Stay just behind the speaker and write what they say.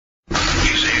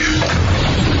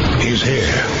is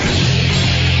here.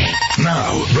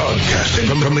 Now, broadcasting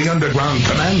from the underground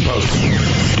command post,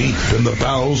 deep in the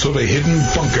bowels of a hidden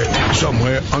bunker,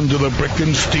 somewhere under the brick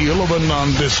and steel of a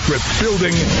nondescript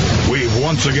building, we've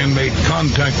once again made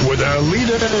contact with our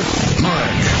leader,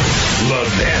 Mark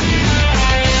Levin.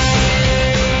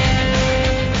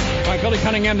 Billy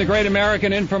Cunningham, the great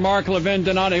American, in for Mark Levin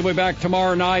tonight. He'll be back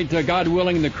tomorrow night. God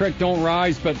willing, the creek don't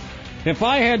rise. But if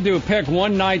I had to pick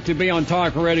one night to be on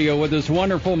talk radio with this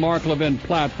wonderful Mark Levin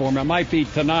platform, it might be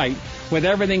tonight. With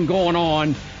everything going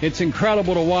on, it's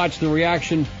incredible to watch the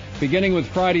reaction, beginning with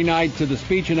Friday night to the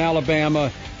speech in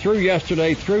Alabama, through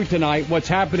yesterday, through tonight. What's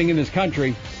happening in this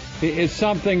country is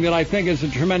something that I think is a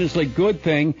tremendously good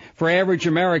thing for average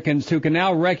Americans who can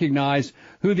now recognize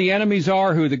who the enemies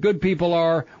are, who the good people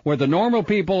are, where the normal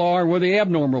people are, where the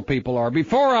abnormal people are.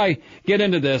 Before I get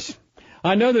into this,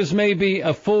 I know this may be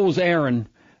a fool's errand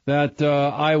that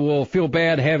I will feel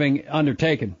bad having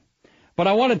undertaken. But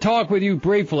I want to talk with you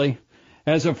briefly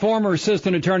as a former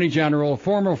assistant attorney general, a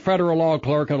former federal law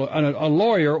clerk, a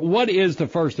lawyer. What is the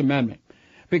First Amendment?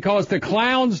 Because the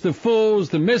clowns, the fools,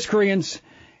 the miscreants,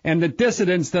 and the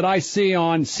dissidents that I see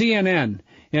on CNN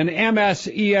and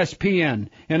MSESPN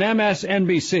and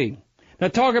MSNBC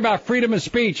that talk about freedom of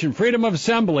speech and freedom of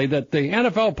assembly, that the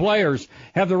NFL players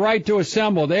have the right to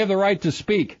assemble, they have the right to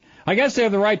speak. I guess they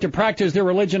have the right to practice their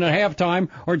religion at halftime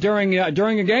or during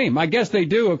a game. I guess they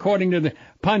do, according to the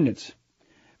pundits.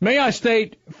 May I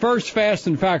state first, fast,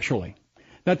 and factually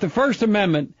that the First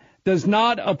Amendment does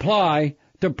not apply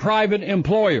to private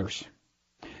employers.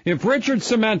 If Richard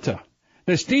Sementa,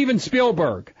 the Steven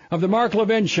Spielberg of the Mark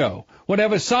Levin Show, would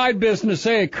have a side business,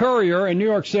 say a courier in New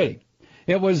York City,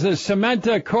 it was the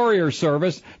Sementa Courier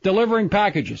Service delivering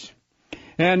packages.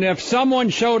 And if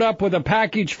someone showed up with a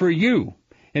package for you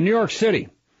in New York City,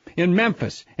 in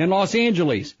Memphis, in Los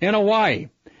Angeles, in Hawaii,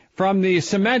 from the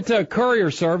Sementa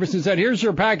Courier Service and said, here's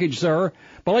your package, sir,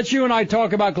 but let's you and I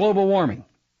talk about global warming.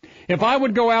 If I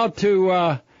would go out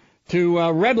to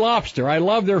Red Lobster, I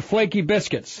love their flaky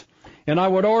biscuits, and I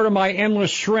would order my endless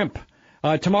shrimp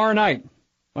tomorrow night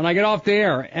when I get off the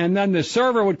air, and then the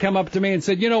server would come up to me and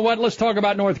said, you know what, let's talk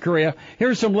about North Korea.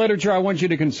 Here's some literature I want you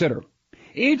to consider.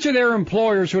 Each of their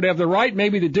employers would have the right,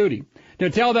 maybe the duty, to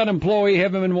tell that employee,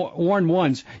 having been warned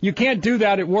once, you can't do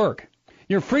that at work.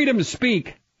 Your freedom to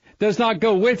speak does not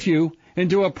go with you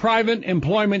into a private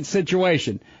employment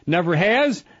situation. Never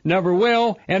has, never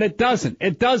will, and it doesn't.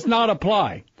 It does not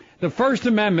apply. The First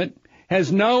Amendment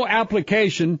has no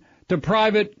application to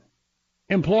private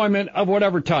employment of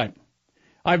whatever type.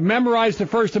 I've memorized the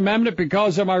First Amendment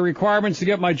because of my requirements to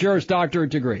get my Juris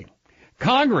Doctorate degree.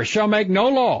 Congress shall make no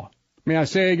law. May I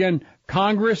say again,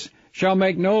 Congress shall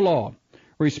make no law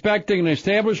respecting an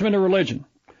establishment of religion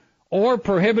or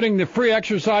prohibiting the free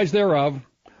exercise thereof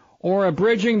or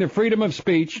abridging the freedom of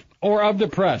speech or of the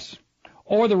press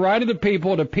or the right of the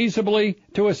people to peaceably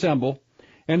to assemble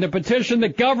and to petition the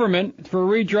government for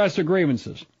redress of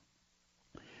grievances.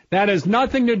 That has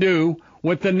nothing to do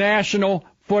with the National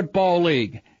Football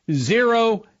League.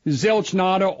 Zero, zilch,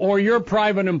 nada, or your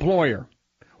private employer.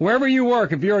 Wherever you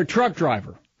work, if you're a truck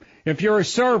driver, if you're a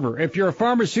server, if you're a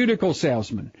pharmaceutical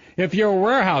salesman, if you're a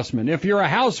warehouseman, if you're a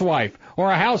housewife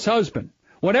or a house husband,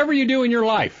 whatever you do in your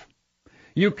life,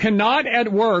 you cannot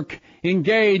at work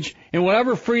engage in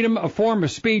whatever freedom of form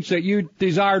of speech that you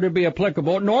desire to be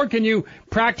applicable, nor can you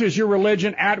practice your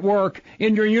religion at work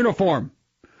in your uniform.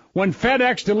 When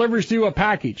FedEx delivers to you a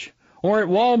package, or at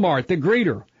Walmart, the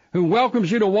greeter who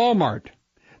welcomes you to Walmart,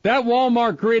 that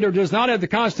Walmart greeter does not have the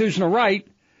constitutional right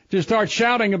to start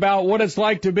shouting about what it's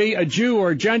like to be a Jew or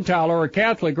a Gentile or a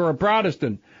Catholic or a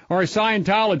Protestant or a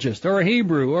Scientologist or a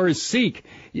Hebrew or a Sikh.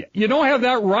 You don't have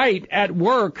that right at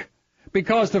work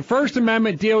because the First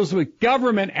Amendment deals with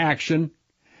government action,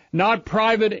 not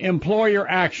private employer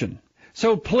action.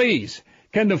 So please,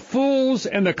 can the fools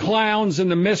and the clowns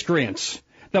and the miscreants,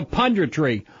 the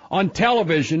punditry on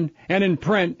television and in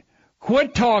print,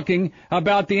 quit talking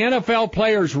about the NFL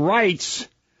players' rights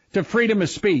to freedom of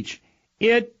speech?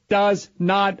 It does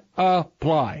not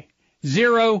apply.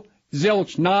 Zero,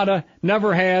 zilch, nada,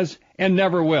 never has, and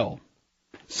never will.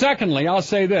 Secondly, I'll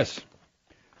say this.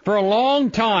 For a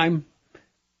long time,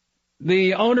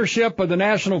 the ownership of the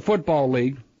National Football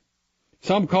League,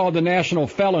 some call it the National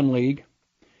Felon League,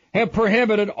 have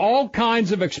prohibited all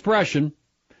kinds of expression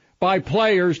by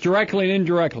players directly and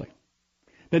indirectly.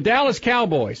 The Dallas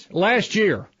Cowboys, last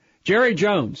year, Jerry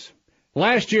Jones,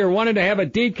 last year wanted to have a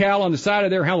decal on the side of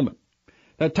their helmet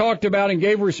that talked about and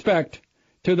gave respect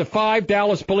to the 5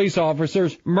 Dallas police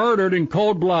officers murdered in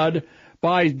cold blood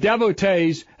by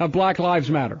devotees of Black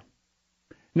Lives Matter.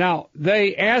 Now,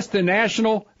 they asked the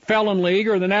National Felon League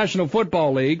or the National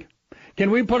Football League, can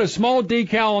we put a small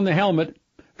decal on the helmet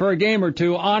for a game or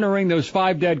two honoring those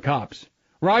 5 dead cops?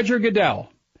 Roger Goodell,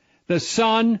 the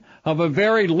son of a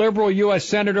very liberal U.S.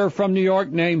 senator from New York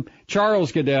named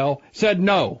Charles Goodell, said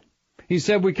no. He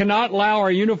said we cannot allow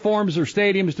our uniforms or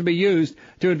stadiums to be used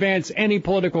to advance any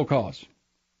political cause.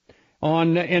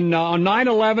 On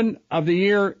 9/11 of the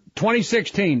year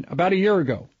 2016, about a year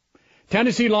ago,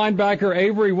 Tennessee linebacker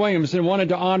Avery Williamson wanted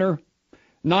to honor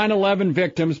 9/11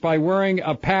 victims by wearing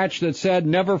a patch that said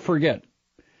never forget.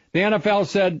 The NFL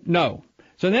said no.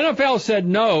 So the NFL said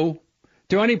no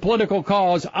to any political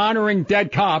cause honoring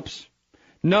dead cops,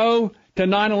 no to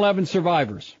 9/11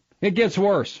 survivors. It gets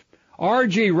worse.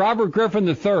 RG Robert Griffin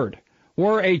III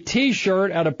wore a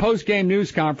T-shirt at a post-game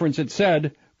news conference that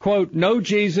said, quote, no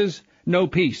Jesus, no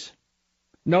peace.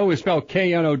 No is spelled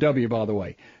K-N-O-W, by the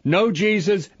way. No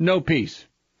Jesus, no peace.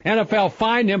 NFL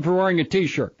fined him for wearing a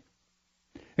T-shirt.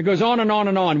 It goes on and on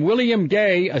and on. William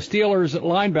Gay, a Steelers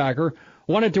linebacker,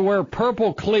 wanted to wear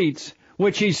purple cleats,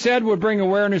 which he said would bring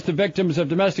awareness to victims of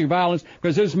domestic violence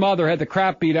because his mother had the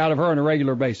crap beat out of her on a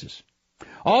regular basis.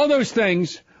 All those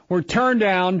things were turned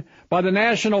down by the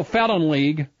National Felon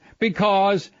League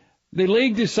because the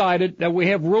league decided that we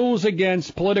have rules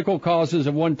against political causes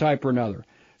of one type or another.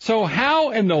 So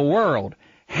how in the world,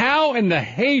 how in the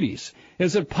Hades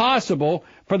is it possible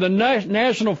for the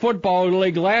National Football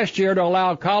League last year to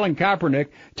allow Colin Kaepernick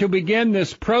to begin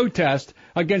this protest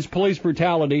against police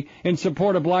brutality in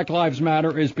support of Black Lives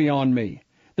Matter is beyond me.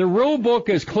 The rule book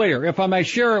is clear, if I may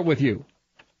share it with you.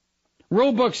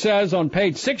 Rule book says on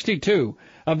page 62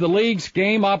 of the league's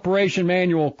game operation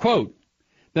manual, quote,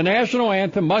 the national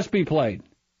anthem must be played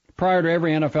prior to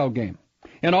every NFL game,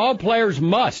 and all players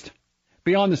must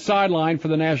be on the sideline for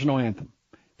the national anthem.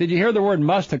 Did you hear the word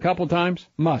must a couple times?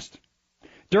 Must.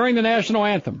 During the national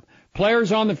anthem,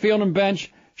 players on the field and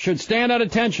bench should stand at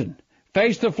attention,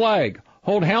 face the flag,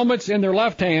 hold helmets in their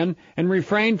left hand, and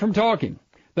refrain from talking.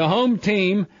 The home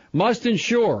team must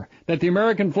ensure that the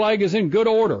American flag is in good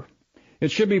order.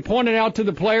 It should be pointed out to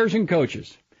the players and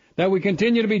coaches that we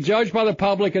continue to be judged by the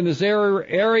public in this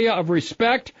area of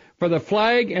respect for the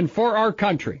flag and for our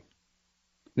country.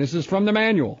 This is from the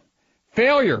manual.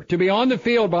 Failure to be on the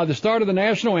field by the start of the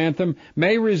national anthem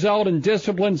may result in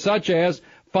discipline such as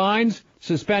fines,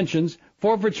 suspensions,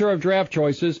 forfeiture of draft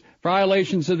choices,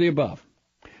 violations of the above.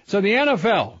 So the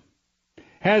NFL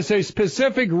has a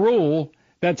specific rule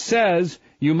that says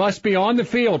you must be on the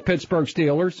field, Pittsburgh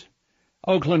Steelers,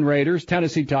 Oakland Raiders,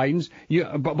 Tennessee Titans,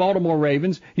 Baltimore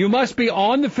Ravens. You must be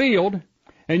on the field,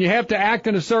 and you have to act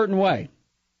in a certain way.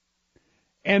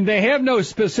 And they have no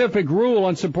specific rule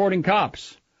on supporting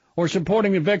cops or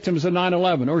supporting the victims of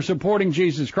 9/11 or supporting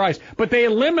Jesus Christ. But they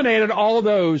eliminated all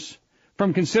those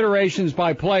from considerations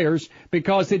by players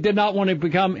because they did not want to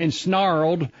become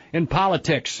ensnarled in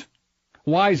politics.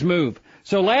 Wise move.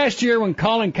 So last year when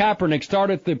Colin Kaepernick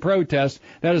started the protest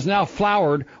that is now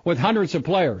flowered with hundreds of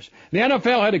players, the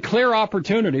NFL had a clear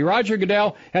opportunity. Roger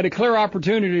Goodell had a clear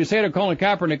opportunity to say to Colin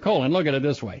Kaepernick, Colin, look at it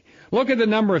this way. Look at the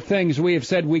number of things we have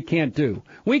said we can't do.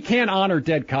 We can't honor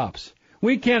dead cops.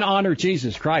 We can't honor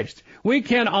Jesus Christ. We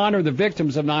can't honor the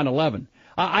victims of 9/11.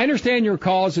 I understand your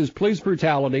cause is police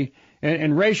brutality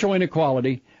and racial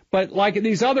inequality, but like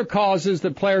these other causes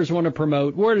that players want to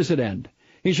promote, where does it end?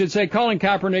 He should say, Colin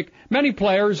Kaepernick, many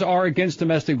players are against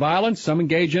domestic violence. Some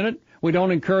engage in it. We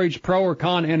don't encourage pro or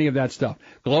con any of that stuff.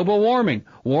 Global warming,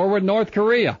 war with North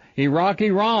Korea, Iraq,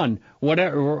 Iran,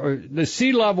 whatever, the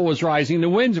sea level is rising, the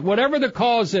winds, whatever the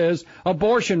cause is,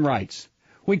 abortion rights.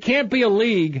 We can't be a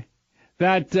league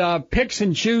that picks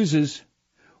and chooses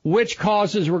which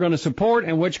causes we're going to support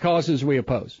and which causes we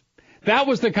oppose. That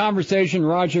was the conversation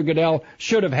Roger Goodell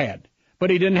should have had, but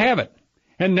he didn't have it.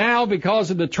 And now, because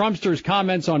of the Trumpster's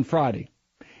comments on Friday,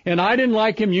 and I didn't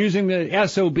like him using the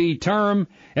SOB term.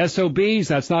 SOBs,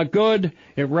 that's not good.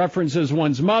 It references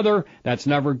one's mother. That's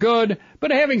never good. But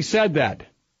having said that,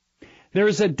 there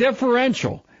is a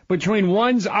differential between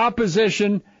one's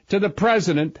opposition to the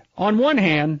president on one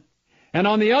hand, and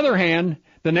on the other hand,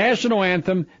 the national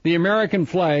anthem, the American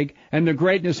flag, and the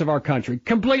greatness of our country.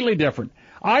 Completely different.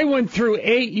 I went through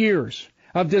 8 years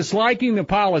of disliking the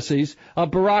policies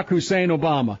of Barack Hussein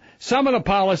Obama. Some of the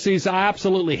policies, I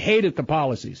absolutely hated the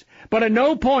policies. But at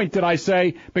no point did I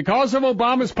say, because of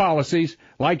Obama's policies,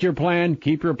 like your plan,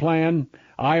 keep your plan,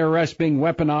 IRS being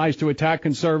weaponized to attack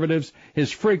conservatives,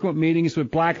 his frequent meetings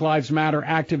with Black Lives Matter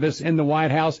activists in the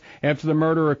White House after the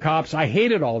murder of cops, I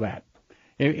hated all that.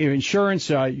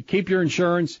 Insurance, keep your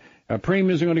insurance,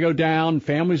 premiums are going to go down,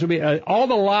 families will be, all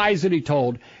the lies that he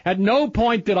told. At no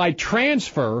point did I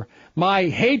transfer my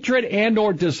hatred and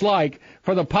or dislike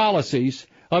for the policies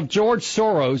of George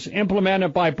Soros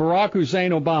implemented by Barack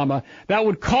Hussein Obama that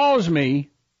would cause me,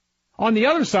 on the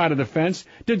other side of the fence,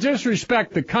 to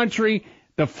disrespect the country,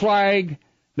 the flag,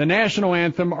 the national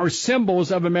anthem, or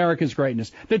symbols of America's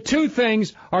greatness. The two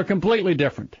things are completely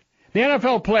different. The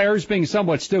NFL players, being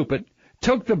somewhat stupid,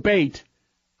 took the bait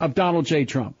of Donald J.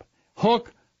 Trump.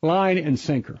 Hook, line, and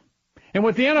sinker. And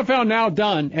what the NFL now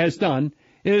has done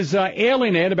is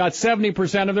alienate about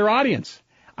 70% of their audience.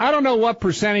 I don't know what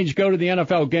percentage go to the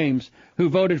NFL games who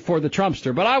voted for the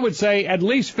Trumpster, but I would say at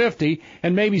least 50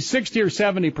 and maybe 60 or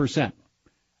 70%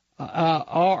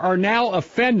 are now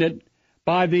offended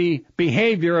by the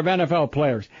behavior of NFL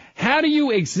players. How do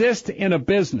you exist in a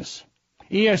business?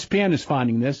 ESPN is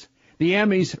finding this. The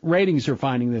Emmys ratings are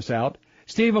finding this out.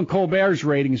 Stephen Colbert's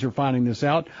ratings are finding this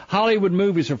out. Hollywood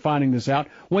movies are finding this out.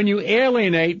 When you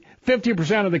alienate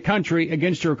 50% of the country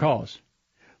against your cause.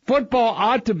 Football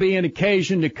ought to be an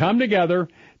occasion to come together,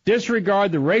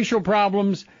 disregard the racial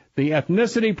problems, the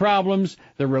ethnicity problems,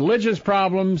 the religious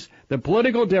problems, the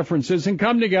political differences, and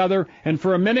come together and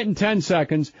for a minute and 10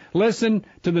 seconds listen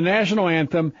to the national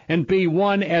anthem and be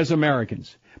one as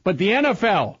Americans. But the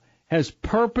NFL has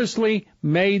purposely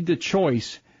made the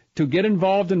choice to get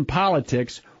involved in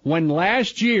politics when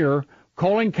last year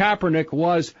Colin Kaepernick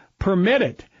was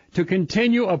permitted to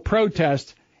continue a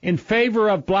protest in favor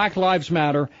of Black Lives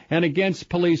Matter and against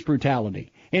police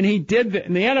brutality. And he did that,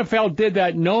 and the NFL did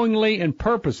that knowingly and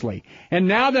purposely. And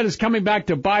now that it's coming back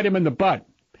to bite him in the butt,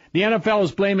 the NFL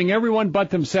is blaming everyone but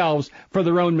themselves for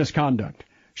their own misconduct.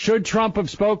 Should Trump have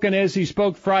spoken as he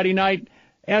spoke Friday night?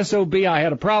 SOB I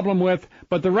had a problem with,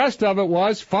 but the rest of it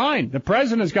was fine. The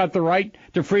president's got the right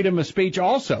to freedom of speech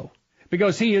also,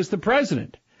 because he is the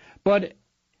president. But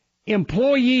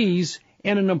employees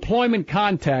in an employment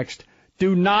context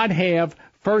do not have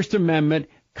First Amendment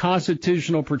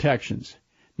constitutional protections.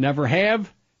 Never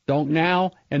have, don't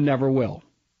now, and never will.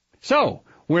 So,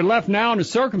 we're left now in a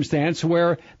circumstance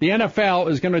where the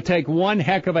NFL is going to take one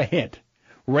heck of a hit.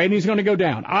 Ratings going to go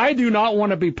down. I do not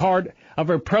want to be part of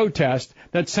a protest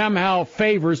that somehow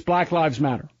favors Black Lives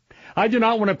Matter. I do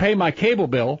not want to pay my cable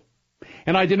bill,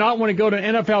 and I do not want to go to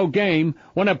an NFL game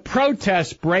when a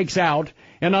protest breaks out,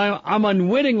 and I'm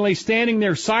unwittingly standing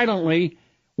there silently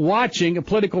watching a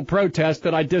political protest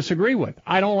that I disagree with.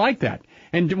 I don't like that.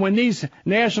 And when these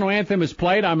national anthem is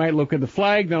played, I might look at the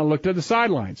flag, then I'll look to the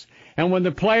sidelines. And when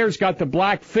the players got the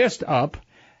black fist up,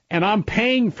 and I'm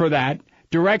paying for that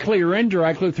directly or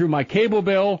indirectly through my cable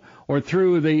bill or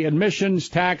through the admissions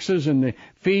taxes and the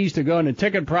fees to go into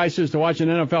ticket prices to watch an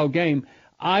NFL game,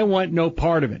 I want no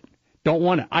part of it. Don't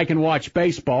want it. I can watch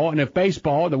baseball, and if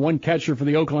baseball, the one catcher for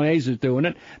the Oakland A's is doing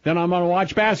it, then I'm going to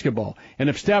watch basketball. And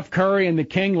if Steph Curry and the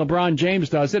King, LeBron James,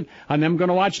 does it, and I'm going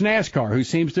to watch NASCAR, who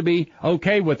seems to be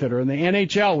okay with it, or in the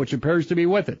NHL, which appears to be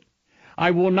with it.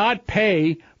 I will not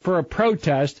pay for a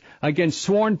protest against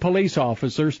sworn police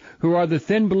officers who are the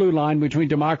thin blue line between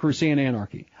democracy and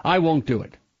anarchy. I won't do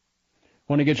it.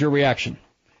 Want to get your reaction.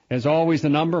 As always, the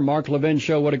number, Mark Levin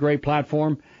Show, what a great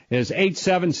platform, is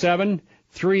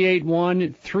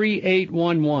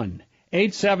 877-381-3811.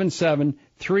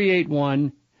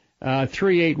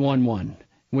 877-381-3811.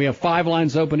 We have 5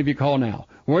 lines open if you call now.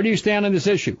 Where do you stand on this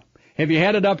issue? Have you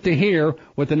had it up to here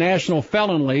with the National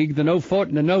Felon League, the No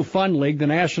Fun League, the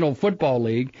National Football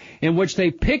League, in which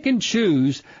they pick and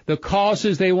choose the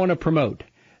causes they want to promote?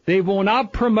 They will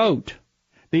not promote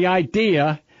the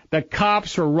idea that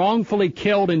cops were wrongfully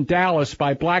killed in Dallas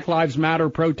by Black Lives Matter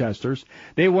protesters.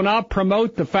 They will not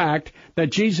promote the fact that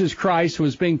Jesus Christ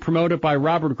was being promoted by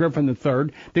Robert Griffin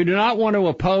III. They do not want to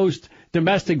oppose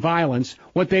domestic violence.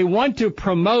 What they want to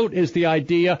promote is the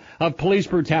idea of police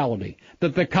brutality,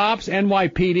 that the cops,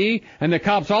 NYPD, and the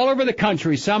cops all over the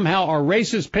country somehow are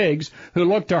racist pigs who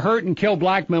look to hurt and kill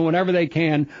black men whenever they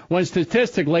can, when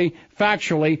statistically,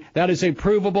 factually, that is a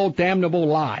provable, damnable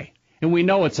lie. And we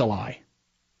know it's a lie.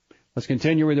 Let's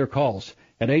continue with your calls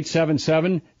at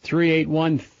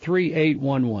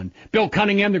 877-381-3811. Bill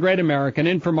Cunningham, the Great American,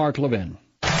 in for Mark Levin.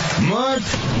 Mark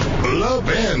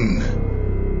Levin.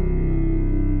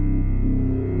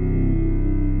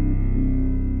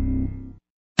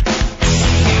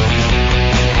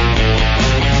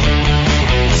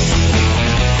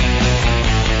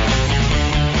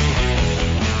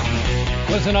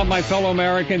 Listen up, my fellow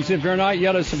Americans. If you're not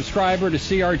yet a subscriber to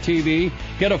CRTV,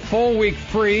 get a full week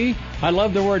free. I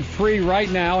love the word free right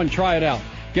now, and try it out.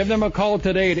 Give them a call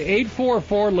today at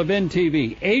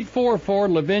 844-LEVIN-TV,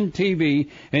 844-LEVIN-TV,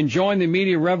 and join the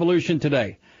media revolution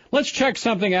today. Let's check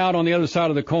something out on the other side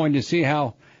of the coin to see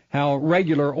how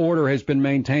regular order has been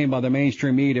maintained by the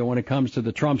mainstream media when it comes to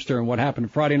the Trumpster and what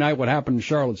happened Friday night, what happened in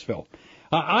Charlottesville.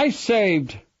 I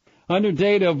saved under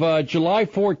date of July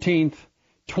 14th,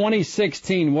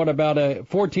 2016, what about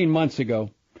 14 months ago,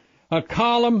 a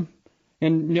column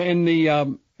in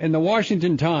the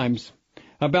Washington Times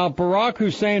about Barack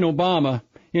Hussein Obama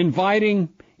inviting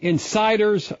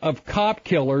insiders of cop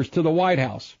killers to the White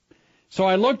House. So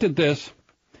I looked at this.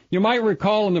 You might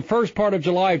recall in the first part of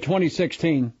July of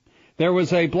 2016, there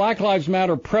was a Black Lives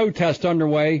Matter protest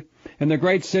underway in the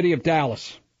great city of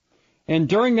Dallas. And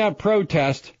during that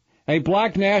protest, a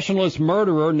black nationalist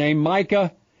murderer named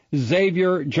Micah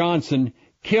Xavier Johnson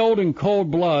killed in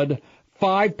cold blood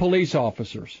 5 police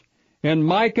officers. And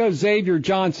Micah Xavier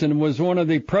Johnson was one of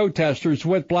the protesters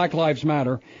with Black Lives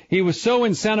Matter. He was so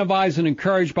incentivized and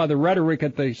encouraged by the rhetoric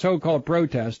at the so-called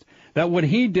protest that what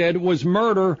he did was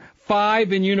murder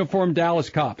 5 in uniform Dallas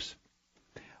cops,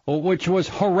 which was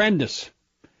horrendous.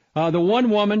 The one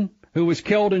woman who was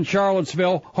killed in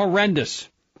Charlottesville, horrendous.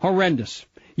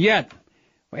 Yet,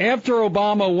 after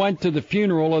Obama went to the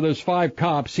funeral of those 5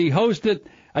 cops, he hosted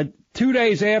 2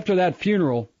 days after that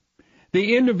funeral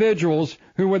the individuals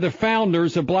who were the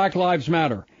founders of Black Lives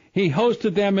Matter. He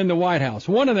hosted them in the White House.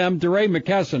 One of them, DeRay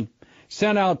McKesson,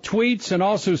 sent out tweets and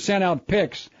also sent out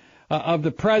pics of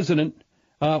the president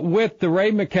with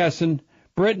DeRay McKesson,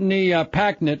 Brittany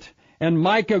Packnett, and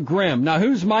Micah Grimm. Now,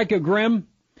 who's Micah Grimm?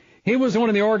 He was one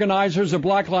of the organizers of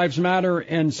Black Lives Matter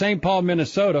in St. Paul,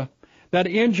 Minnesota, that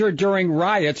injured during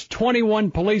riots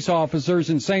 21 police officers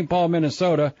in St. Paul,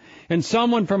 Minnesota, and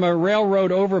someone from a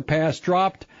railroad overpass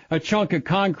dropped a chunk of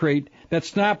concrete that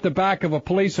snapped the back of a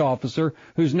police officer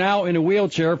who's now in a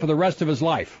wheelchair for the rest of his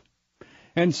life.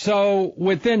 And so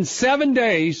within 7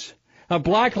 days, a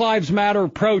Black Lives Matter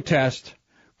protest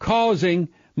causing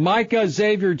Micah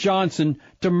Xavier Johnson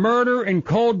to murder in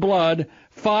cold blood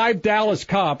 5 Dallas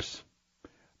cops,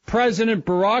 President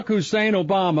Barack Hussein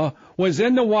Obama was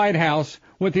in the White House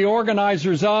with the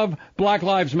organizers of Black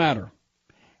Lives Matter.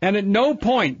 And at no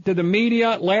point did the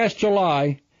media last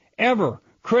July ever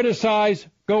criticize,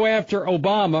 go after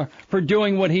Obama for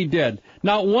doing what he did.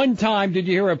 Not one time did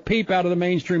you hear a peep out of the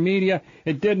mainstream media.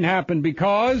 It didn't happen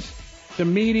because the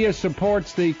media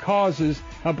supports the causes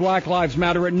of Black Lives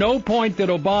Matter. At no point did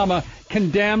Obama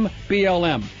condemn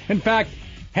BLM. In fact,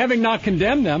 having not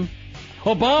condemned them,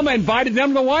 Obama invited them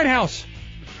to the White House.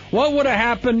 What would have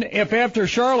happened if after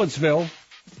Charlottesville,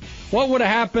 what would have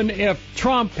happened if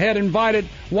Trump had invited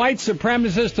white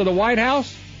supremacists to the White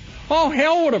House? All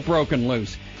hell would have broken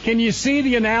loose. Can you see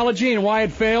the analogy and why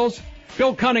it fails?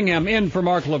 Bill Cunningham in for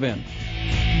Mark Levin.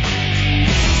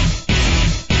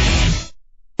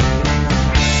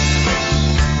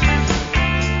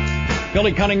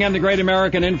 Billy Cunningham, the great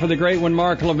American, in for the great one,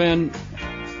 Mark Levin.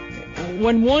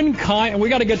 When we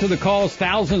got to get to the calls,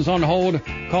 thousands on hold,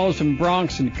 calls from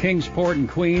Bronx and Kingsport and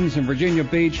Queens and Virginia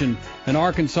Beach and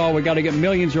Arkansas. We got to get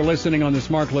millions are listening on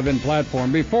this Mark Levin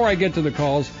platform. Before I get to the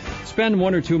calls, spend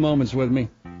 1 or 2 moments with me.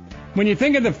 When you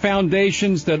think of the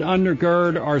foundations that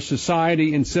undergird our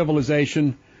society and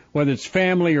civilization, whether it's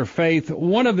family or faith,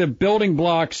 one of the building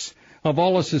blocks of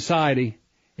all of society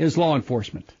is law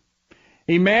enforcement.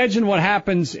 Imagine what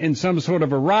happens in some sort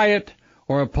of a riot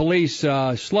or a police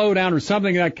slowdown or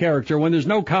something of that character when there's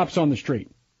no cops on the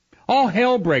street. All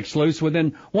hell breaks loose.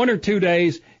 Within 1 or 2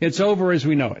 days, it's over as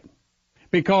we know it.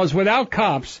 Because without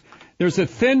cops, there's a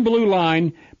thin blue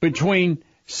line between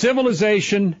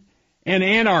civilization and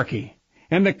anarchy.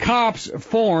 And the cops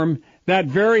form that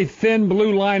very thin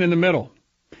blue line in the middle.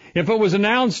 If it was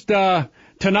announced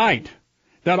tonight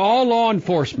that all law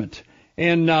enforcement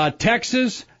in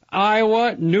Texas,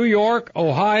 Iowa, New York,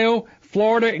 Ohio,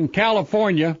 Florida, and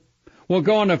California will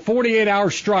go on a 48-hour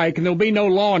strike and there'll be no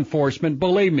law enforcement,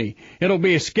 believe me, it'll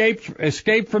be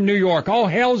escape from New York. All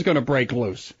hell's going to break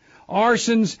loose.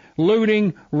 Arsons,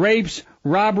 looting, rapes,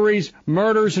 robberies,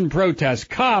 murders, and protests.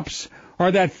 Cops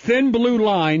are that thin blue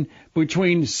line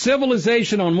between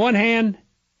civilization on one hand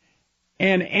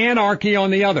and anarchy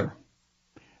on the other.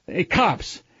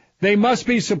 Cops, they must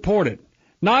be supported,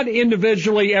 not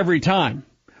individually every time.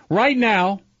 Right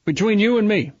now, between you and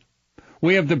me,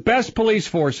 we have the best police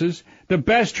forces, the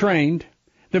best trained,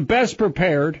 the best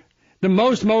prepared, the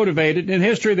most motivated in the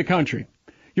history of the country.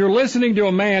 You're listening to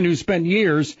a man who spent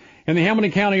years in the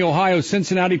Hamilton County, Ohio,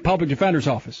 Cincinnati Public Defender's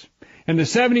Office. In the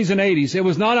 70s and 80s, it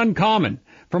was not uncommon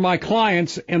for my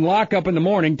clients in lockup in the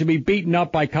morning to be beaten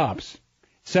up by cops.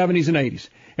 70s and 80s.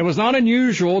 It was not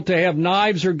unusual to have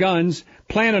knives or guns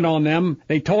planted on them,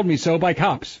 they told me so, by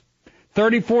cops.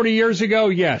 30, 40 years ago,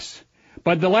 yes.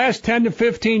 But the last 10 to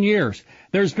 15 years,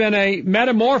 there's been a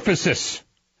metamorphosis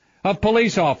of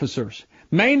police officers,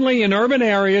 mainly in urban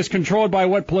areas controlled by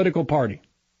what political party?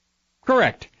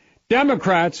 Correct.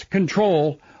 Democrats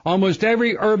control almost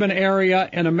every urban area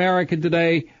in America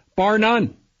today, bar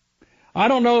none. I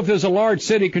don't know if there's a large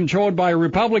city controlled by a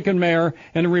Republican mayor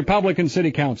and a Republican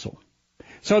city council.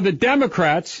 So the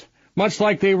Democrats, much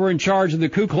like they were in charge of the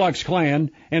Ku Klux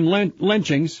Klan and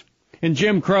lynchings and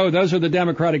Jim Crow, those are the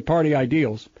Democratic Party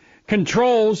ideals,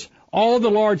 controls all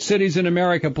the large cities in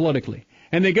America politically.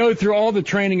 And they go through all the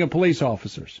training of police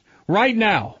officers. Right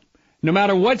now, no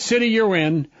matter what city you're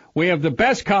in, we have the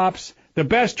best cops, the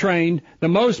best trained, the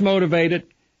most motivated,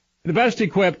 the best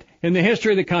equipped in the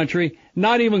history of the country.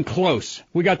 Not even close.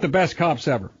 We got the best cops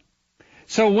ever.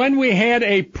 So when we had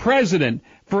a president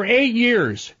for 8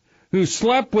 years who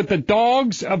slept with the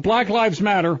dogs of Black Lives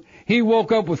Matter, he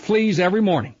woke up with fleas every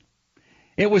morning.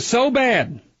 It was so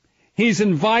bad, he's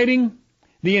inviting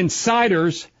the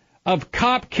insiders of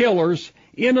cop killers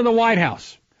into the White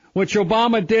House, which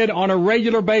Obama did on a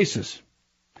regular basis.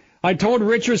 I told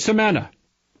Richard Semena,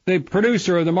 the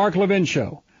producer of the Mark Levin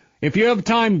Show, if you have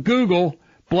time, Google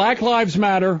Black Lives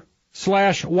Matter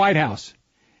 /White House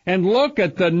and look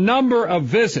at the number of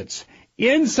visits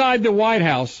inside the White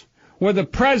House where the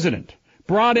president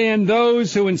brought in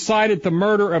those who incited the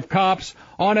murder of cops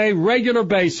on a regular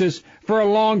basis for a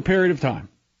long period of time.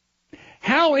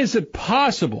 How is it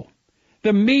possible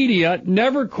the media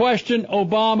never questioned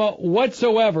Obama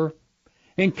whatsoever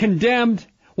and condemned?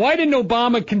 Why didn't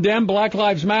Obama condemn Black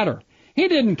Lives Matter? He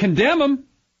didn't condemn him.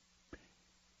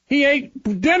 He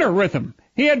ate dinner with him.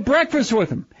 He had breakfast with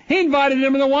him. He invited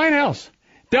him to the White House.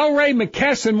 Delray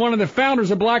McKesson, one of the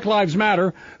founders of Black Lives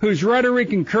Matter, whose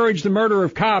rhetoric encouraged the murder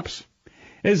of cops,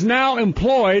 is now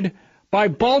employed by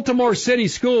Baltimore City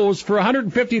Schools for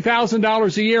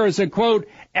 $150,000 a year as a, quote,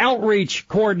 outreach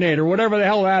coordinator, whatever the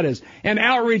hell that is, an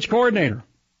outreach coordinator.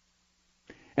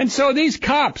 And so these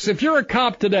cops, if you're a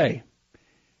cop today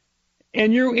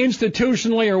and you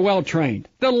institutionally are well trained,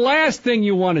 the last thing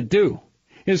you want to do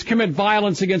is commit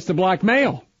violence against the black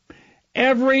male.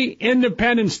 Every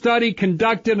independent study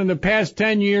conducted in the past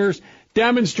 10 years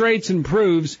demonstrates and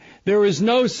proves there is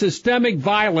no systemic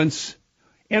violence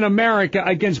in America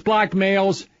against black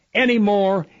males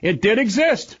anymore. It did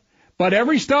exist, but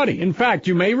every study, in fact,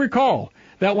 you may recall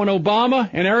that when Obama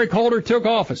and Eric Holder took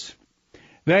office,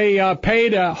 they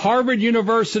paid a Harvard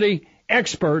University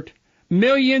expert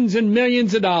millions and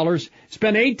millions of dollars,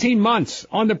 spent 18 months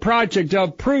on the project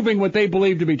of proving what they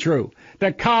believe to be true,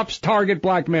 that cops target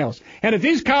black males. And if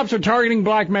these cops are targeting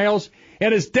black males,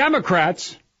 it is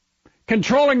Democrats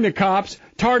controlling the cops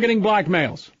targeting black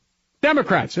males.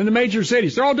 Democrats in the major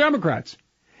cities. They're all Democrats.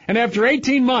 And after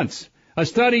 18 months, a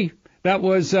study that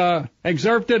was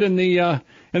excerpted in the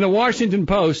Washington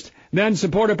Post, then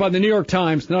supported by the New York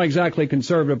Times, not exactly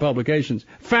conservative publications,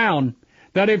 found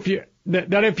that if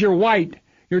you're white,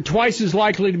 you're twice as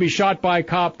likely to be shot by a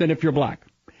cop than if you're black.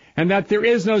 And that there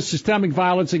is no systemic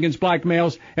violence against black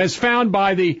males, as found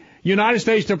by the United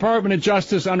States Department of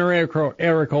Justice under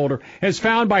Eric Holder, as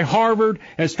found by Harvard,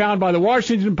 as found by the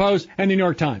Washington Post and the New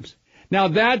York Times. Now,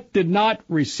 that did not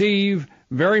receive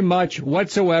very much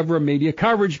whatsoever media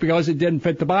coverage because it didn't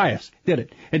fit the bias, did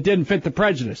it? It didn't fit the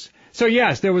prejudice. So,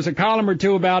 yes, there was a column or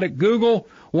two about it. Google,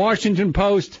 Washington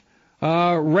Post,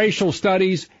 racial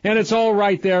studies, and it's all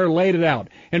right there, laid it out.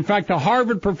 In fact, the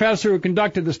Harvard professor who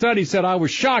conducted the study said, I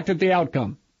was shocked at the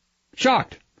outcome.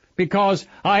 Shocked, because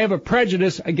I have a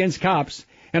prejudice against cops,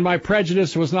 and my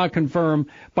prejudice was not confirmed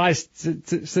by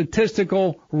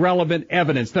statistical relevant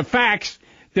evidence. The facts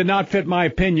did not fit my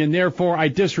opinion, therefore I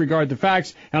disregard the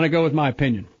facts, and I go with my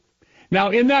opinion. Now,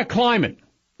 in that climate,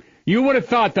 you would have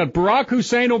thought that Barack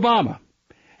Hussein Obama,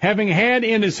 having had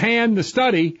in his hand the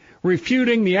study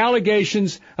refuting the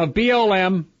allegations of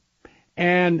BLM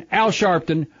and Al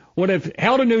Sharpton, would have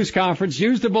held a news conference,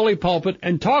 used the bully pulpit,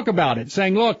 and talk about it,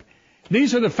 saying, look,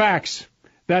 these are the facts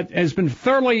that has been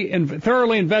thoroughly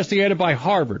investigated by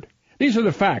Harvard. These are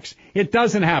the facts. It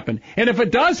doesn't happen. And if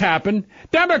it does happen,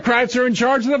 Democrats are in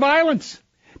charge of the violence.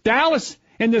 Dallas,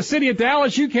 in the city of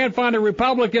Dallas, you can't find a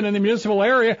Republican in the municipal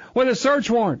area with a search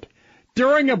warrant.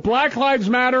 During a Black Lives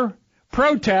Matter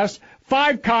protest,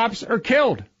 5 cops are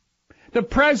killed. The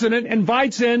president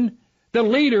invites in the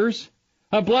leaders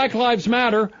of Black Lives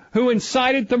Matter who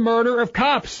incited the murder of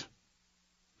cops.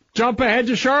 Jump ahead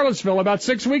to Charlottesville about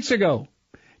 6 weeks ago.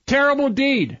 Terrible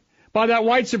deed by that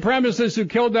white supremacist who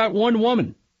killed that one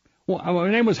woman. Well, her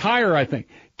name was Heyer, I think.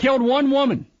 Killed one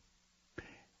woman.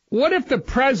 What if the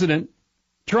president,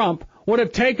 Trump, would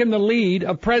have taken the lead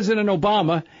of President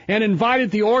Obama and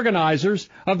invited the organizers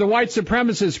of the white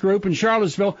supremacist group in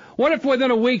Charlottesville? What if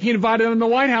within a week he invited them to the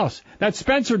White House? That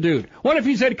Spencer dude. What if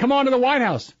he said, come on to the White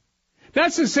House?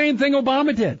 That's the same thing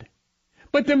Obama did.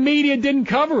 But the media didn't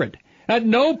cover it. At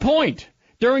no point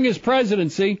during his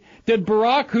presidency did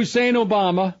Barack Hussein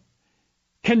Obama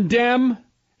condemn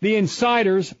the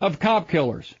insiders of cop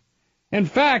killers. In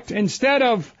fact, instead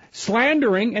of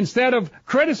slandering, instead of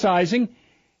criticizing,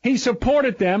 he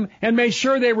supported them and made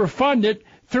sure they were funded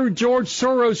through George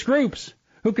Soros groups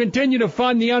who continue to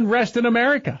fund the unrest in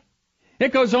America.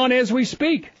 It goes on as we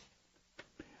speak.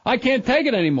 I can't take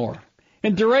it anymore.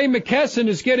 And DeRay McKesson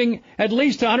is getting at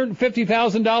least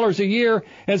 $150,000 a year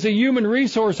as a human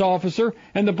resource officer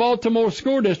in the Baltimore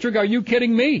School District. Are you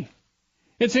kidding me?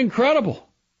 It's incredible.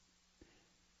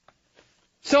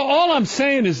 So all I'm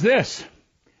saying is this,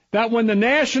 that when the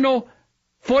National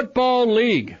Football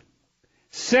League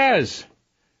says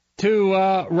to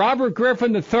Robert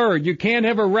Griffin III, you can't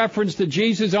have a reference to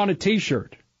Jesus on a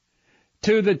T-shirt,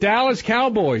 to the Dallas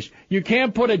Cowboys, you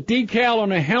can't put a decal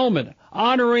on a helmet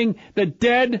honoring the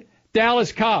dead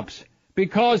Dallas cops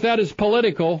because that is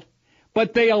political,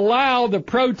 but they allow the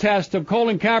protest of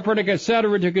Colin Kaepernick,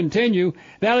 etc., to continue,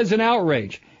 that is an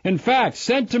outrage. In fact,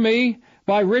 sent to me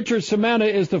by Richard Semena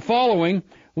is the following,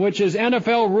 which is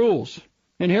NFL rules.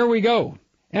 And here we go.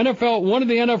 One of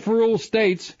the NFL rules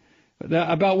states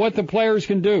about what the players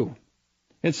can do.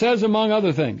 It says, among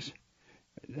other things,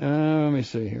 let me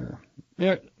see here.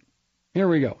 Here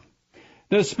we go.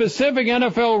 The specific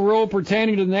NFL rule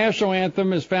pertaining to the national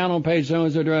anthem is found on page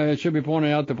 7. It should be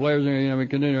pointed out the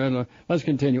players. Let's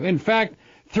continue. In fact,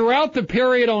 throughout the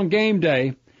period on game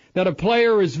day that a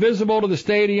player is visible to the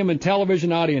stadium and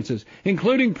television audiences,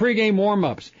 including pregame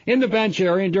warm-ups, in the bench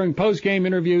area and during postgame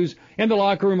interviews, in the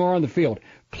locker room or on the field,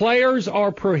 players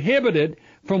are prohibited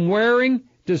from wearing,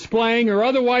 displaying, or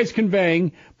otherwise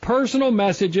conveying personal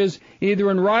messages,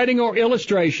 either in writing or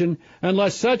illustration,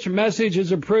 unless such message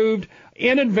is approved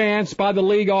in advance by the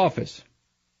league office.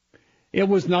 It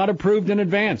was not approved in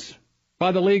advance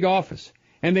by the league office.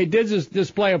 And they did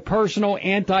display a personal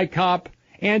anti-cop,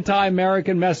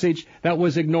 anti-American message that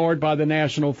was ignored by the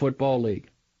National Football League.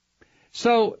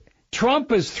 So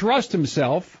Trump has thrust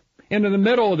himself into the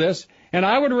middle of this, and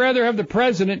I would rather have the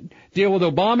president deal with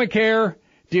Obamacare,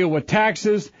 deal with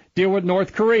taxes, deal with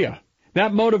North Korea.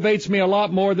 That motivates me a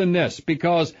lot more than this,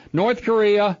 because North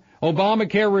Korea,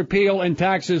 Obamacare repeal, and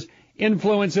taxes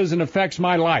influences and affects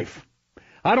my life.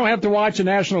 I don't have to watch a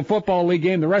National Football League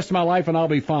game the rest of my life and I'll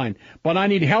be fine. But I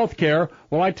need health care,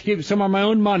 would like to keep some of my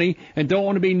own money, and don't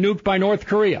want to be nuked by North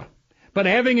Korea. But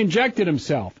having injected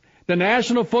himself, the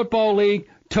National Football League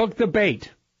took the bait.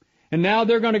 And now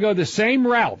they're going to go the same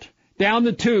route down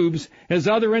the tubes as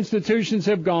other institutions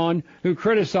have gone who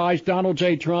criticized Donald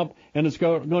J. Trump, and it's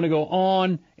going to go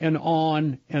on and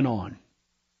on and on.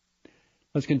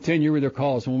 Let's continue with your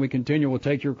calls. When we continue, we'll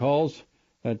take your calls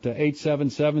at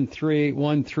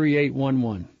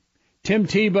 877-381-3811. Tim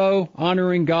Tebow,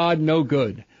 honoring God, no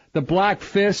good. The black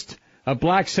fist, a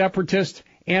black separatist,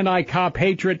 anti-cop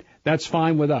hatred, that's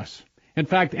fine with us. In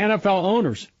fact, NFL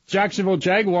owners, Jacksonville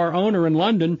Jaguar owner in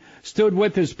London, stood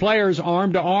with his players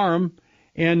arm to arm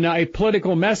in a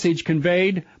political message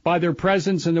conveyed by their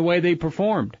presence and the way they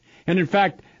performed. And in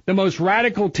fact, the most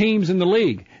radical teams in the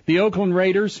league, the Oakland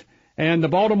Raiders and the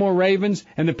Baltimore Ravens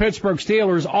and the Pittsburgh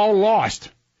Steelers, all lost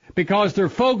because their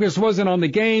focus wasn't on the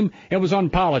game, it was on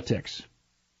politics.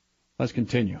 Let's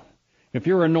continue. If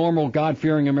you're a normal,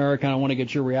 God-fearing American, I want to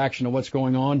get your reaction to what's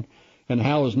going on and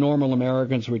how, as normal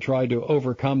Americans, we try to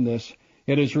overcome this.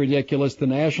 It is ridiculous. The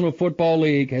National Football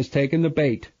League has taken the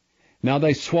bait. Now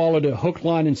they swallowed it hook,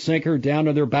 line, and sinker down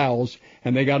to their bowels,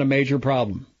 and they got a major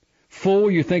problem. Fool,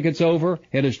 you think it's over?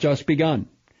 It has just begun.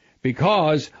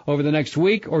 Because over the next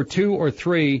week or two or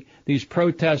three, these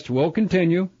protests will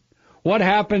continue. What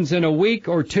happens in a week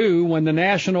or two when the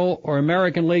National or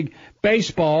American League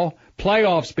Baseball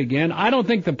playoffs begin? I don't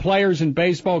think the players in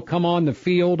baseball come on the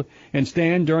field and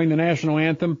stand during the national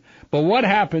anthem. But what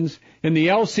happens in the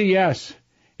LCS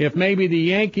if maybe the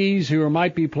Yankees, who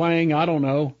might be playing, I don't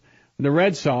know, the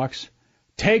Red Sox,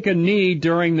 take a knee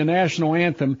during the national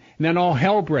anthem, and then all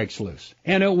hell breaks loose?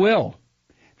 And it will.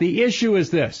 The issue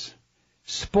is this.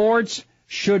 Sports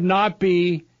should not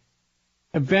be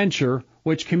a venture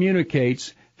which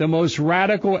communicates the most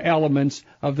radical elements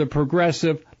of the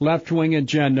progressive left-wing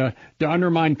agenda to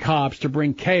undermine cops, to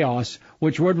bring chaos,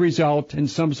 which would result in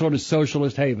some sort of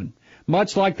socialist haven.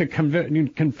 Much like the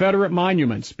Confederate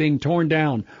monuments being torn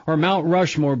down, or Mount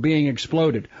Rushmore being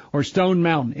exploded, or Stone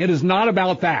Mountain. It is not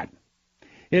about that.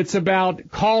 It's about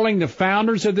calling the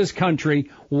founders of this country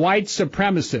white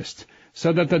supremacists,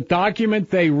 so that the document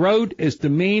they wrote is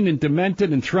demeaned and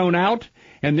demented and thrown out,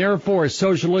 and therefore a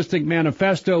socialistic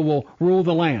manifesto will rule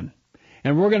the land.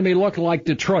 And we're going to be looking like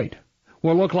Detroit.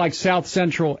 We'll look like South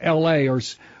Central L.A. or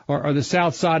the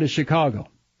south side of Chicago.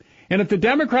 And if the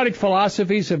Democratic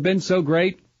philosophies have been so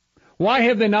great, why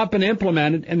have they not been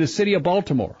implemented in the city of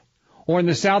Baltimore, or in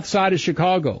the south side of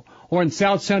Chicago, or in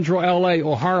south central L.A.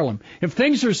 or Harlem? If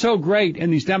things are so great in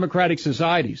these democratic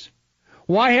societies,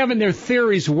 why haven't their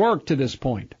theories worked to this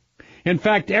point? In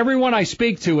fact, everyone I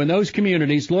speak to in those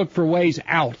communities look for ways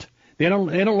out. They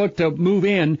don't look to move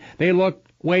in, they look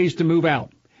ways to move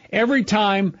out. Every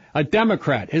time a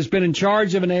Democrat has been in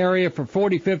charge of an area for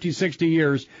 40, 50, 60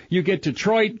 years, you get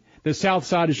Detroit, the south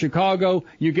side of Chicago,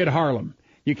 you get Harlem.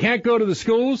 You can't go to the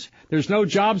schools, there's no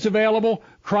jobs available,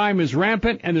 crime is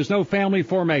rampant, and there's no family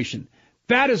formation.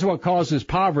 That is what causes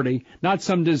poverty, not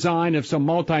some design of some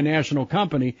multinational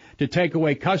company to take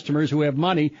away customers who have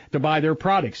money to buy their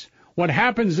products. What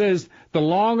happens is the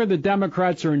longer the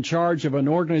Democrats are in charge of an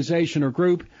organization or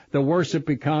group, the worse it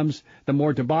becomes, the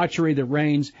more debauchery that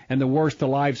reigns, and the worse the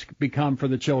lives become for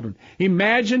the children.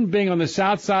 Imagine being on the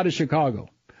south side of Chicago.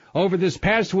 Over this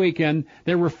past weekend,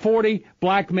 there were 40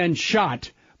 black men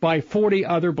shot by 40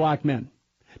 other black men.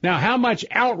 Now, how much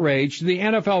outrage do the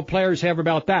NFL players have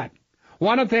about that?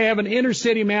 Why don't they have an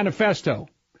inner-city manifesto?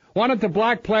 Why don't the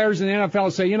black players in the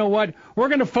NFL say, you know what, we're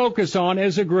going to focus on,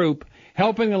 as a group,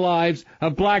 helping the lives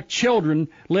of black children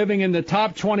living in the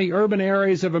top 20 urban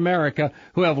areas of America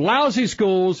who have lousy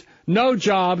schools, no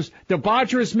jobs,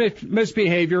 debaucherous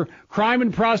misbehavior, crime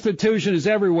and prostitution is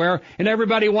everywhere, and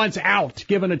everybody wants out,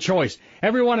 given a choice.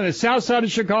 Everyone in the south side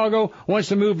of Chicago wants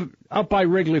to move up by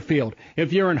Wrigley Field.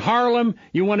 If you're in Harlem,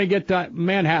 you want to get to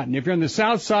Manhattan. If you're in the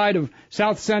south side of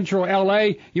south central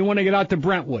L.A., you want to get out to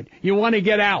Brentwood. You want to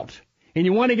get out. And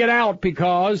you want to get out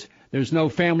because there's no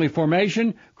family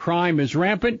formation, crime is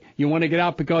rampant, you want to get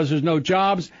out because there's no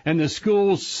jobs, and the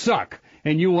schools suck,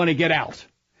 and you want to get out.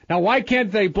 Now, why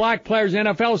can't the black players in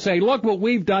the NFL say, look what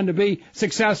we've done to be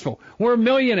successful. We're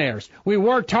millionaires. We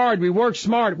worked hard. We worked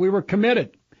smart. We were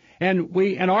committed. And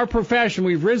in our profession,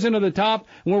 we've risen to the top,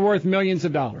 and we're worth millions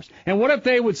of dollars. And what if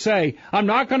they would say, I'm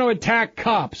not going to attack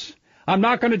cops. I'm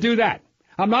not going to do that.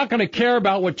 I'm not going to care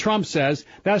about what Trump says.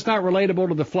 That's not relatable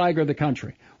to the flag or the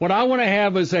country. What I want to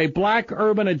have is a black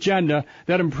urban agenda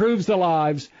that improves the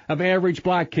lives of average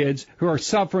black kids who are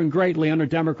suffering greatly under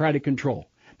Democratic control.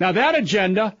 Now, that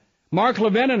agenda, Mark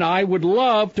Levin and I would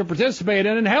love to participate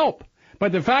in and help.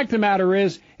 But the fact of the matter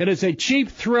is, it is a cheap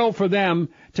thrill for them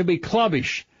to be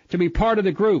clubbish, to be part of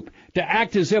the group, to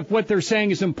act as if what they're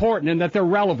saying is important and that they're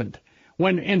relevant,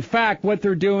 when, in fact, what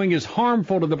they're doing is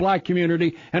harmful to the black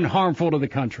community and harmful to the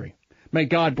country. May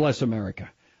God bless America.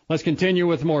 Let's continue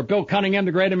with more. Bill Cunningham,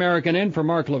 the Great American, in for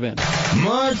Mark Levin.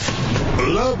 Mark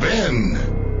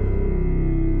Levin.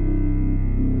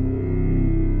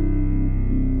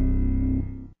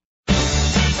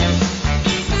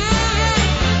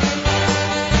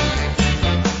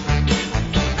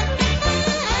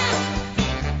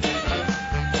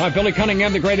 Hi, Billy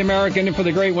Cunningham, the Great American, in for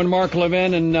the great one, Mark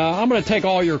Levin, and I'm going to take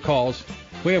all your calls.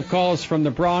 We have calls from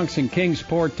the Bronx and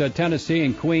Kingsport, Tennessee,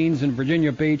 and Queens, and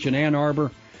Virginia Beach, and Ann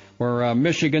Arbor, where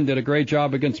Michigan did a great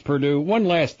job against Purdue. One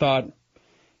last thought.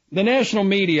 The national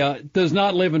media does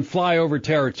not live in flyover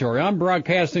territory. I'm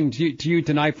broadcasting to you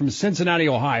tonight from Cincinnati,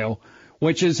 Ohio,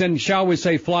 which is in, shall we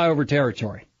say, flyover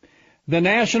territory. The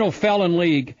National Felon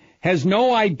League has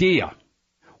no idea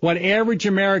what average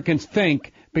Americans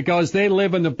think because they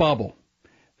live in the bubble.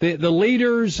 The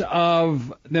leaders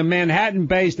of the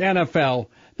Manhattan-based NFL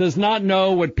does not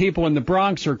know what people in the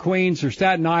Bronx or Queens or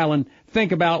Staten Island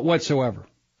think about whatsoever.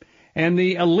 And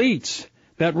the elites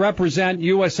that represent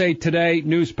USA Today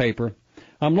newspaper,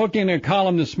 I'm looking at a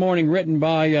column this morning written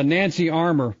by Nancy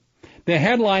Armour. The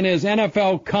headline is,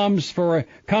 NFL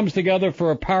comes together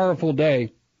for a powerful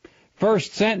day.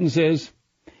 First sentence is,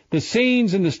 the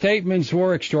scenes and the statements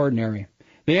were extraordinary.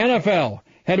 The NFL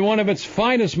had one of its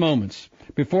finest moments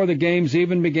before the games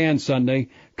even began Sunday,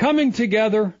 coming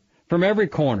together from every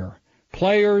corner,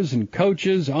 players and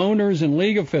coaches, owners and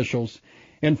league officials,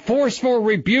 in forceful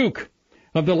rebuke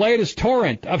of the latest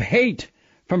torrent of hate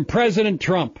from President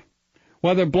Trump.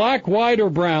 Whether black, white, or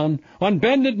brown, on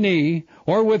bended knee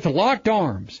or with locked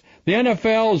arms, the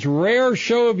NFL's rare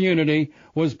show of unity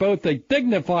was both a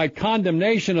dignified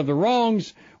condemnation of the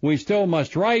wrongs we still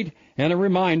must right and a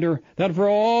reminder that for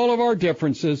all of our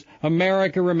differences,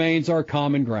 America remains our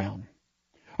common ground.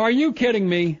 Are you kidding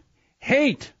me?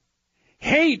 Hate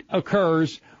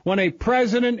occurs when a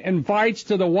president invites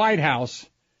to the White House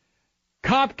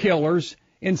cop killers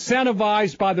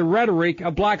incentivized by the rhetoric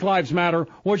of Black Lives Matter,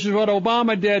 which is what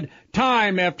Obama did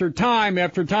time after time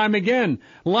after time again,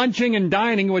 lunching and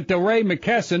dining with DeRay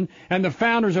McKesson and the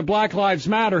founders of Black Lives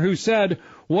Matter, who said,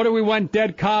 what do we want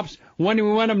dead cops? When do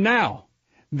we want them now?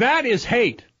 That is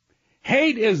hate.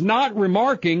 Hate is not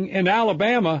remarking in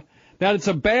Alabama that it's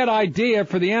a bad idea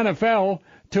for the NFL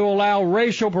to allow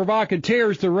racial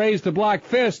provocateurs to raise the black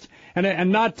fist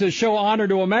and not to show honor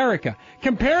to America.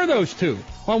 Compare those two.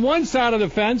 On one side of the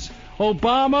fence,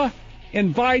 Obama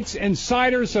invites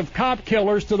inciters of cop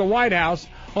killers to the White House.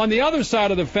 On the other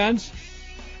side of the fence,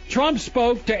 Trump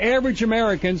spoke to average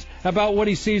Americans about what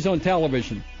he sees on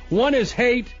television. One is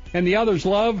hate and the other's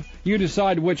love. You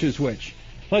decide which is which.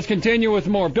 Let's continue with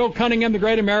more. Bill Cunningham, the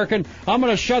Great American. I'm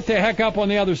going to shut the heck up on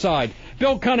the other side.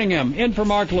 Bill Cunningham, in for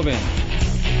Mark Levin.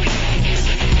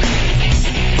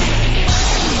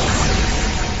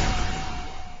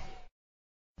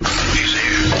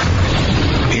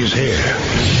 He's here.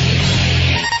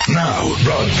 Now,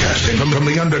 broadcasting from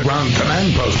the underground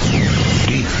command post,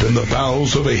 deep in the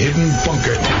bowels of a hidden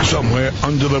bunker, somewhere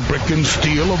under the brick and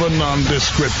steel of a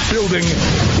nondescript building,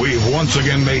 we've once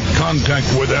again made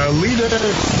contact with our leader,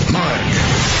 Mark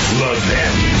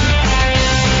Levin.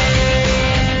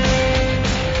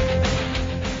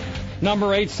 Number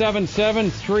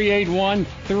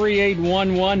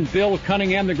 877-381-3811. Bill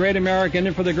Cunningham, the Great American,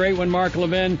 in for the great one, Mark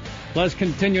Levin. Let's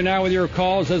continue now with your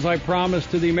calls, as I promised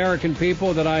to the American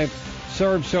people that I've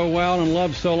served so well and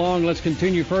loved so long. Let's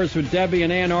continue first with Debbie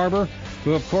in Ann Arbor,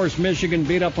 who, of course, Michigan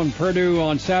beat up on Purdue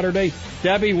on Saturday.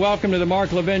 Debbie, welcome to the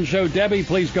Mark Levin Show. Debbie,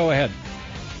 please go ahead.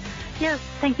 Yes,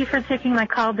 thank you for taking my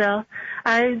call, Bill.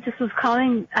 I just was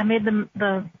calling. I made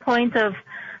the point of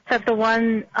that the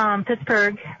one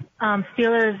Pittsburgh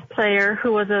Steelers player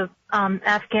who was a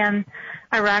Afghan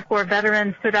Iraq War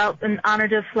veteran stood out and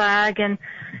honored his flag and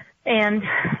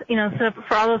so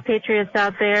for all those patriots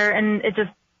out there, and it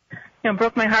just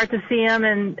broke my heart to see him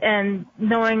and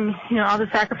knowing all the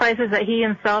sacrifices that he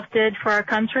himself did for our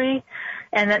country,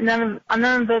 and that none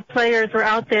of the players were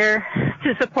out there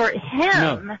to support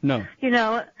him. No.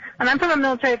 And I'm from a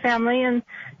military family, and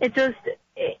it just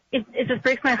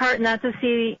breaks my heart not to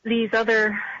see these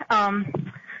other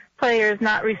players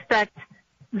not respect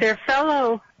their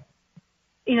fellow,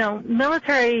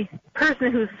 military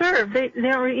person who served. They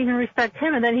don't even respect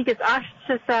him, and then he gets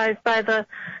ostracized by the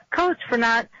coach for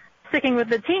not sticking with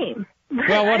the team.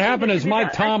 Well, what happened is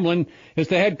Mike Tomlin is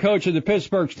the head coach of the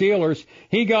Pittsburgh Steelers.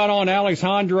 He got on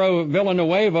Alejandro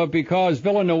Villanueva because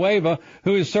Villanueva,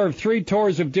 who has served 3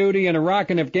 tours of duty in Iraq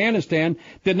and Afghanistan,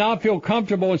 did not feel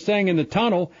comfortable in staying in the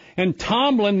tunnel. And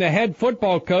Tomlin, the head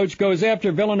football coach, goes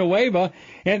after Villanueva.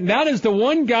 And that is the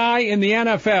one guy in the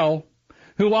NFL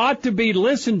who ought to be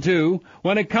listened to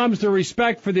when it comes to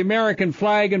respect for the American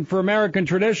flag and for American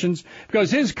traditions,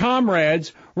 because his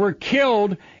comrades were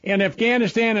killed in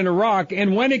Afghanistan and Iraq,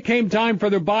 and when it came time for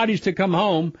their bodies to come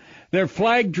home, their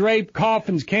flag-draped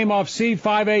coffins came off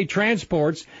C-5A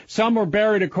transports. Some were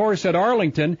buried, of course, at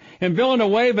Arlington, and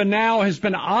Villanueva now has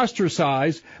been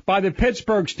ostracized by the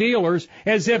Pittsburgh Steelers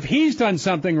as if he's done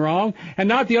something wrong, and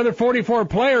not the other 44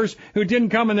 players who didn't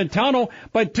come in the tunnel.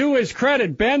 But to his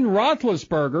credit, Ben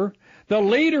Roethlisberger, the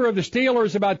leader of the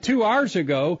Steelers about 2 hours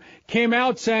ago, came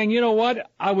out saying, you know what,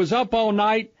 I was up all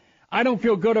night. I don't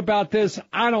feel good about this.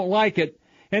 I don't like it.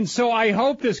 And so I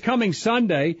hope this coming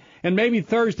Sunday, and maybe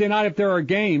Thursday night if there are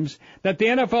games, that the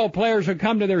NFL players will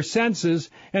come to their senses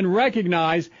and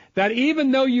recognize that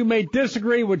even though you may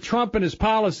disagree with Trump and his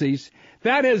policies,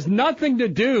 that has nothing to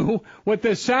do with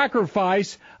the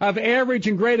sacrifice of average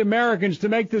and great Americans to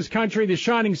make this country the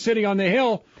shining city on the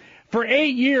hill. For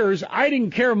 8 years, I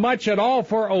didn't care much at all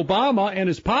for Obama and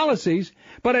his policies,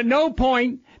 but at no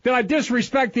point did I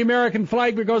disrespect the American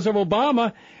flag because of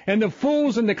Obama. And the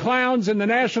fools and the clowns in the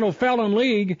National Felon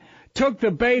League took the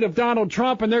bait of Donald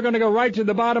Trump, and they're going to go right to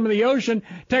the bottom of the ocean,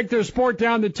 take their sport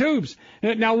down the tubes.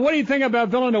 Now, what do you think about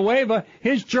Villanueva?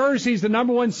 His jersey's the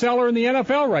number 1 seller in the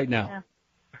NFL right now.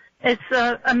 Yeah. It's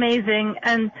amazing.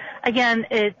 And, again,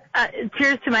 it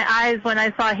tears to my eyes when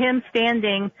I saw him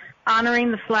standing,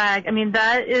 honoring the flag. I mean,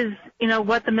 that is,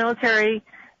 what the military,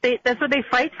 that's what they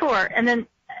fight for. And then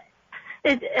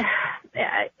and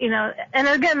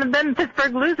again, then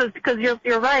Pittsburgh loses because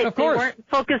you're right. Of course. They weren't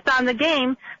focused on the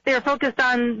game. They were focused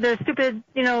on their stupid,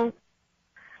 Well,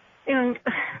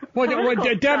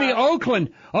 Debbie,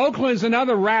 Oakland's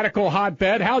another radical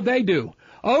hotbed. How'd they do?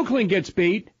 Oakland gets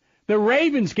beat, the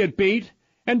Ravens get beat,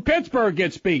 and Pittsburgh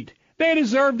gets beat. They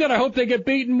deserved it. I hope they get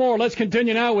beaten more. Let's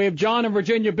continue now. We have John in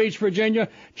Virginia Beach, Virginia.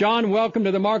 John, welcome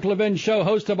to the Mark Levin Show,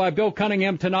 hosted by Bill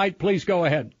Cunningham tonight. Please go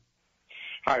ahead.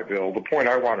 Hi, Bill. The point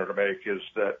I wanted to make is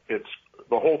that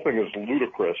the whole thing is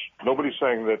ludicrous. Nobody's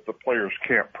saying that the players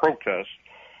can't protest.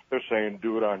 They're saying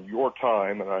do it on your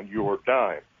time and on your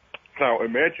dime. Now,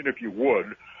 imagine, if you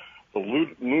would, the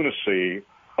lunacy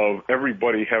of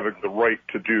everybody having the right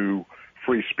to do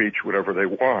free speech, whatever they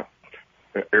want.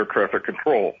 Air traffic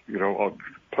control,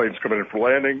 planes coming in for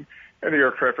landing, and the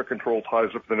air traffic control ties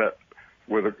up the net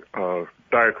with a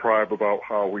diatribe about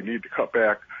how we need to cut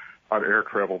back on air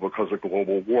travel because of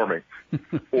global warming.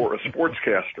 For a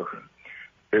sportscaster,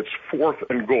 it's 4th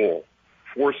and goal,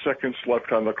 4 seconds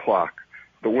left on the clock.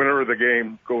 The winner of the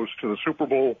game goes to the Super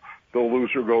Bowl, the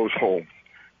loser goes home.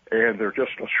 And they're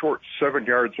just a short 7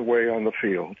 yards away on the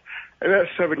field. And that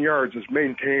 7 yards is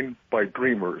maintained by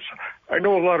dreamers. I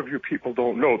know a lot of you people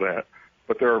don't know that,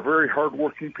 but there are very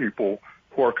hardworking people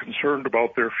who are concerned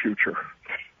about their future.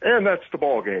 And that's the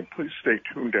ball game. Please stay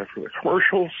tuned after the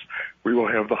commercials. We will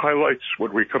have the highlights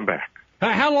when we come back.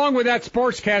 How long would that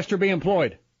sportscaster be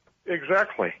employed?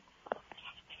 Exactly.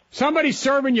 Somebody's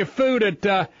serving you food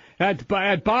at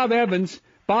Bob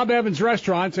Evans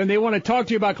Restaurants, and they want to talk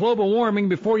to you about global warming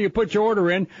before you put your order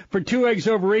in for 2 eggs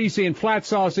over easy and flat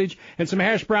sausage and some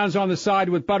hash browns on the side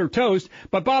with buttered toast.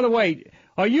 But by the way,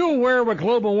 are you aware of what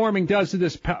global warming does to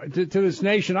this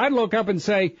nation? I'd look up and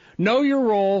say, know your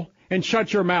role and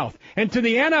shut your mouth. And to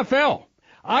the NFL,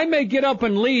 I may get up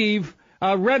and leave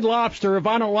Red Lobster if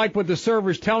I don't like what the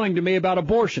server's telling to me about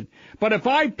abortion. But if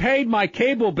I paid my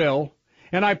cable bill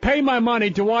and I pay my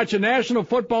money to watch a National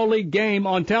Football League game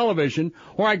on television,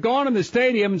 or I go on in the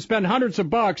stadium and spend hundreds of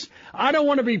bucks, I don't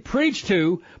want to be preached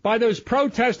to by those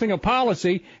protesting a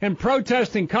policy and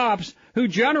protesting cops who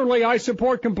generally I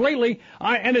support completely.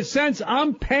 In a sense,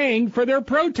 I'm paying for their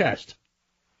protest.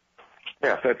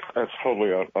 Yeah, that's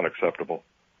totally unacceptable.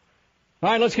 All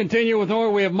right, let's continue with more.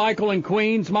 We have Michael in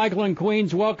Queens. Michael in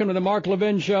Queens, welcome to the Mark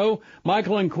Levin Show.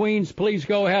 Michael in Queens, please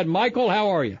go ahead. Michael, how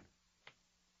are you?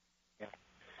 Yeah.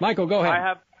 Michael, go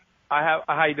ahead.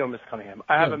 How you doing, Mr. Cunningham?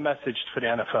 I have a message for the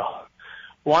NFL.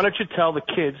 Why don't you tell the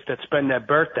kids that spend their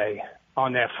birthday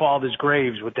on their father's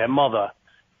graves with their mother,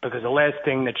 because the last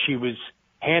thing that she was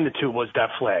handed to was that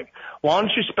flag. Why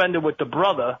don't you spend it with the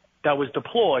brother that was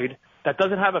deployed, that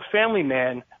doesn't have a family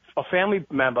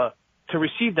member to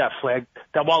receive that flag,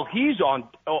 that while he's on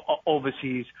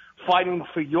overseas fighting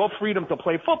for your freedom to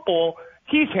play football,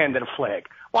 he's handed a flag.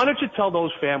 Why don't you tell those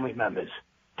family members?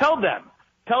 Tell them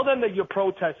that you're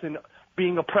protesting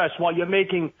being oppressed while you're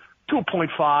making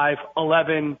 $2.5,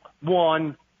 11,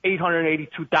 $1,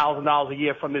 $882,000 a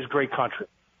year from this great country.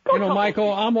 You know,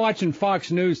 Michael, I'm watching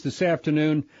Fox News this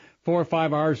afternoon 4 or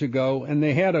 5 hours ago, and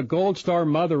they had a Gold Star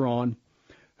mother on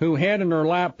who had in her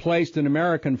lap placed an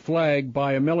American flag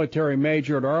by a military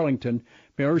major at Arlington.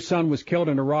 Her son was killed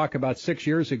in Iraq about 6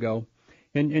 years ago.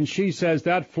 And she says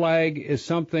that flag is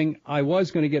something I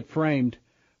was going to get framed,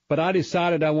 but I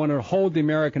decided I wanted to hold the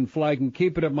American flag and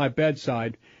keep it at my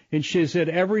bedside. And she said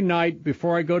every night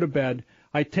before I go to bed,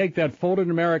 I take that folded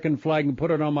American flag and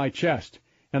put it on my chest.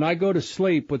 And I go to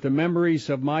sleep with the memories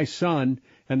of my son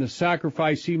and the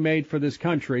sacrifice he made for this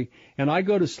country. And I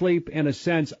go to sleep, in a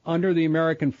sense, under the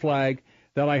American flag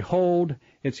that I hold.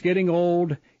 It's getting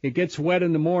old. It gets wet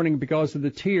in the morning because of the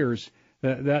tears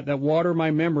that water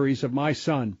my memories of my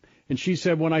son. And she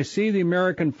said, when I see the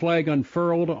American flag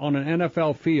unfurled on an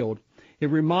NFL field, it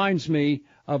reminds me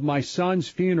of my son's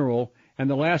funeral and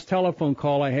the last telephone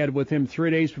call I had with him 3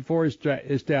 days before his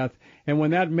death, and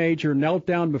when that major knelt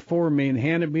down before me and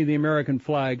handed me the American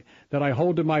flag that I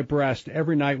hold to my breast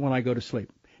every night when I go to sleep.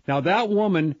 Now, that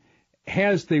woman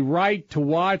has the right to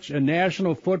watch a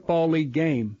National Football League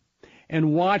game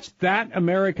and watch that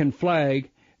American flag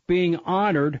being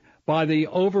honored by the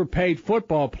overpaid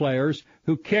football players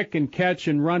who kick and catch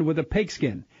and run with a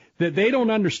pigskin. That they don't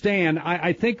understand.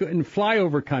 I think in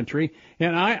flyover country,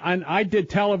 and I did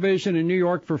television in New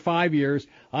York for 5 years.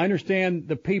 I understand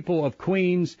the people of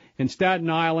Queens and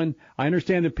Staten Island. I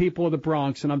understand the people of the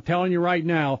Bronx, and I'm telling you right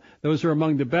now, those are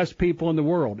among the best people in the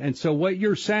world. And so what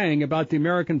you're saying about the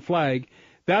American flag,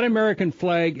 that American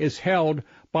flag is held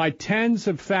by tens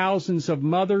of thousands of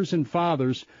mothers and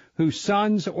fathers whose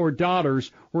sons or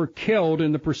daughters were killed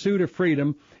in the pursuit of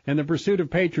freedom and the pursuit of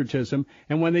patriotism.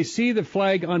 And when they see the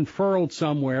flag unfurled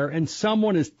somewhere and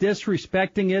someone is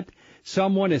disrespecting it,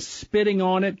 someone is spitting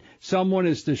on it, someone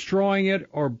is destroying it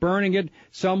or burning it,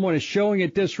 someone is showing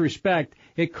it disrespect,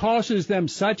 it causes them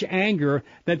such anger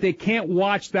that they can't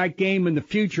watch that game in the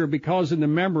future because of the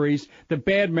memories, the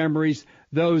bad memories,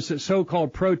 those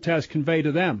so-called protests convey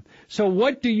to them. So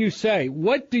what do you say?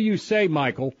 What do you say,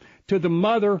 Michael, to the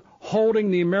mother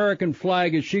holding the American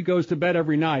flag as she goes to bed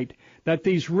every night, that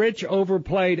these rich,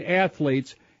 overplayed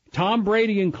athletes, Tom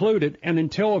Brady included, and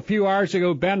until a few hours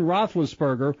ago, Ben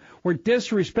Roethlisberger, were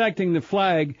disrespecting the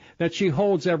flag that she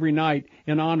holds every night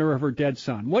in honor of her dead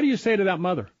son? What do you say to that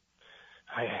mother?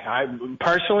 I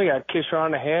personally, I'd kiss her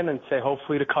on the hand and say,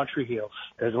 hopefully the country heals.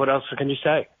 What else can you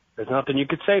say? There's nothing you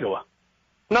could say to her.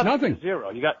 Nothing. Zero.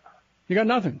 You got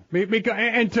nothing.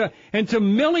 And to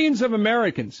millions of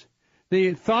Americans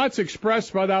The thoughts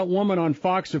expressed by that woman on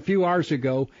Fox a few hours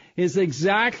ago is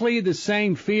exactly the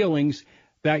same feelings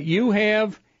that you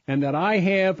have and that I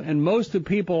have and most of the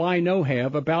people I know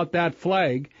have about that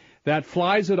flag that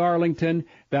flies at Arlington,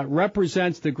 that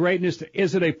represents the greatness.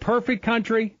 Is it a perfect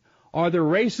country? Are there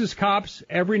racist cops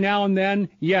every now and then?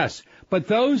 Yes. But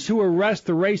those who arrest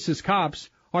the racist cops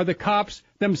are the cops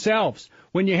themselves.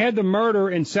 When you had the murder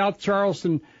in South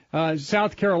Charleston,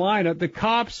 South Carolina, the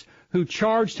cops who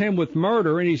charged him with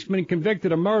murder, and he's been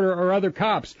convicted of murder, are other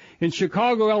cops. In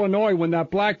Chicago, Illinois, when that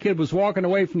black kid was walking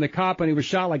away from the cop and he was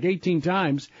shot like 18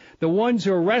 times, the ones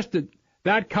who arrested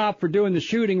that cop for doing the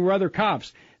shooting were other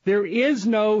cops. There is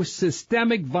no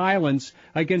systemic violence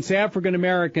against African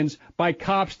Americans by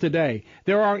cops today.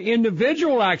 There are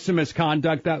individual acts of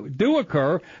misconduct that do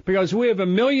occur because we have a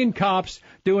million cops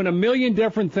doing a million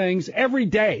different things every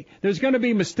day. There's going to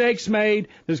be mistakes made.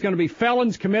 There's going to be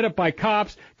felons committed by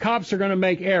cops. Cops are going to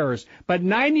make errors. But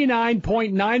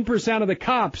 99.9% of the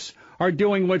cops are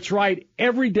doing what's right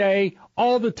every day,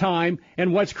 all the time,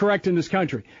 and what's correct in this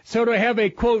country. So to have a,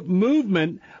 quote,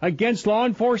 movement against law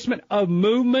enforcement, a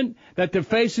movement that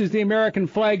defaces the American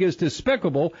flag is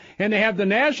despicable, and to have the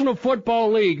National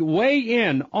Football League weigh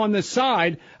in on the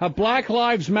side of Black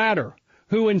Lives Matter,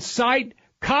 who incite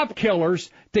cop killers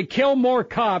to kill more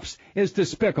cops, is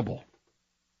despicable.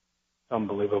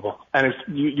 Unbelievable. And it's,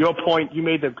 your point, you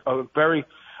made the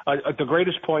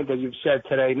greatest point that you've said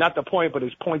today. Not the point, but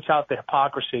it points out the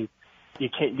hypocrisy.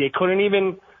 They couldn't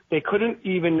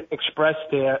even express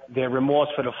their remorse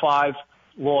for the 5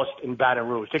 lost in Baton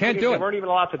Rouge. They weren't even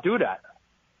allowed to do that.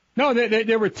 No,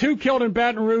 there were 2 killed in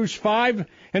Baton Rouge, 5,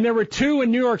 and there were 2 in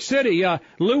New York City.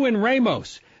 Lou and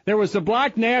Ramos. There was the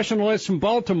black nationalist from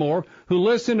Baltimore who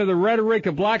listened to the rhetoric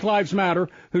of Black Lives Matter,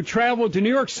 who traveled to New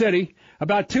York City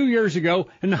about 2 years ago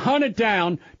and hunted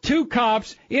down 2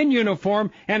 cops in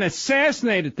uniform and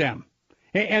assassinated them.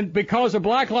 And because of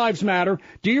Black Lives Matter,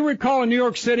 do you recall in New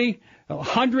York City,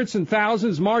 hundreds and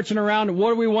thousands marching around, what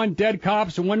do we want, dead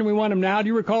cops, and when do we want them now? Do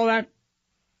you recall that?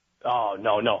 Oh,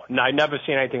 no. I never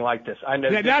seen anything like this.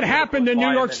 That happened in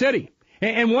New York City.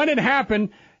 And when it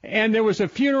happened, and there was a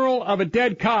funeral of a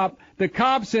dead cop, the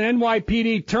cops in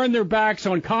NYPD turned their backs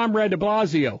on Comrade de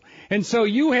Blasio. And so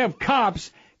you have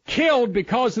cops killed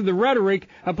because of the rhetoric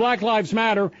of Black Lives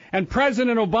Matter, and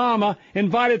President Obama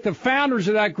invited the founders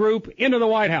of that group into the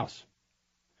White House.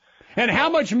 And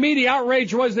how much media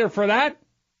outrage was there for that?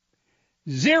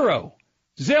 Zero.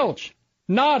 Zilch.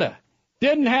 Nada.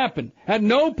 Didn't happen. At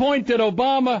no point did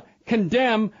Obama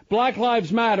condemn Black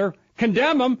Lives Matter.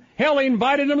 Condemn them. Hell, he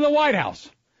invited them to the White House.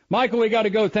 Michael, we got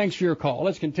to go. Thanks for your call.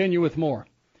 Let's continue with more.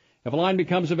 If a line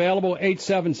becomes available,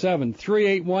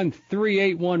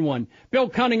 877-381-3811. Bill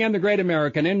Cunningham, the Great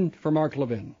American, in for Mark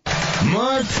Levin.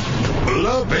 Mark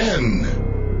Levin.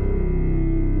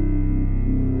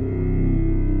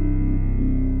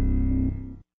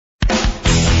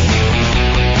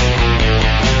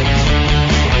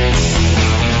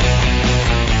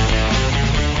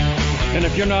 And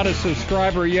if you're not a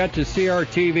subscriber yet to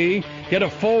CRTV, get a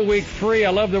full week free. I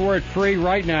love the word free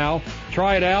right now.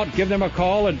 Try it out. Give them a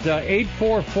call at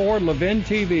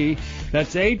 844-LEVIN-TV.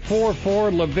 That's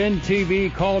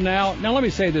 844-LEVIN-TV. Call now. Now, let me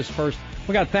say this first.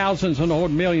 We got thousands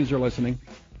and millions are listening.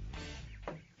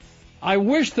 I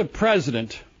wish the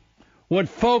president would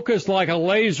focus like a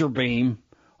laser beam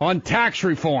on tax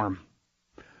reform,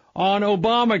 on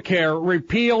Obamacare,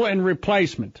 repeal and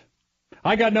replacement.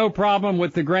 I got no problem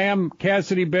with the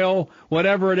Graham-Cassidy bill.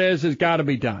 Whatever it is has got to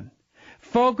be done.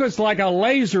 Focus like a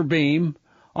laser beam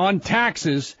on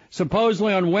taxes.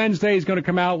 Supposedly on Wednesday he's going to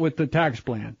come out with the tax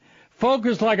plan.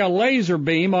 Focus like a laser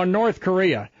beam on North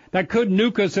Korea that could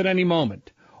nuke us at any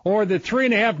moment. Or the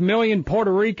 3.5 million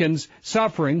Puerto Ricans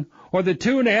suffering. Or the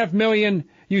 2.5 million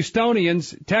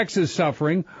Houstonians, Texas,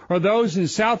 suffering. Or those in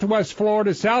southwest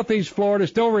Florida, southeast Florida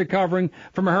still recovering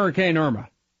from Hurricane Irma.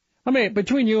 I mean,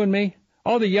 between you and me,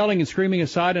 all the yelling and screaming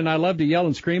aside, and I love to yell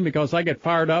and scream because I get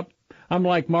fired up. I'm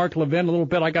like Mark Levin a little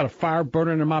bit. I got a fire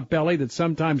burning in my belly that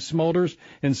sometimes smolders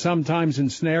and sometimes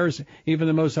ensnares even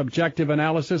the most objective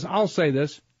analysis. I'll say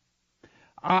this.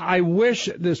 I wish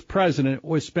this president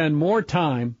would spend more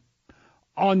time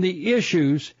on the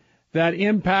issues that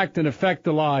impact and affect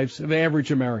the lives of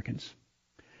average Americans.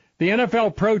 The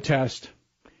NFL protest,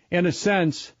 in a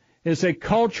sense, is a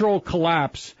cultural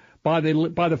collapse by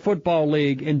the Football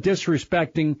League in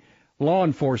disrespecting law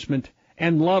enforcement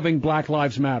and loving Black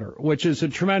Lives Matter, which is a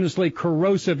tremendously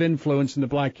corrosive influence in the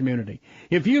black community.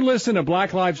 If you listen to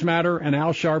Black Lives Matter and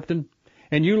Al Sharpton,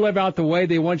 and you live out the way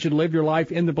they want you to live your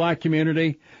life in the black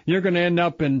community, you're going to end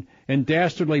up in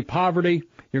dastardly poverty.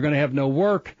 You're going to have no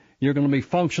work. You're going to be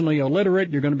functionally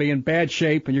illiterate. You're going to be in bad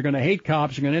shape, and you're going to hate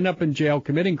cops. You're going to end up in jail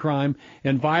committing crime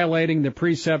and violating the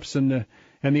precepts and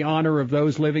the honor of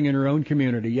those living in your own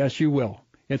community. Yes, you will.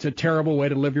 It's a terrible way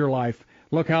to live your life.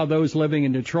 Look how those living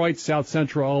in Detroit, South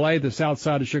Central LA, the South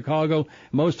Side of Chicago,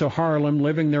 most of Harlem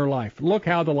living their life. Look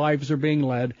how the lives are being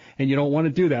led, and you don't want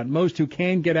to do that. Most who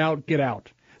can get out, get out.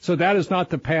 So that is not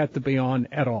the path to be on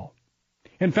at all.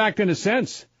 In fact, in a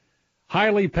sense,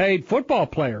 highly paid football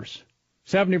players,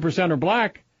 70% are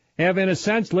black, have in a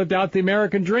sense lived out the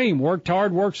American dream, worked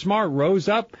hard, worked smart, rose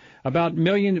up. About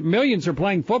millions are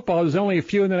playing football. There's only a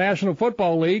few in the National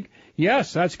Football League.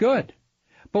 Yes, that's good.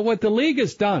 But what the league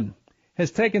has done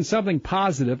has taken something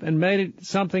positive and made it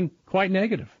something quite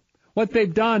negative. What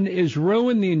they've done is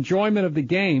ruin the enjoyment of the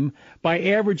game by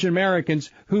average Americans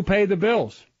who pay the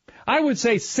bills. I would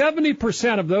say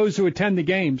 70% of those who attend the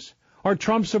games are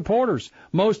Trump supporters.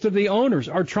 Most of the owners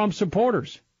are Trump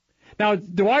supporters. Now,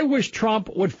 do I wish Trump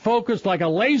would focus like a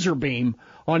laser beam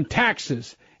on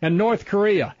taxes and North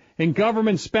Korea and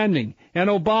government spending and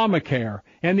Obamacare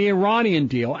and the Iranian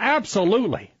deal?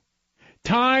 Absolutely.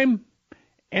 Time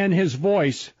and his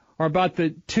voice are about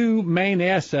the two main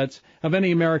assets of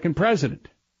any American president.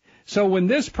 So when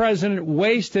this president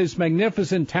wastes his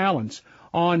magnificent talents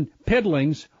on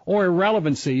piddlings or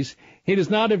irrelevancies, he does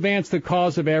not advance the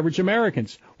cause of average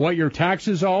Americans. What your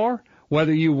taxes are,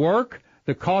 whether you work,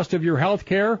 the cost of your health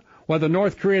care, whether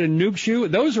North Korea nukes you,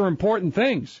 those are important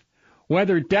things.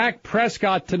 Whether Dak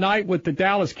Prescott tonight with the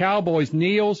Dallas Cowboys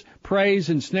kneels, prays,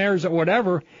 and snares or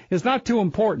whatever is not too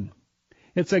important.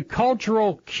 It's a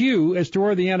cultural cue as to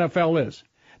where the NFL is.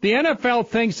 The NFL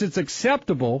thinks it's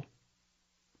acceptable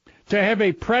to have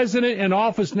a president in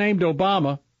office named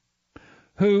Obama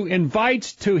who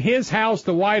invites to his house,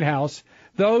 the White House,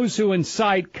 those who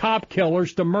incite cop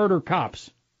killers to murder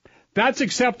cops. That's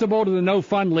acceptable to the No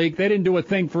Fun League. They didn't do a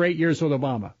thing for 8 years with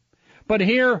Obama. But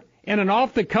here, in an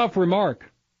off-the-cuff remark,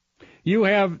 you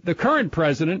have the current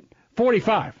president,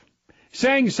 45,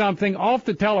 saying something off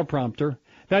the teleprompter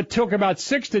that took about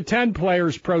 6 to 10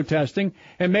 players protesting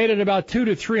and made it about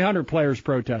 200 to 300 players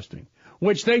protesting,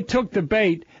 which they took the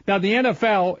bait. Now, the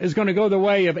NFL is going to go the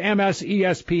way of MS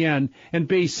ESPN and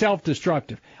be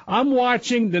self-destructive. I'm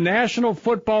watching the National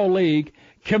Football League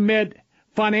commit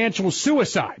financial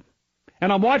suicide,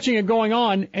 and I'm watching it going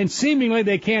on, and seemingly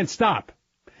they can't stop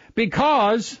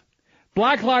because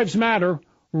Black Lives Matter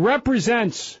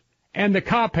represents, and the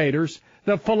cop haters,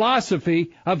 the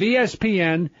philosophy of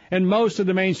ESPN and most of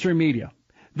the mainstream media.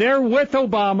 They're with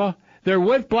Obama, they're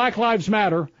with Black Lives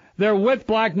Matter, they're with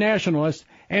black nationalists,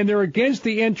 and they're against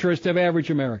the interest of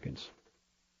average Americans.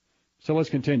 So let's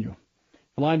continue.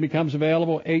 The line becomes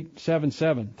available,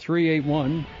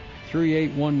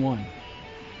 877-381-3811.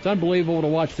 It's unbelievable to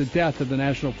watch the death of the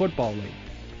National Football League.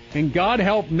 And God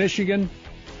help Michigan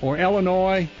or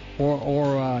Illinois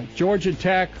or Georgia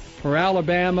Tech or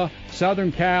Alabama,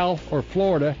 Southern Cal, or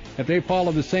Florida, if they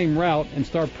follow the same route and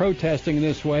start protesting in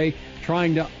this way,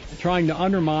 trying to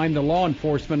undermine the law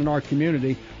enforcement in our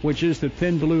community, which is the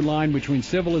thin blue line between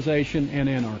civilization and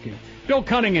anarchy. Bill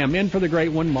Cunningham, in for the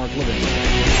great one, Mark Levin.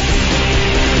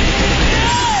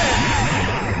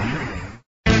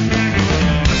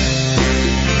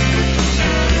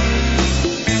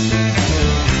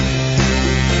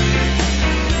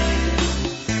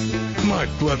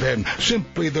 Levin,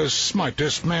 simply the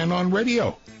smartest man on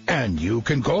radio. And you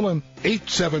can call him,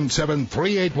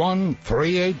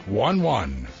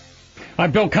 877-381-3811.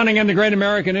 I'm Bill Cunningham, the great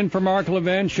American, in for Mark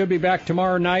Levin. Should be back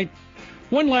tomorrow night.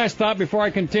 One last thought before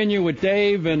I continue with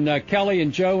Dave and Kelly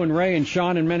and Joe and Ray and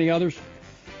Sean and many others.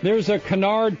 There's a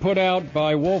canard put out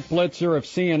by Wolf Blitzer of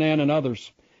CNN and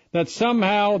others that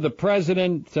somehow the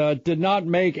president did not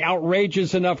make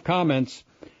outrageous enough comments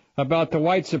about the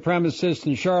white supremacists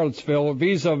in Charlottesville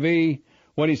vis-a-vis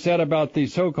what he said about the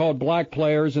so-called black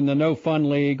players in the No Fun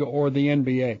League or the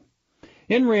NBA.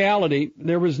 In reality,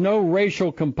 there was no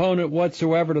racial component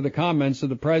whatsoever to the comments of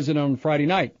the president on Friday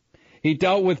night. He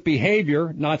dealt with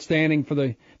behavior, not standing for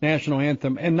the national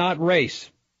anthem, and not race.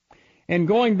 And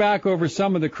going back over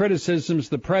some of the criticisms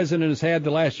the president has had the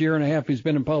last year and a half he's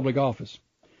been in public office.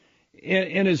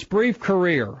 In his brief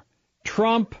career,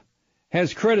 Trump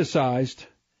has criticized,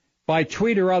 by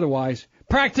tweet or otherwise,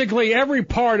 practically every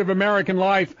part of American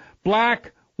life,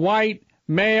 black, white,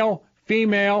 male,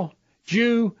 female,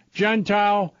 Jew,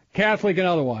 Gentile, Catholic, and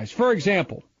otherwise. For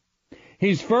example,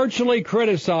 he's virtually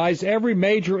criticized every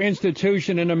major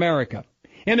institution in America,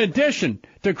 in addition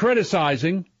to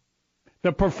criticizing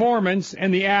the performance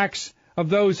and the acts of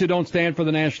those who don't stand for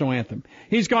the national anthem.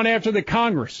 He's gone after the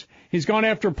Congress. He's gone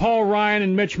after Paul Ryan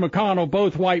and Mitch McConnell,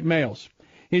 both white males.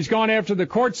 He's gone after the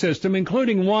court system,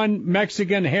 including one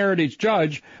Mexican heritage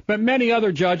judge, but many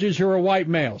other judges who are white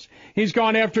males. He's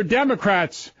gone after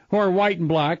Democrats who are white and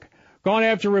black, gone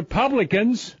after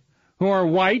Republicans who are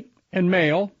white and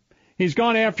male. He's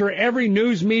gone after every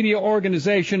news media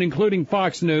organization, including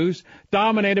Fox News,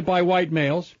 dominated by white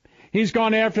males. He's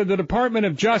gone after the Department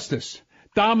of Justice,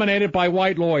 dominated by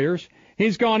white lawyers.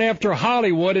 He's gone after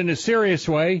Hollywood in a serious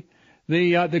way.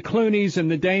 The Clooneys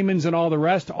and the Damons and all the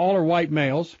rest, all are white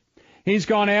males. He's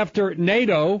gone after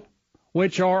NATO,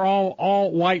 which are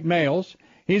all white males.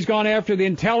 He's gone after the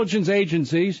intelligence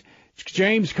agencies,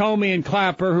 James Comey and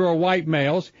Clapper, who are white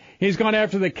males. He's gone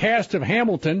after the cast of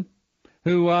Hamilton,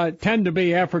 who tend to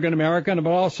be African-American,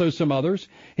 but also some others.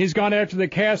 He's gone after the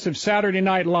cast of Saturday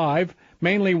Night Live,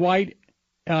 mainly white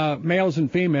males and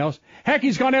females. Heck,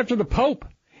 he's gone after the Pope.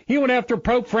 He went after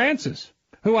Pope Francis,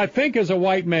 who I think is a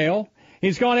white male.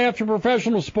 He's gone after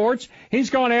professional sports. He's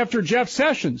gone after Jeff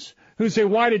Sessions, who's a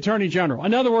white attorney general.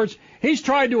 In other words, he's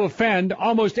tried to offend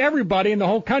almost everybody in the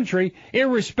whole country,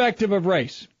 irrespective of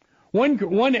race.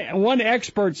 One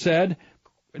expert said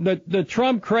that the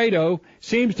Trump credo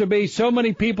seems to be so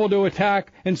many people to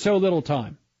attack in so little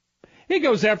time. He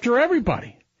goes after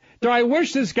everybody. Do I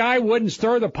wish this guy wouldn't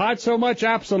stir the pot so much?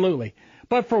 Absolutely.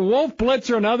 But for Wolf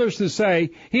Blitzer and others to say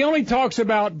he only talks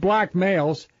about black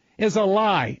males is a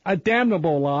lie, a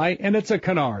damnable lie, and it's a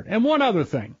canard. And one other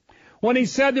thing. When he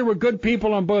said there were good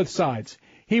people on both sides,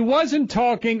 he wasn't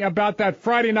talking about that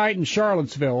Friday night in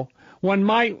Charlottesville when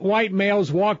white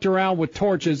males walked around with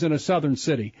torches in a southern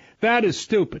city. That is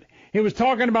stupid. He was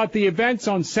talking about the events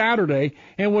on Saturday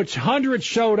in which hundreds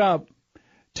showed up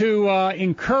to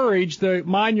encourage the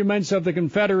monuments of the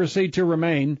Confederacy to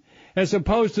remain, as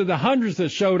opposed to the hundreds that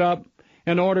showed up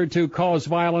in order to cause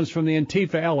violence from the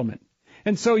Antifa element.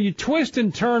 And so you twist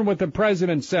and turn what the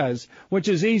president says, which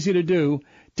is easy to do,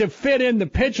 to fit in the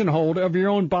pigeonhole of your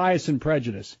own bias and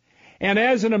prejudice. And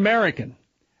as an American,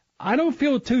 I don't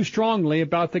feel too strongly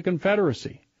about the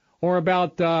Confederacy or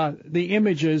about the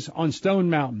images on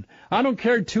Stone Mountain. I don't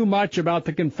care too much about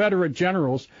the Confederate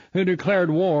generals who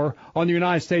declared war on the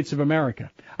United States of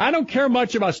America. I don't care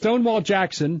much about Stonewall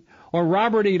Jackson or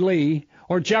Robert E. Lee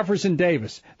or Jefferson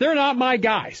Davis. They're not my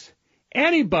guys.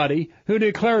 Anybody who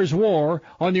declares war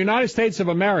on the United States of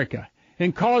America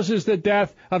and causes the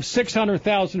death of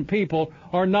 600,000 people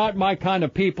are not my kind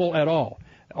of people at all.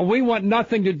 We want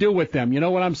nothing to do with them. You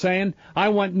know what I'm saying? I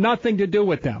want nothing to do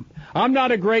with them. I'm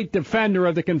not a great defender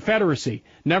of the Confederacy.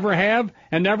 Never have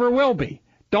and never will be.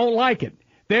 Don't like it.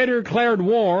 They declared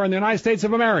war on the United States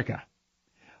of America.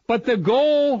 But the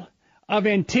goal of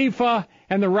Antifa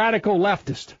and the radical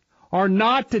leftist are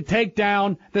not to take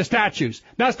down the statues.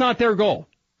 That's not their goal.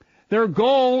 Their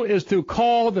goal is to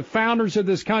call the founders of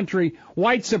this country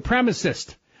white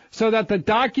supremacists so that the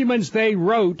documents they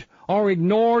wrote are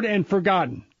ignored and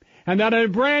forgotten, and that a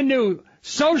brand new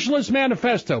socialist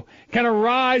manifesto can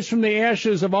arise from the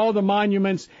ashes of all the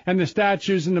monuments and the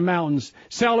statues in the mountains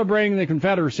celebrating the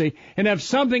Confederacy and have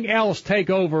something else take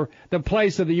over the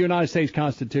place of the United States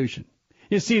Constitution.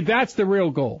 You see, that's the real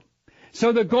goal.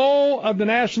 So the goal of the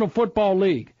National Football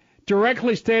League,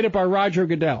 directly stated by Roger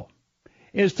Goodell,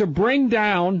 is to bring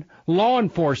down law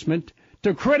enforcement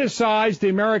to criticize the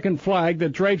American flag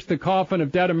that drapes the coffin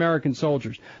of dead American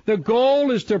soldiers. The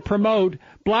goal is to promote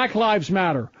Black Lives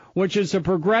Matter, which is a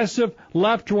progressive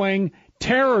left-wing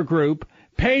terror group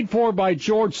paid for by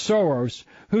George Soros,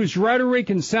 whose rhetoric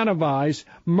incentivizes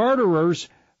murderers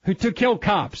to kill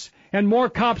cops. And more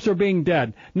cops are being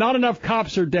dead. Not enough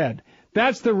cops are dead.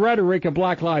 That's the rhetoric of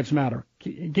Black Lives Matter.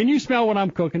 Can you smell what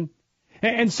I'm cooking?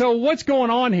 And so what's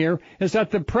going on here is that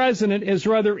the president is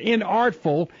rather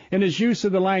inartful in his use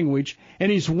of the language,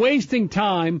 and he's wasting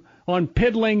time on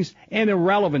piddlings and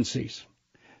irrelevancies.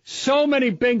 So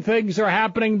many big things are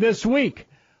happening this week.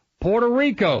 Puerto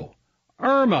Rico,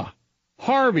 Irma,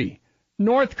 Harvey,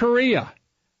 North Korea,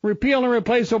 repeal and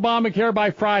replace Obamacare by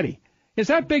Friday. Is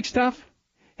that big stuff?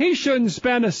 He shouldn't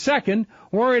spend a second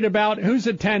worried about who's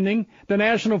attending the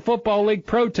National Football League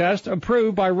protest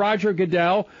approved by Roger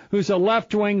Goodell, who's a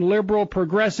left-wing liberal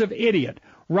progressive idiot.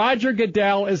 Roger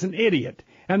Goodell is an idiot,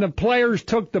 and the players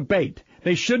took the bait.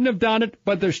 They shouldn't have done it,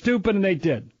 but they're stupid and they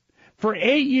did. For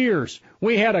 8 years,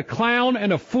 we had a clown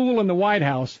and a fool in the White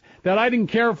House that I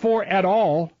didn't care for at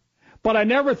all, but I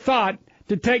never thought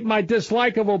to take my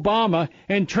dislike of Obama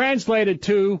and translate it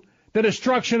to the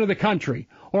destruction of the country,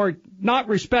 or not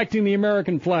respecting the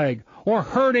American flag, or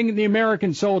hurting the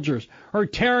American soldiers, or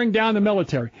tearing down the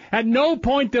military. At no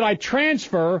point did I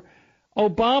transfer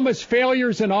Obama's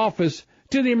failures in office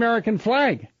to the American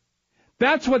flag.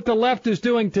 That's what the left is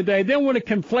doing today. They want to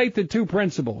conflate the two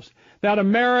principles, that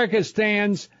America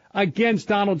stands against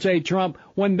Donald J. Trump,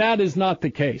 when that is not the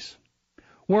case.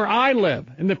 Where I live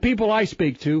and the people I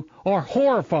speak to are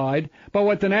horrified by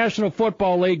what the National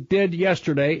Football League did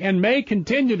yesterday and may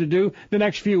continue to do the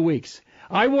next few weeks.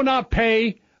 I will not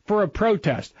pay for a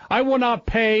protest. I will not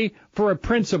pay for a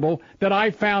principle that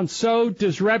I found so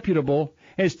disreputable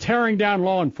as tearing down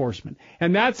law enforcement.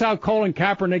 And that's how Colin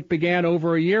Kaepernick began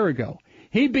over a year ago.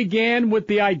 He began with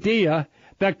the idea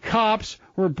that cops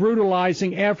were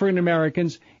brutalizing African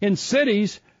Americans in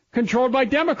cities controlled by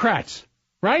Democrats,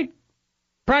 right?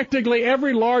 Practically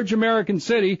every large American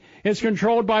city is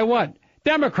controlled by what?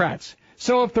 Democrats.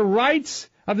 So if the rights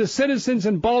of the citizens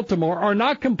in Baltimore are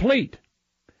not complete,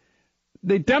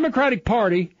 the Democratic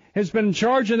Party has been in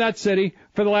charge in that city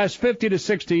for the last 50 to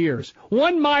 60 years.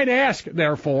 One might ask,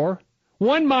 therefore,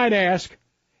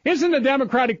 isn't the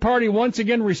Democratic Party once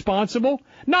again responsible,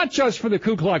 not just for the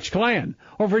Ku Klux Klan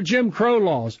or for Jim Crow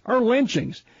laws or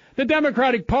lynchings? The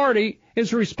Democratic Party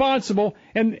is responsible,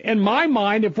 in my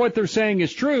mind, if what they're saying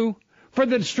is true, for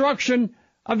the destruction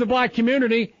of the black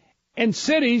community in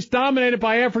cities dominated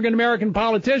by African American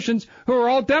politicians who are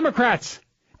all Democrats.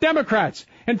 Democrats.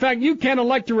 In fact, you can't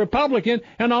elect a Republican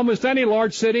in almost any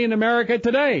large city in America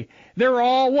today. They're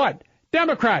all what?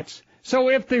 Democrats. So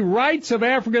if the rights of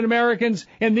African Americans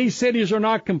in these cities are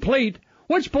not complete,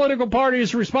 which political party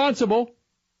is responsible?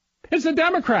 It's the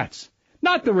Democrats,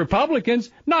 not the Republicans,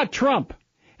 not Trump.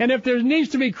 And if there needs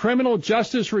to be criminal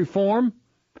justice reform,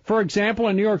 for example,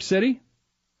 in New York City,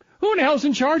 who in the hell's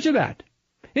in charge of that?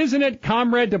 Isn't it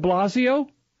Comrade de Blasio?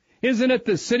 Isn't it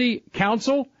the city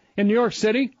council in New York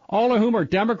City, all of whom are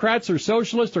Democrats or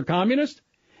socialists or communists?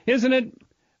 Isn't it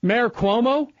Mayor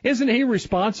Cuomo? Isn't he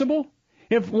responsible?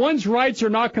 If one's rights are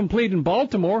not complete in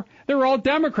Baltimore, they're all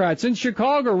Democrats. In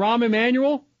Chicago, Rahm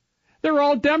Emanuel, they're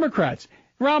all Democrats.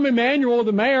 Rahm Emanuel,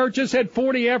 the mayor, just had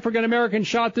 40 African Americans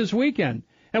shot this weekend.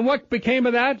 And what became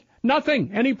of that?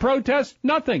 Nothing. Any protests?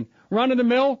 Nothing. Run of the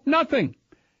mill? Nothing.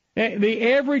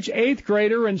 The average 8th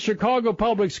grader in Chicago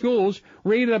public schools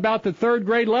read at about the 3rd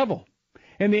grade level.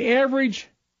 And the average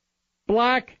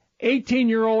black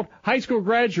 18-year-old high school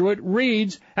graduate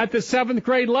reads at the 7th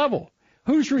grade level.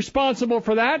 Who's responsible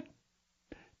for that?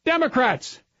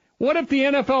 Democrats. What if the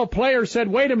NFL player said,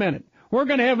 wait a minute, we're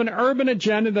going to have an urban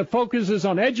agenda that focuses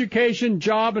on education,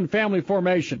 job, and family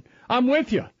formation? I'm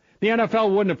with you. The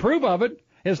NFL wouldn't approve of it.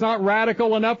 It's not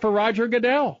radical enough for Roger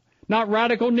Goodell. Not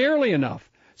radical nearly enough.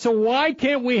 So why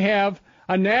can't we have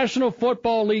a National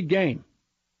Football League game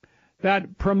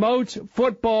that promotes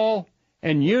football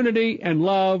and unity and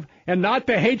love and not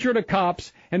the hatred of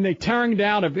cops and the tearing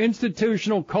down of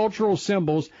institutional cultural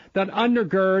symbols that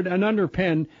undergird and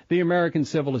underpin the American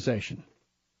civilization?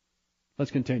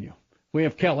 Let's continue. We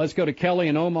have Kelly. Let's go to Kelly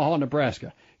in Omaha,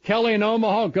 Nebraska. Kelly in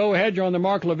Omaha, go ahead. You're on the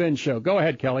Mark Levin Show. Go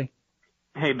ahead, Kelly.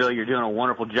 Hey, Bill, you're doing a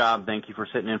wonderful job. Thank you for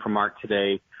sitting in for Mark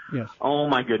today. Yes. Oh,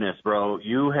 my goodness, bro.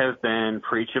 You have been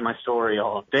preaching my story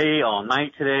all day, all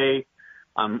night today.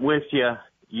 I'm with you.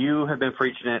 You have been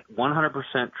preaching it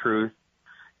 100% truth.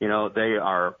 You know, they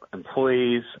are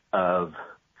employees of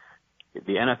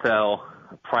the NFL,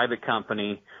 a private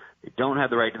company. They don't have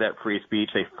the right to that free speech.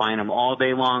 They fine them all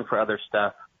day long for other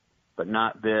stuff, but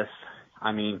not this.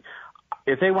 I mean,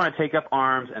 if they want to take up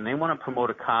arms and they want to promote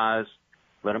a cause,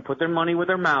 let them put their money where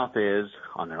their mouth is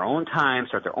on their own time,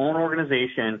 start their own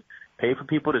organization, pay for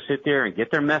people to sit there and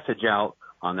get their message out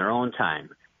on their own time.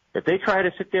 If they try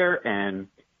to sit there and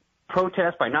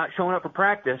protest by not showing up for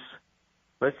practice,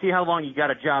 let's see how long you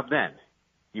got a job then.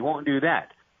 You won't do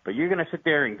that. But you're going to sit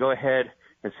there and go ahead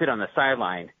and sit on the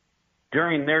sideline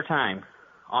during their time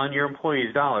on your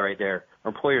employee's dollar right there, or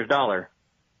employer's dollar,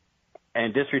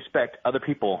 and disrespect other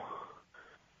people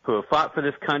who have fought for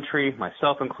this country,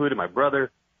 myself included, my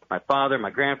brother, my father, my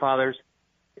grandfathers.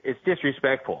 It's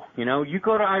disrespectful. You know, you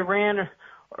go to Iran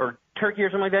or Turkey or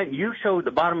something like that, you show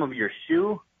the bottom of your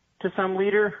shoe to some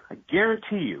leader, I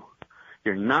guarantee you,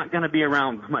 you're not going to be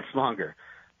around much longer.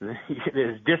 It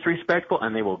is disrespectful,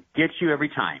 and they will get you every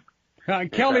time.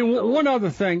 Kelly, one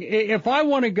other thing. If I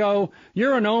want to go,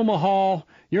 you're in Omaha,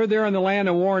 you're there in the land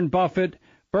of Warren Buffett,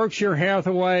 Berkshire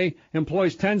Hathaway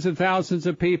employs tens of thousands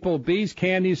of people. Bees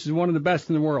Candies is one of the best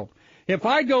in the world. If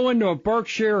I go into a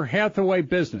Berkshire Hathaway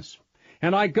business,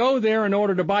 and I go there in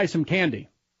order to buy some candy,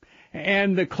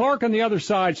 and the clerk on the other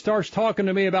side starts talking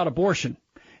to me about abortion,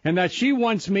 and that she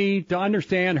wants me to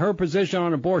understand her position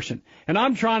on abortion, and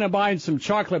I'm trying to buy some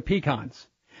chocolate pecans,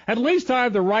 at least I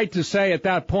have the right to say at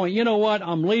that point, you know what,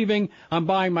 I'm leaving, I'm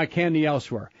buying my candy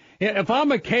elsewhere. If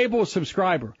I'm a cable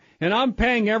subscriber, and I'm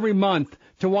paying every month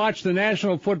to watch the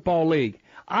National Football League,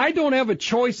 I don't have a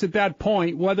choice at that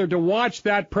point whether to watch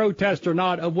that protest or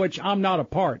not, of which I'm not a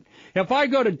part. If I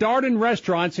go to Darden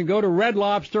restaurants and go to Red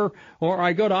Lobster or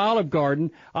I go to Olive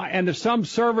Garden, and if some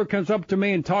server comes up to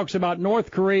me and talks about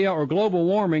North Korea or global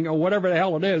warming or whatever the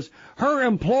hell it is, her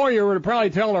employer would probably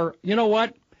tell her, you know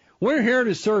what, we're here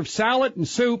to serve salad and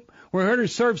soup. We're here to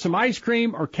serve some ice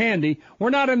cream or candy. We're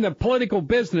not in the political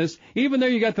business, even though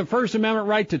you got the First Amendment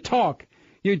right to talk.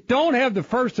 You don't have the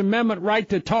First Amendment right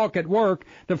to talk at work.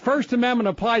 The First Amendment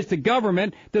applies to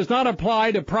government, does not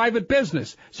apply to private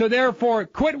business. So therefore,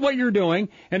 quit what you're doing,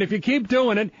 and if you keep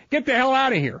doing it, get the hell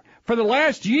out of here. For the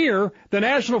last year, the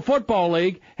National Football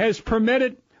League has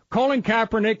permitted Colin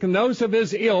Kaepernick and those of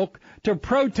his ilk to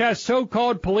protest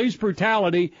so-called police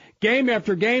brutality game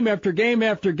after game after game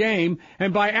after game,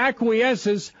 and by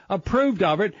acquiescence approved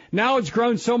of it. Now it's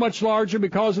grown so much larger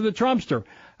because of the Trumpster.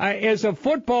 As a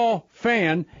football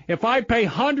fan, if I pay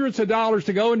hundreds of dollars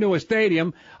to go into a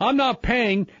stadium, I'm not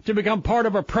paying to become part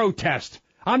of a protest.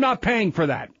 I'm not paying for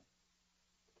that.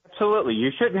 Absolutely.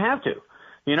 You shouldn't have to.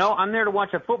 You know, I'm there to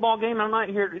watch a football game. I'm not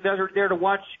there to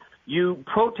watch you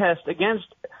protest against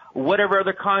whatever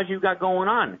other cause you've got going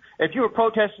on. If you were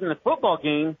protesting the football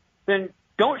game, then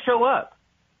don't show up.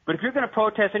 But if you're going to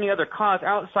protest any other cause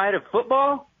outside of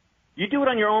football, you do it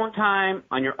on your own time,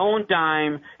 on your own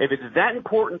dime. If it's that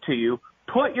important to you,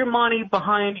 put your money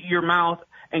behind your mouth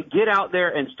and get out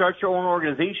there and start your own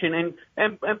organization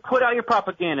and put out your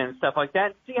propaganda and stuff like that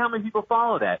and see how many people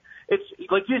follow that. It's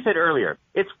like you said earlier,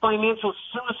 it's financial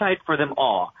suicide for them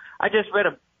all. I just read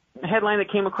a headline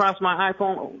that came across my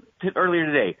iPhone earlier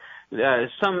today.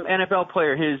 Some NFL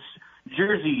player, his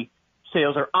jersey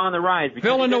sales are on the rise.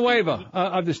 Villanueva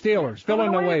of the Steelers.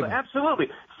 Villanueva. Absolutely.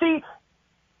 See,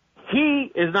 he's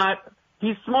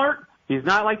smart. He's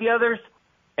not like the others.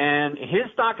 And his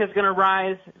stock is going to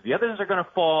rise. The others are going to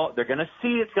fall. They're going to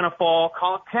see it's going to fall.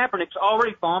 Colin Kaepernick's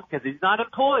already fallen because he's not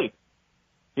employed.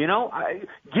 You know,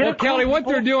 Kelly, what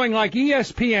they're doing, like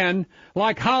ESPN,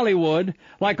 like Hollywood,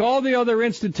 like all the other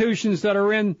institutions that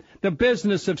are in the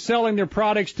business of selling their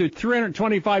products to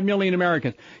 325 million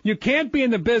Americans. You can't be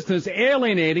in the business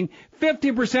alienating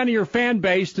 50% of your fan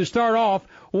base to start off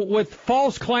with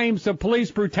false claims of police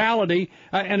brutality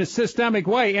in a systemic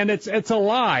way, and it's a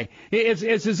lie. It's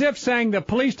as if saying the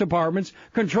police departments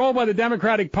controlled by the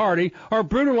Democratic Party are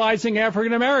brutalizing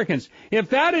African Americans.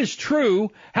 If that is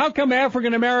true, how come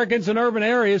African Americans in urban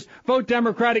areas vote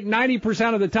Democratic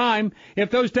 90% of the time if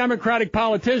those Democratic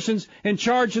politicians in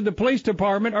charge of the police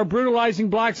department are brutalizing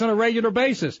blacks on a regular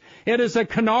basis? It is a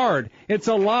canard. It's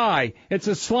a lie. It's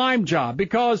a slime job.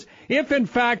 Because if, in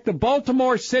fact, the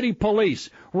Baltimore City Police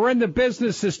were in the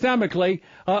business systemically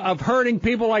of hurting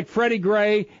people like Freddie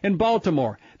Gray in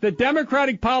Baltimore, the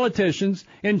Democratic politicians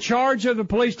in charge of the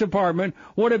police department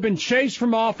would have been chased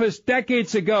from office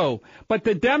decades ago. But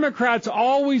the Democrats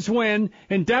always win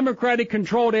in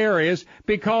Democratic-controlled areas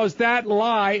because that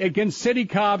lie against city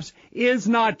cops is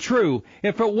not true.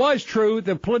 If it was true,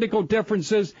 the political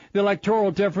differences, the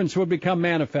electoral difference would become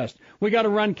manifest. We got to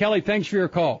run, Kelly. Thanks for your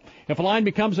call. If a line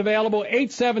becomes available,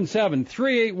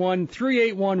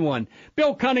 877-381-3811.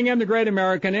 Bill Cunningham, the Great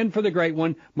American, in for the great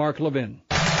one, Mark Levin.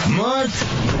 Mark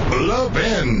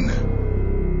Levin.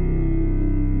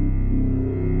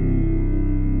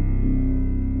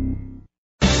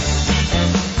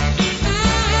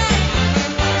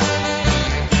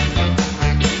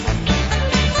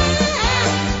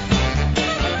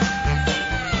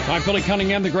 I'm Billy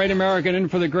Cunningham, the Great American, in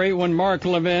for the great one, Mark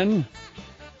Levin.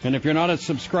 And if you're not a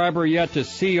subscriber yet to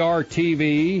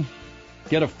CRTV,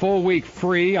 get a full week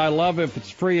free. I love if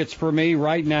it's free, it's for me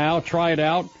right now. Try it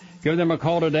out. Give them a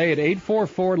call today at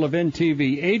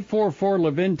 844-LEVIN-TV,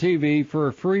 844-LEVIN-TV for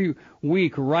a free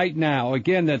week right now.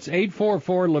 Again, that's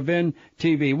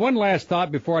 844-LEVIN-TV. One last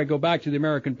thought before I go back to the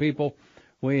American people.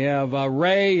 We have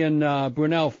Ray and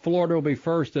Brunel, Florida will be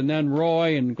first, and then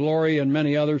Roy and Gloria and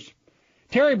many others.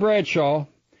 Terry Bradshaw,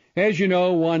 as you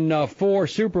know, won 4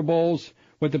 Super Bowls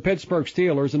with the Pittsburgh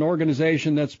Steelers, an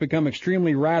organization that's become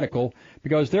extremely radical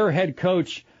because their head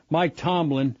coach, Mike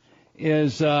Tomlin,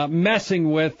 is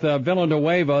messing with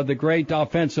Villanueva, the great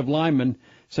offensive lineman,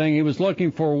 saying he was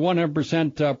looking for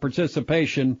 100%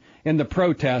 participation in the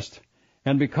protest.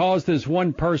 And because this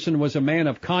one person was a man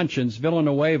of conscience,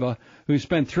 Villanueva, who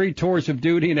spent 3 tours of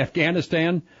duty in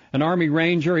Afghanistan, an Army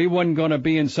Ranger, he wasn't going to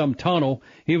be in some tunnel.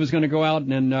 He was going to go out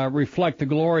and reflect the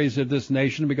glories of this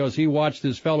nation because he watched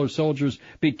his fellow soldiers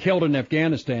be killed in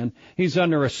Afghanistan. He's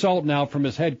under assault now from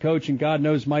his head coach and God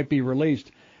knows might be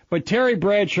released. But Terry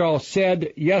Bradshaw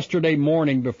said yesterday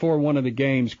morning before one of the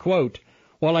games, quote,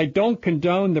 "While I don't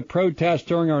condone the protest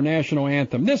during our national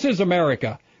anthem, this is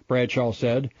America," Bradshaw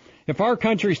said. If our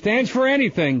country stands for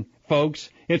anything, folks,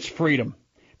 it's freedom.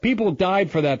 People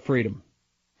died for that freedom.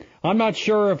 I'm not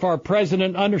sure if our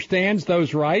president understands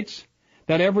those rights,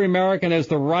 that every American has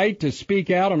the right to speak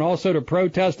out and also to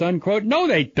protest, unquote. No,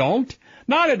 they don't.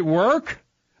 Not at work.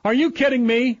 Are you kidding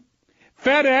me?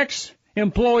 FedEx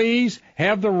employees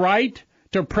have the right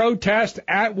to protest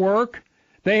at work.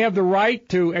 They have the right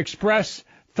to express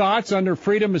thoughts under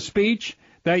freedom of speech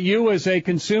that you as a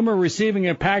consumer receiving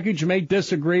a package may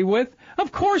disagree with.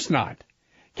 Of course not.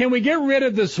 Can we get rid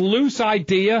of this loose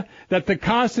idea that the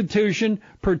Constitution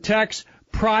protects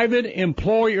private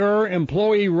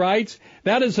employer-employee rights?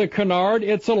 That is a canard,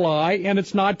 it's a lie, and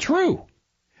it's not true.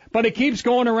 But it keeps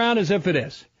going around as if it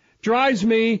is. Drives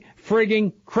me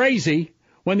frigging crazy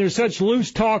when there's such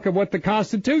loose talk of what the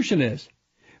Constitution is.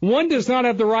 One does not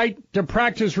have the right to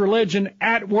practice religion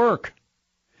at work.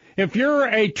 If you're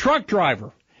a truck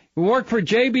driver, you work for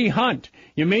J.B. Hunt,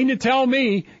 you mean to tell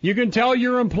me you can tell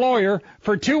your employer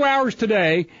for 2 hours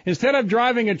today, instead of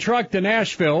driving a truck to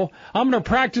Nashville, I'm going to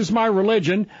practice my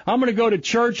religion, I'm going to go to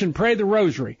church and pray the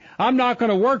rosary. I'm not going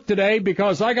to work today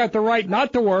because I got the right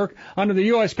not to work under the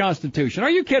U.S. Constitution. Are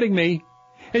you kidding me?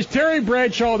 Is Terry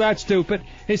Bradshaw that stupid?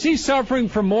 Is he suffering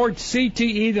from more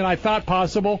CTE than I thought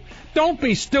possible? Don't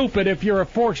be stupid if you're a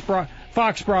Fox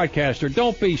broadcaster.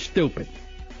 Don't be stupid.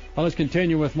 Well, let's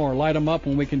continue with more. Light 'em up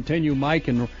when we continue. Mike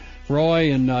and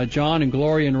Roy and John and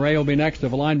Gloria and Ray will be next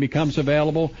if a line becomes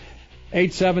available.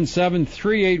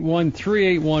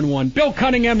 877-381-3811. Bill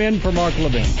Cunningham in for Mark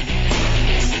Levin.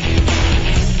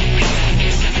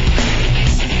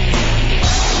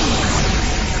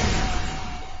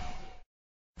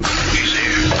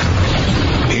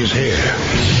 He's here.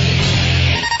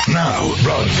 Now,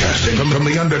 broadcasting from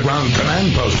the underground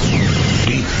command post,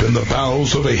 deep in the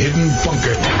bowels of a hidden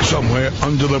bunker, somewhere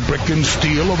under the brick and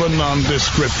steel of a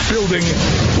nondescript building,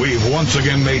 we've once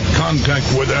again made contact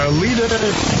with our leader,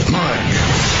 Mark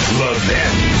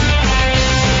Levin.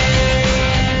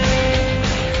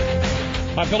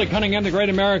 Hi, Billy Cunningham, the Great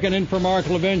American, in for Mark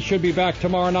Levin. Should be back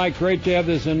tomorrow night. Great to have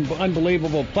this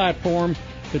unbelievable platform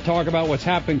to talk about what's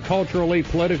happened culturally,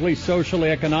 politically,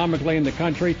 socially, economically in the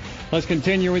country. Let's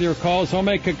continue with your calls. I'll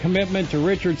make a commitment to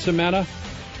Richard Semena,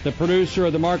 the producer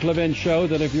of the Mark Levin Show,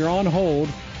 that if you're on hold,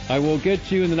 I will get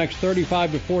to you in the next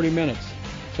 35 to 40 minutes.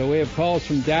 So we have calls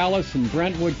from Dallas and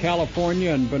Brentwood,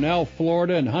 California, and Bunnell,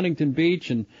 Florida, and Huntington Beach,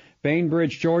 and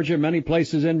Bainbridge, Georgia, many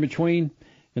places in between.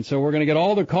 And so we're going to get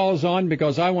all the calls on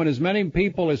because I want as many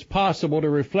people as possible to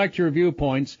reflect your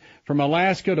viewpoints from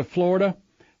Alaska to Florida,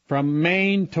 from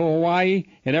Maine to Hawaii,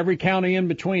 and every county in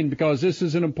between, because this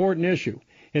is an important issue.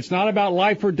 It's not about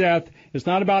life or death. It's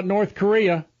not about North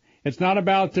Korea. It's not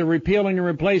about repealing and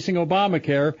replacing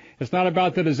Obamacare. It's not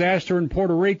about the disaster in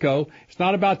Puerto Rico. It's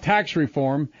not about tax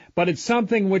reform, but it's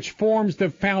something which forms the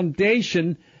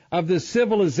foundation of the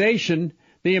civilization,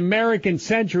 the American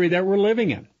century that we're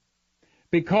living in.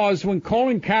 Because when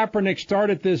Colin Kaepernick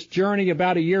started this journey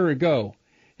about a year ago,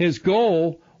 his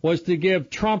goal was to give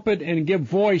trumpet and give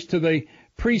voice to the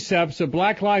precepts of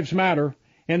Black Lives Matter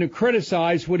and to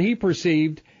criticize what he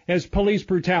perceived as police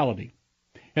brutality.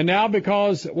 And now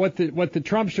because what the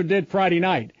Trumpster did Friday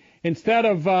night, instead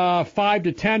of 5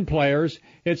 to 10 players,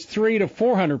 it's 300 to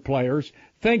 400 players,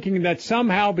 thinking that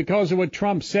somehow because of what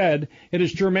Trump said, it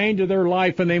is germane to their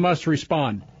life and they must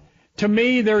respond. To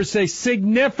me, there's a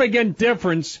significant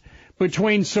difference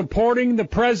between supporting the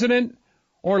president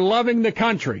or loving the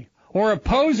country, or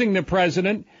opposing the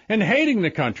president and hating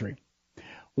the country.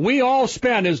 We all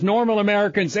spent, as normal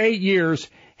Americans, 8 years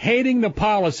hating the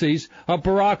policies of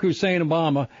Barack Hussein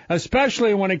Obama,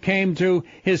 especially when it came to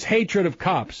his hatred of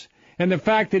cops and the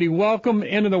fact that he welcomed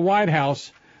into the White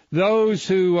House those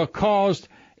who caused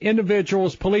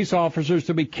individuals, police officers,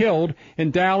 to be killed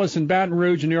in Dallas and Baton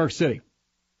Rouge and New York City.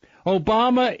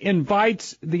 Obama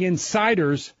invites the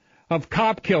insiders of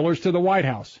cop killers to the White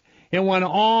House. It went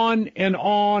on and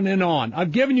on and on.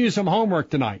 I've given you some homework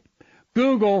tonight.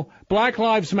 Google Black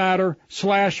Lives Matter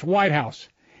 /White House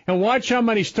and watch how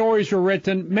many stories were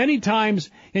written, many times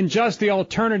in just the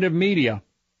alternative media,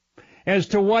 as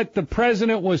to what the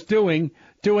president was doing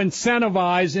to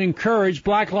incentivize and encourage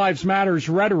Black Lives Matter's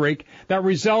rhetoric that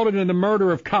resulted in the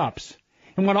murder of cops.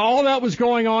 And when all that was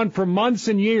going on for months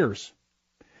and years,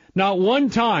 not one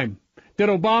time did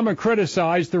Obama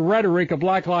criticize the rhetoric of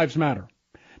Black Lives Matter.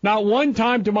 Not one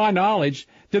time, to my knowledge,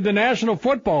 did the National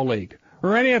Football League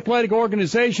or any athletic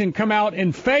organization come out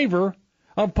in favor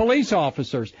of police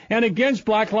officers and against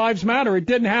Black Lives Matter. It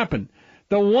didn't happen.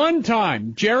 The one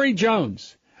time Jerry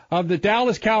Jones of the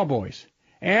Dallas Cowboys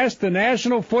asked the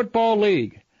National Football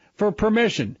League for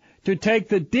permission to take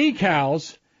the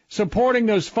decals supporting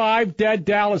those 5 dead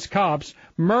Dallas cops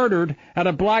murdered at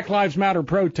a Black Lives Matter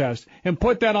protest and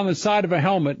put that on the side of a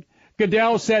helmet,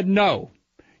 Goodell said no.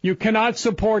 You cannot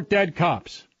support dead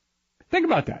cops. Think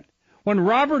about that. When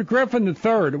Robert Griffin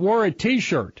III wore a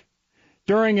T-shirt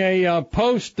during a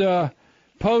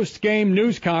post-game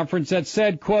news conference that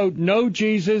said, quote, no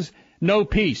Jesus, no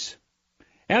peace,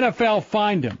 NFL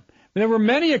fined him. There were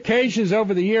many occasions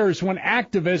over the years when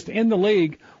activists in the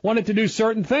league wanted to do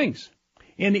certain things.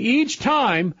 And each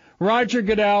time, Roger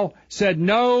Goodell said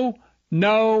no,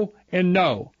 no, and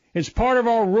no. It's part of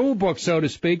our rule book, so to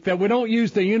speak, that we don't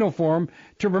use the uniform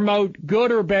to promote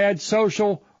good or bad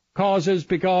social causes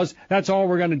because that's all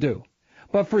we're going to do.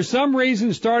 But for some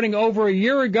reason, starting over a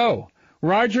year ago,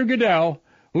 Roger Goodell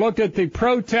looked at the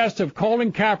protest of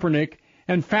Colin Kaepernick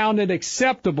and found it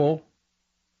acceptable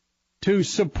to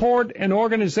support an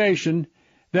organization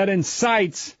that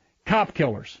incites cop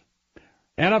killers.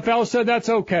 NFL said that's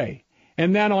okay.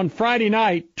 And then on Friday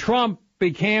night, Trump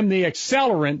became the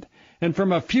accelerant, and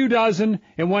from a few dozen,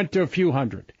 it went to a few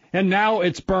hundred. And now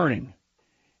it's burning.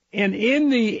 And in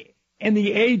the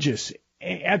aegis,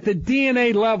 at the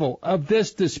DNA level of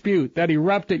this dispute that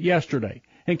erupted yesterday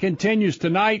and continues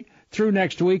tonight through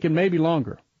next week and maybe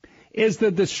longer, is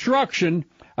the destruction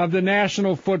of the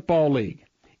National Football League.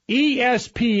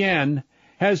 ESPN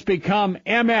has become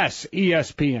MS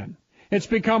ESPN. It's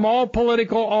become all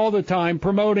political all the time,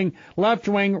 promoting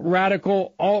left-wing,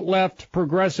 radical, alt-left,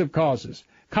 progressive causes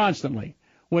constantly,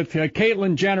 with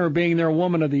Caitlyn Jenner being their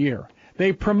Woman of the Year.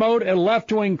 They promote a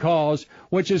left-wing cause,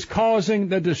 which is causing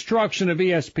the destruction of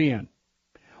ESPN.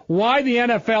 Why the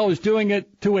NFL is doing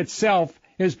it to itself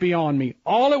is beyond me.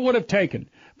 All it would have taken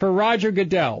for Roger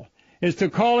Goodell is to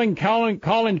call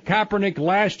Colin Kaepernick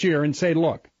last year and say,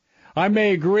 look, I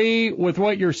may agree with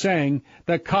what you're saying,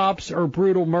 that cops are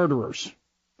brutal murderers.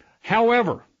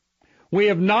 However, we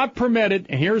have not permitted,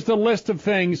 and here's the list of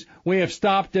things we have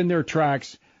stopped in their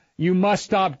tracks. You must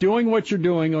stop doing what you're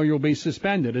doing or you'll be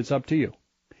suspended. It's up to you.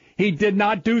 He did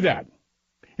not do that.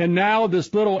 And now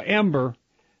this little ember,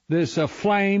 this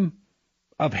flame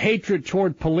of hatred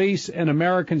toward police and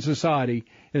American society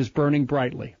is burning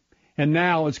brightly. And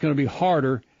now it's going to be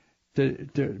harder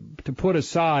to put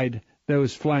aside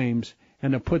those flames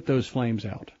and to put those flames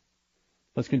out.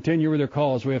 Let's continue with their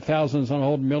calls. We have thousands on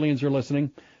hold, millions are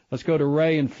listening. Let's go to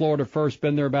Ray in Florida first.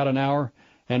 Been there about an hour.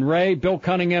 And Ray, Bill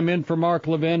Cunningham in for Mark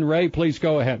Levin. Ray, please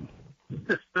go ahead.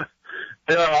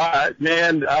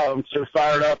 Man, I'm so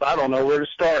fired up. I don't know where to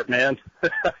start, man.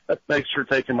 Thanks for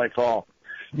taking my call.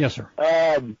 Yes, sir.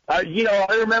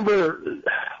 I remember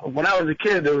when I was a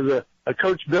kid, there was a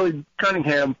coach, Billy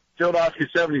Cunningham, Philadelphia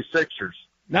 76ers.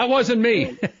 That wasn't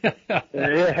me.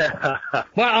 Yeah.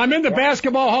 Well, I'm in the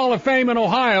Basketball Hall of Fame in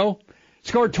Ohio.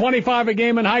 Scored 25 a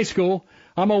game in high school.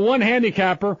 I'm a one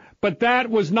handicapper, but that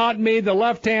was not me, the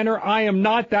left-hander. I am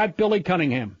not that Billy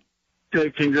Cunningham.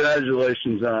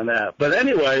 Congratulations on that. But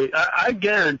anyway, I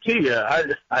guarantee you,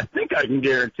 I think I can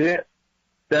guarantee it,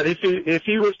 that if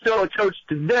he was still a coach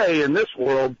today in this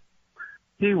world,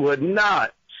 he would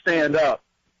not stand up,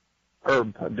 or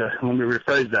let me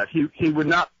rephrase that, he would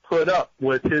not put up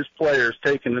with his players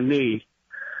taking the knee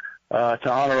to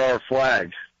honor our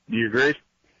flag. Do you agree?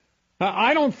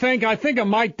 I think of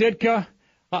Mike Ditka.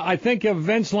 I think of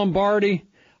Vince Lombardi.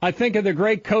 I think of the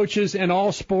great coaches in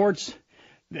all sports.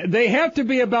 They have to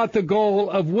be about the goal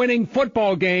of winning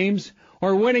football games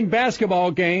or winning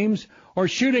basketball games or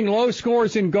shooting low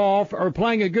scores in golf or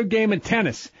playing a good game in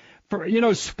tennis.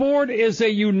 Sport is a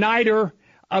uniter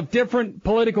of different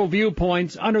political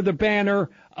viewpoints under the banner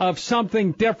of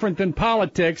something different than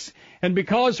politics. And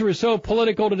because we're so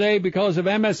political today, because of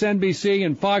MSNBC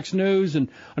and Fox News and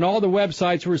all the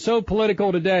websites, we're so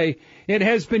political today, it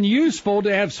has been useful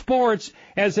to have sports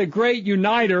as a great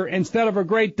uniter instead of a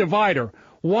great divider.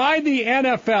 Why the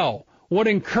NFL would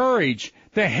encourage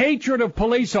the hatred of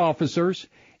police officers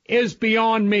is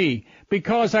beyond me,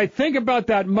 because I think about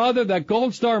that mother, that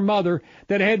Gold Star mother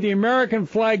that had the American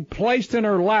flag placed in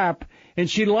her lap, and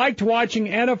she liked watching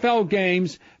NFL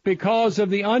games because of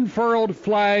the unfurled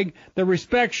flag, the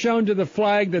respect shown to the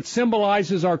flag that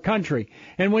symbolizes our country.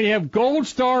 And when you have Gold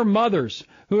Star mothers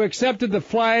who accepted the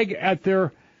flag at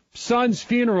their son's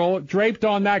funeral, draped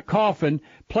on that coffin,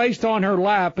 placed on her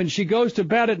lap, and she goes to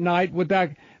bed at night with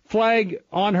that flag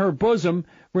on her bosom,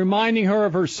 reminding her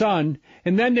of her son,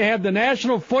 and then to have the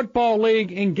National Football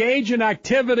League engage in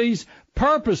activities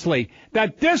purposely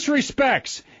that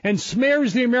disrespects and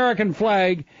smears the American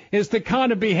flag is the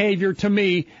kind of behavior, to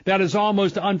me, that is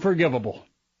almost unforgivable.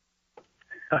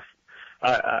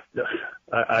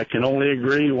 I can only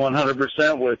agree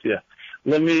 100% with you.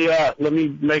 let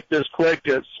me make this quick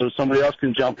so somebody else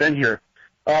can jump in here.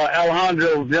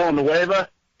 Alejandro Villanueva.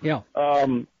 Yeah.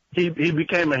 He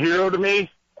became a hero to me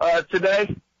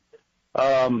today.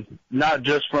 Not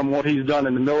just from what he's done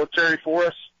in the military for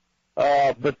us,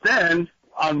 but then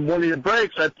on one of your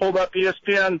breaks, I pulled up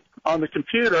ESPN on the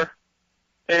computer,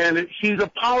 and he's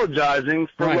apologizing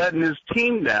for letting his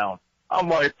team down. I'm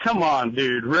like, come on,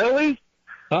 dude, really?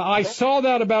 I saw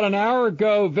that about an hour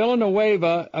ago.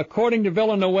 Villanueva, according to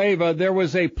Villanueva, there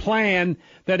was a plan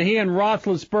that he and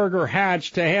Roethlisberger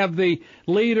hatched to have the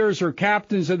leaders or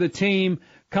captains of the team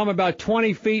come about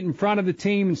 20 feet in front of the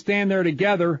team and stand there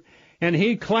together. And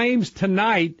he claims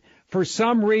tonight, for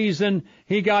some reason,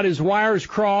 he got his wires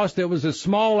crossed. It was a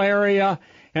small area,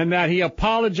 and that he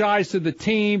apologized to the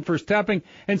team for stepping.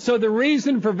 And so the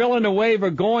reason for Villanueva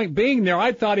being there,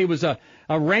 I thought he was a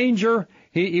Ranger.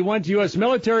 He went to U.S.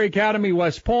 Military Academy,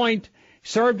 West Point,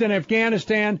 served in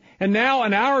Afghanistan, and now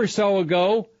an hour or so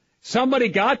ago, somebody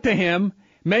got to him,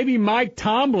 maybe Mike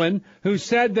Tomlin, who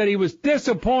said that he was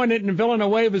disappointed in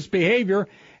Villanueva's behavior.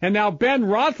 And now Ben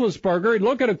Roethlisberger,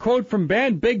 look at a quote from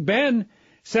Ben, Big Ben,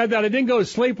 said that I didn't go to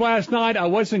sleep last night. I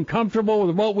wasn't comfortable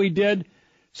with what we did.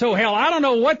 So, hell, I don't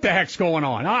know what the heck's going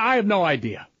on. I have no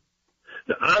idea.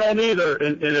 I don't either.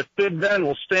 And if Big Ben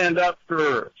will stand up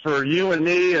for you and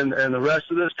me and the rest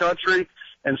of this country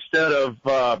instead of,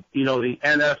 the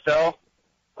NFL,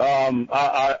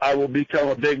 I will become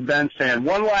a Big Ben fan.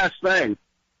 One last thing.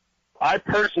 I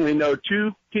personally know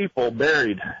two people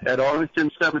buried at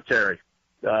Arlington Cemetery.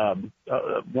 One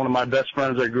of my best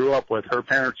friends I grew up with, her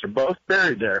parents are both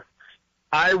buried there.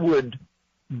 I would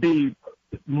be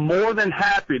more than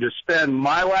happy to spend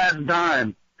my last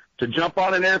dime to jump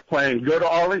on an airplane, go to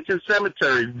Arlington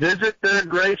Cemetery, visit their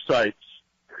grave sites,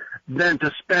 than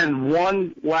to spend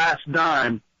one last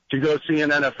dime to go see an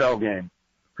NFL game.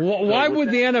 Why would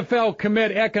the NFL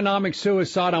commit economic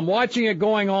suicide? I'm watching it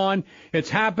going on. It's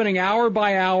happening hour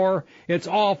by hour. It's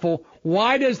awful.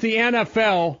 Why does the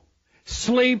NFL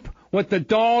sleep with the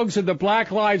dogs of the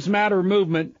Black Lives Matter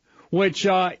movement, which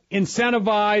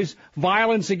incentivize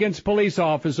violence against police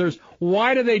officers?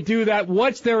 Why do they do that?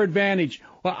 What's their advantage?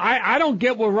 Well, I don't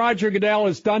get what Roger Goodell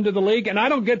has done to the league, and I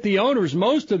don't get the owners,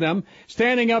 most of them,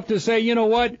 standing up to say, you know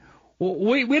what,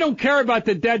 we don't care about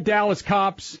the dead Dallas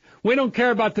cops. We don't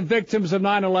care about the victims of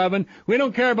 9/11. We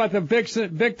don't care about the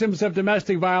victims of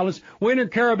domestic violence. We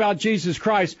don't care about Jesus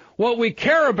Christ. What we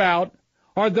care about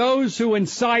are those who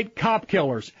incite cop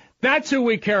killers. That's who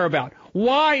we care about.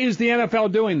 Why is the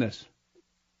NFL doing this?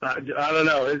 I don't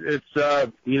know. It's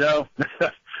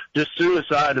just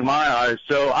suicide in my eyes.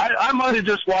 So I might have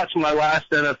just watched my last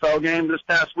NFL game this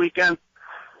past weekend.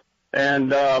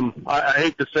 And I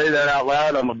hate to say that out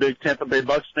loud. I'm a big Tampa Bay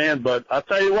Bucs fan, but I'll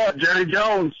tell you what, Jerry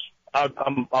Jones,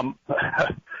 I'm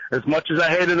as much as I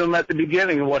hated him at the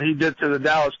beginning and what he did to the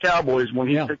Dallas Cowboys when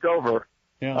he took over,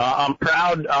 I'm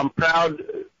proud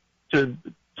to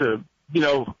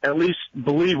at least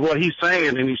believe what he's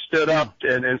saying. And he stood up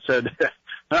and said,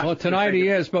 well, tonight he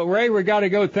is. But Ray, we got to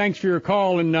go. Thanks for your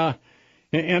call. And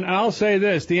I'll say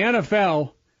this: the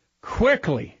NFL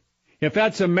quickly, if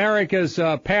that's America's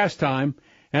pastime,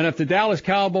 and if the Dallas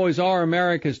Cowboys are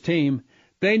America's team,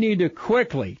 they need to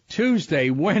quickly, Tuesday,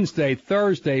 Wednesday,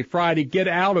 Thursday, Friday, get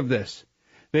out of this.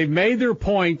 They've made their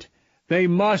point. They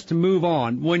must move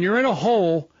on. When you're in a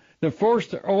hole, the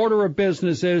first order of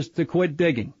business is to quit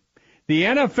digging. The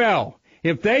NFL,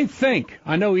 if they think,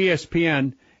 I know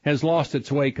ESPN has lost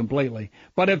its way completely,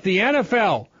 but if the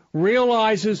NFL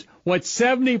realizes what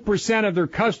 70% of their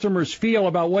customers feel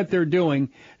about what they're doing,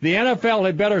 the NFL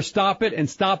had better stop it and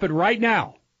stop it right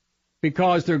now,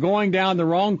 because they're going down the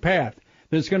wrong path.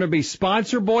 There's going to be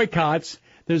sponsor boycotts.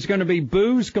 There's going to be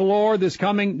boos galore this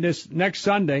next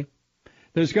Sunday.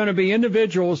 There's going to be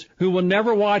individuals who will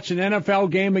never watch an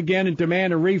NFL game again and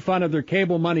demand a refund of their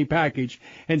cable money package.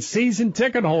 And season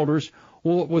ticket holders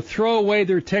will throw away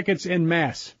their tickets en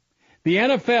masse. The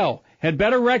NFL had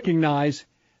better recognize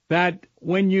that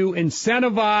when you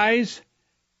incentivize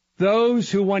those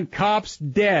who want cops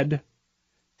dead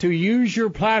to use your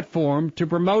platform to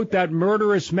promote that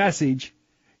murderous message,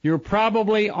 you're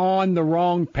probably on the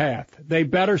wrong path. They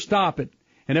better stop it.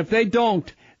 And if they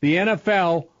don't, the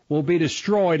NFL will be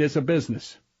destroyed as a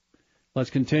business. Let's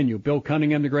continue. Bill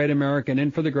Cunningham, the great American,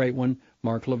 in for the great one,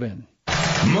 Mark Levin.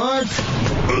 Mark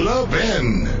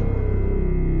Levin.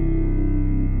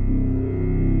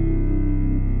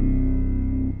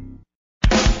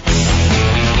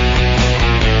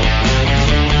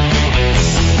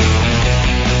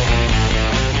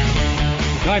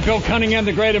 All right, Bill Cunningham,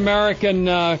 the great American.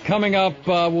 Coming up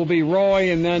will be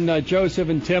Roy, and then Joseph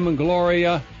and Tim and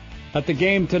Gloria. at the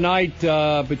game tonight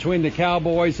between the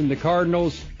Cowboys and the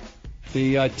Cardinals.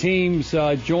 The teams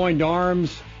joined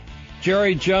arms,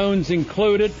 Jerry Jones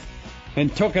included,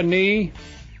 and took a knee.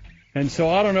 And so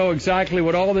I don't know exactly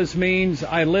what all this means.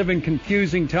 I live in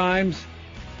confusing times.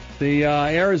 The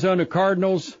Arizona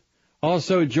Cardinals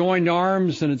also joined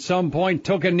arms and at some point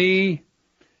took a knee.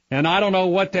 And I don't know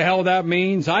what the hell that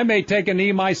means. I may take a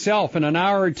knee myself in an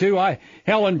hour or two.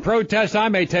 In protest, I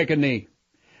may take a knee.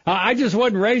 I just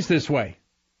wasn't raised this way.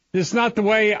 This is not the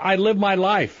way I live my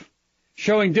life,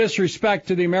 showing disrespect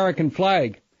to the American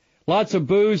flag. Lots of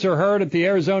boos are heard at the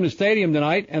Arizona Stadium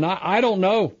tonight, and I don't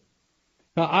know.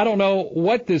 I don't know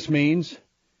what this means.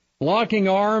 Locking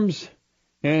arms,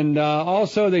 and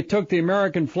also they took the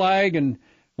American flag and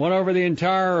went over the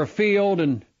entire field,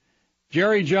 and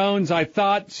Jerry Jones, I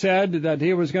thought, said that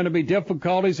there was going to be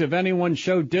difficulties if anyone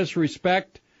showed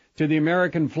disrespect to the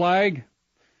American flag.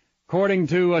 According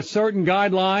to certain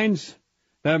guidelines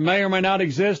that may or may not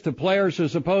exist, the players are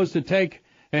supposed to take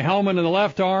a helmet in the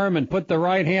left arm and put the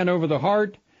right hand over the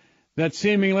heart. That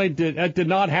seemingly did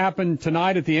not happen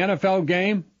tonight at the NFL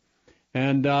game.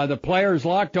 And the players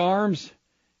locked arms,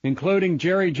 including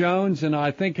Jerry Jones and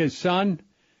I think his son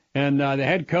and the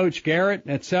head coach Garrett,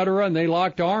 etc., and they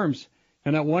locked arms.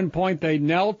 And at one point they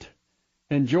knelt,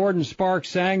 and Jordan Sparks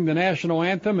sang the national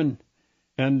anthem.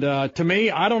 And to me,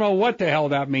 I don't know what the hell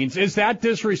that means. Is that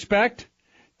disrespect?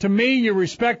 To me, you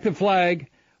respect the flag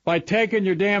by taking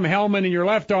your damn helmet in your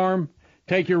left arm,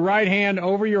 take your right hand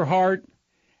over your heart,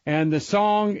 and the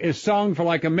song is sung for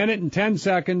like a minute and 10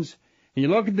 seconds. And you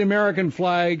look at the American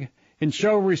flag and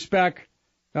show respect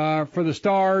for the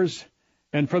stars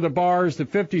and for the bars, the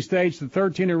 50 states, the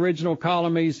 13 original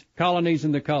colonies,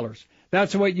 and the colors.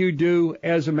 That's what you do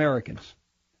as Americans.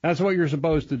 That's what you're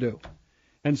supposed to do.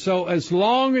 And so as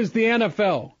long as the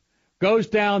NFL goes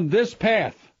down this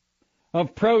path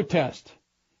of protest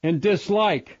and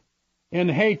dislike and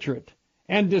hatred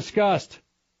and disgust,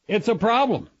 it's a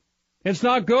problem. It's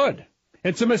not good.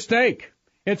 It's a mistake.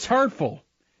 It's hurtful.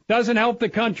 Doesn't help the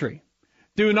country.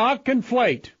 Do not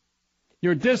conflate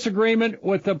your disagreement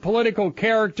with the political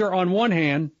character on one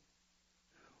hand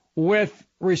with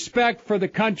respect for the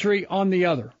country on the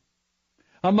other.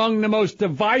 Among the most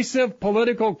divisive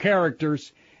political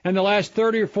characters in the last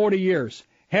 30 or 40 years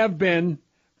have been,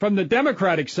 from the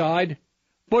Democratic side,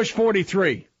 Bush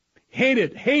 43.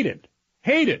 Hated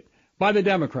by the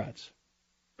Democrats.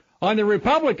 On the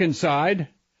Republican side,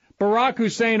 Barack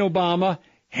Hussein Obama,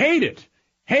 hated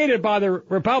by the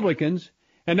Republicans,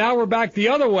 and now we're back the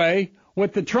other way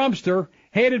with the Trumpster,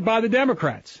 hated by the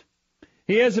Democrats.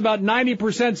 He has about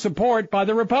 90% support by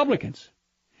the Republicans.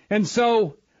 And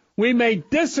so we may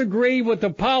disagree with the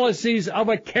policies of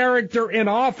a character in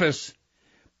office,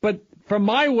 but from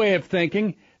my way of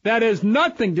thinking, that has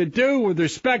nothing to do with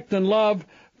respect and love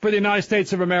for the United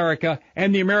States of America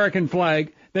and the American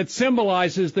flag that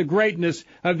symbolizes the greatness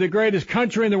of the greatest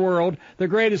country in the world. The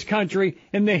greatest country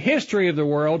in the history of the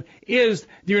world is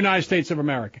the United States of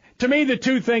America. To me, the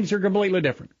two things are completely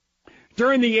different.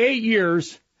 During the 8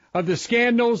 years of the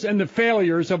scandals and the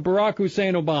failures of Barack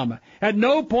Hussein Obama, at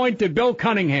no point did Bill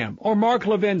Cunningham or Mark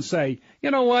Levin say,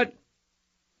 you know what,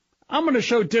 I'm going to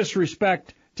show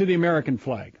disrespect to the American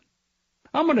flag.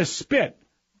 I'm going to spit,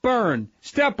 burn,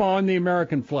 step on the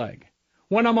American flag.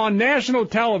 When I'm on national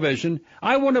television,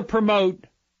 I want to promote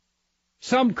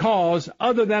some cause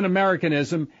other than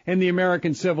Americanism and the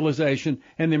American civilization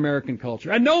and the American culture.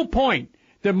 At no point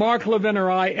did Mark Levin or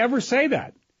I ever say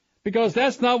that, because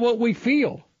that's not what we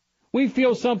feel. We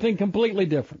feel something completely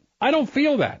different. I don't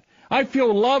feel that. I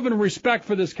feel love and respect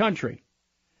for this country,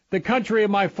 the country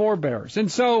of my forebears.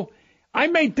 And so I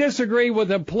may disagree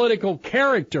with a political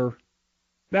character,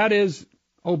 that is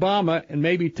Obama, and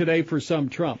maybe today for some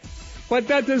Trump. But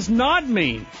that does not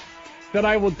mean that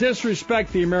I will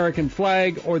disrespect the American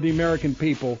flag or the American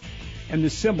people and the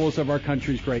symbols of our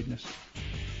country's greatness.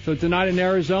 So tonight in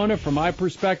Arizona, from my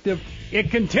perspective,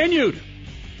 it continued.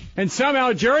 And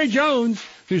somehow Jerry Jones,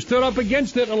 who stood up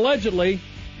against it allegedly,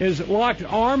 is locked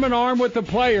arm in arm with the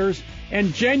players and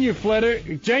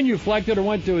genuflected or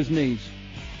went to his knees.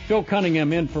 Phil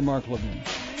Cunningham in for Mark Levin.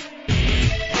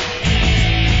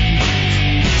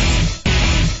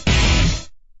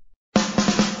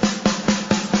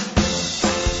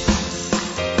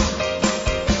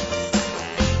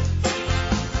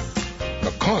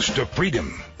 The cost of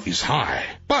freedom is high,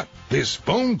 but this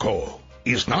phone call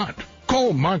is not.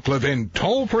 Call Mark Levin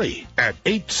toll-free at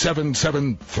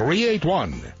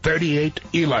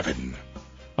 877-381-3811.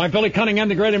 I'm Billy Cunningham,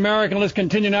 the Great American. Let's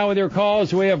continue now with your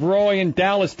calls. We have Roy in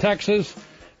Dallas, Texas.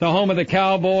 the home of the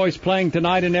Cowboys, playing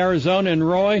tonight in Arizona. And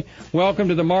Roy, welcome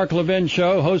to the Mark Levin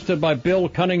Show, hosted by Bill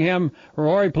Cunningham.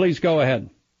 Roy, please go ahead.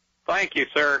 Thank you,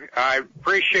 sir. I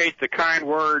appreciate the kind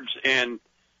words and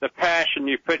the passion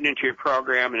you're putting into your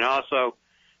program, and also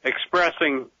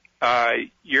expressing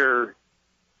your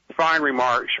fine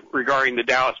remarks regarding the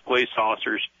Dallas police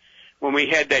officers when we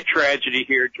had that tragedy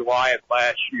here in July of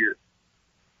last year.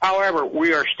 However,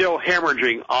 we are still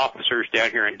hemorrhaging officers down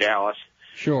here in Dallas.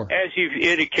 Sure. As you've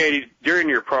indicated during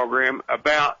your program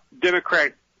about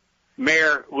Democratic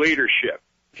mayor leadership.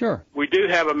 Sure. We do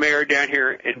have a mayor down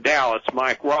here in Dallas,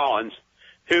 Mike Rollins,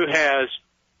 who has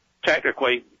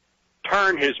technically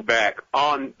turned his back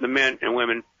on the men and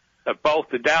women of both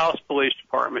the Dallas Police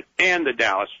Department and the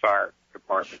Dallas Fire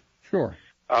Department. Sure.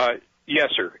 Yes,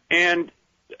 sir. And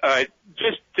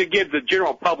just to give the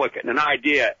general public an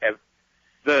idea of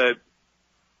the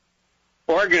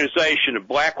organization of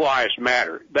Black Lives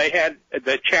Matter, they had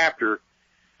the chapter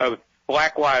of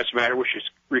Black Lives Matter, which is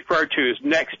referred to as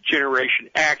Next Generation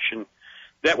Action,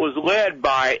 that was led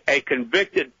by a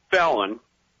convicted felon,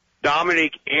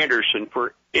 Dominic Anderson,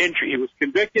 for injury. He was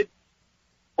convicted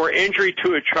for injury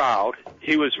to a child.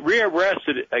 He was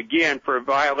rearrested again for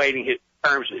violating his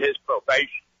terms of his probation.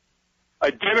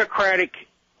 A Democratic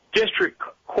district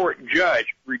court judge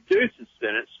reduced his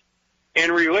sentence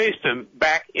and released him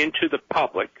back into the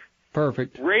public.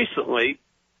 Perfect. Recently,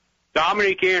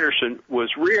 Dominic Anderson was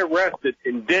rearrested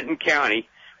in Denton County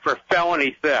for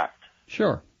felony theft.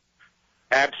 Sure.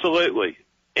 Absolutely.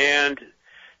 And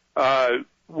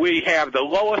we have the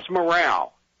lowest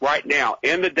morale right now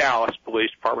in the Dallas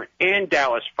Police Department and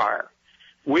Dallas Fire.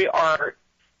 We are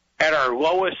at our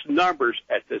lowest numbers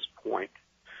at this point.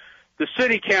 The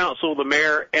city council, the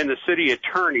mayor, and the city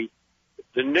attorney,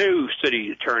 the new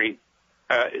city attorney,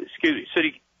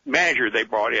 city manager they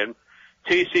brought in,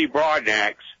 T.C.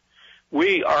 Broadnax,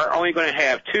 we are only going to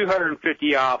have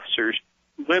 250 officers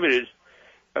limited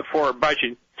for a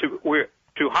budget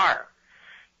to hire.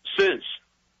 Since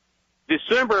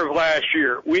December of last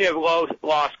year, we have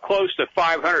lost close to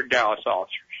 500 Dallas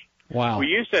officers. Wow. We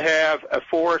used to have a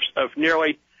force of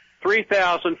nearly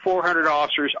 3,400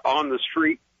 officers on the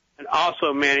street and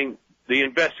also manning the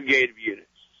investigative units.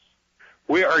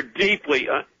 We are deeply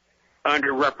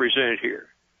underrepresented here.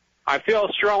 I feel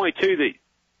strongly, too,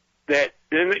 that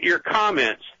in your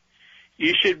comments,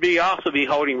 you should also be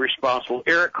holding responsible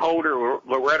Eric Holder,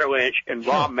 Loretta Lynch, and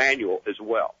Rob Manuel as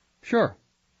well. Sure.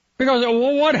 Because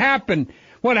what happened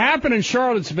in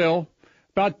Charlottesville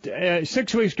about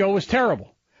 6 weeks ago was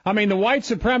terrible. I mean, the white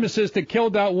supremacist that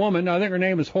killed that woman, I think her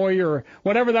name is Hoyer or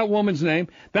whatever that woman's name,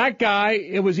 that guy,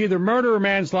 it was either murder or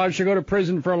manslaughter, should go to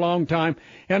prison for a long time.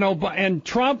 And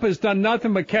Trump has done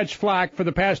nothing but catch flack for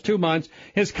the past 2 months.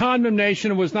 His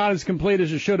condemnation was not as complete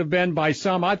as it should have been by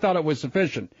some. I thought it was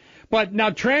sufficient. But now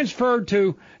transferred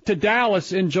to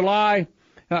Dallas in July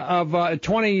of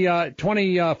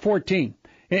 2014.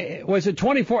 Was it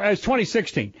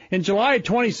 2016? In July of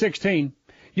 2016,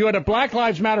 you had a Black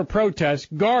Lives Matter protest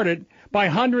guarded by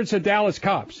hundreds of Dallas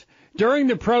cops. During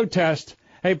the protest,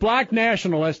 a black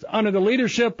nationalist under the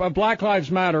leadership of Black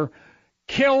Lives Matter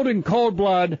killed in cold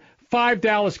blood 5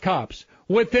 Dallas cops.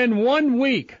 Within 1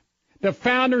 week, the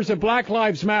founders of Black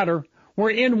Lives Matter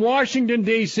were in Washington,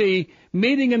 D.C.,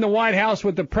 meeting in the White House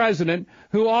with the president,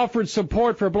 who offered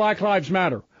support for Black Lives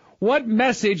Matter. What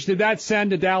message did that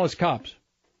send to Dallas cops?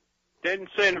 Didn't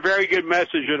send a very good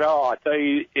message at all. I tell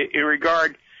you, in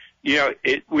regard,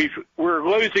 we're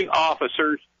losing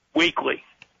officers weekly,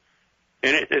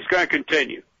 and it's going to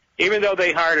continue. Even though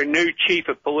they hired a new chief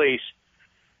of police,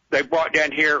 they brought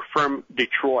down here from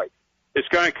Detroit. It's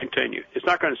going to continue. It's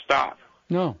not going to stop.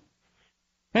 No.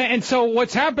 And so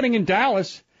what's happening in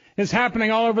Dallas is happening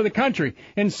all over the country.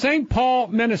 In St. Paul,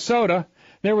 Minnesota,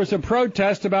 there was a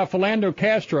protest about Philando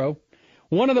Castro.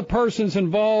 One of the persons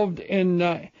involved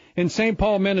in St.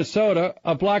 Paul, Minnesota,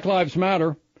 of Black Lives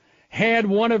Matter, had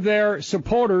one of their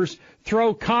supporters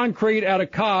throw concrete at a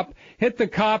cop, hit the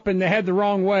cop in the head the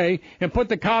wrong way, and put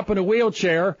the cop in a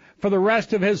wheelchair for the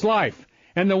rest of his life.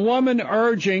 And the woman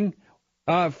urging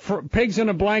pigs in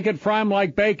a blanket, fry 'em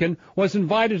like bacon, was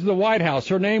invited to the White House.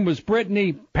 Her name was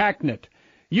Brittany Packnett.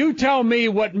 You tell me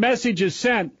what message is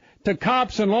sent to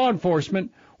cops and law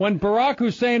enforcement when Barack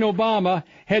Hussein Obama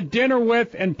had dinner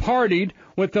with and partied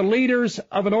with the leaders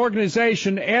of an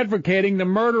organization advocating the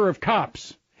murder of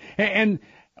cops. And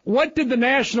what did the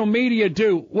national media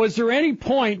do? Was there any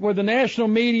point where the national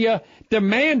media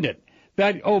demanded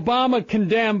that Obama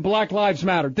condemn Black Lives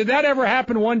Matter? Did that ever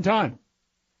happen one time?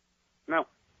 No.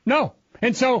 No.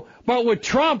 And so, but with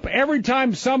Trump, every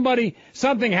time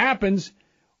something happens,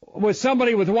 with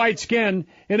somebody with white skin,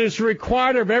 it is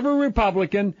required of every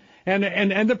Republican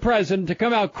and the president to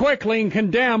come out quickly and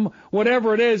condemn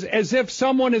whatever it is, as if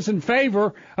someone is in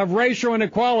favor of racial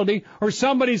inequality, or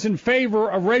somebody's in favor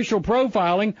of racial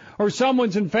profiling, or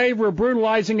someone's in favor of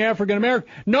brutalizing African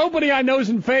Americans. Nobody I know is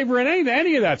in favor of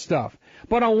any of that stuff.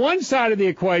 But on one side of the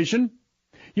equation,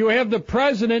 you have the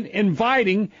president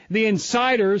inviting the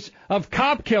insiders of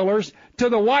cop killers to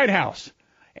the White House.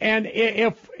 And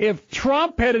if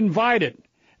Trump had invited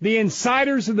the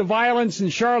insiders of the violence in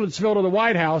Charlottesville to the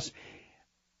White House,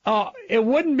 it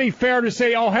wouldn't be fair to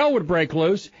say all hell would break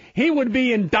loose. He would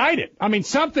be indicted. I mean,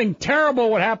 something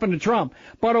terrible would happen to Trump.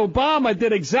 But Obama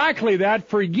did exactly that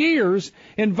for years,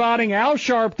 inviting Al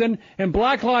Sharpton and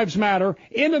Black Lives Matter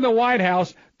into the White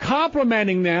House,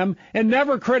 complimenting them and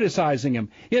never criticizing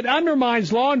them. It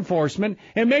undermines law enforcement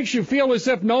and makes you feel as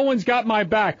if no one's got my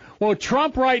back. Well,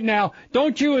 Trump right now,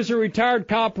 don't you as a retired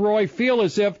cop, Roy, feel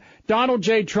as if Donald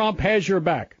J. Trump has your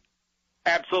back?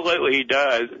 Absolutely he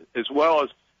does, as well as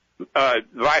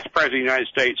Vice President of the United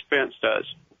States Pence does.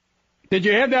 Did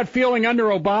you have that feeling under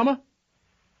Obama?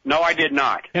 No, I did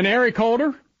not. And Eric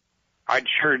Holder? I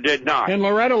sure did not. And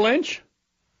Loretta Lynch?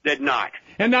 Did not.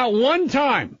 And not one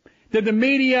time did the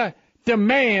media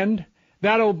demand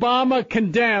that Obama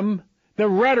condemn the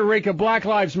rhetoric of Black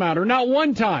Lives Matter. Not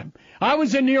one time. I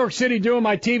was in New York City doing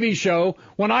my TV show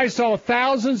when I saw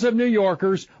thousands of New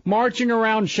Yorkers marching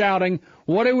around shouting,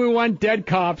 "What do we want? Dead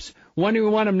cops. When do we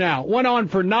want them now?" Went on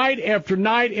for night after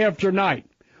night after night.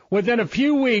 Within a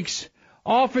few weeks,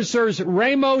 officers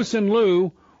Ramos and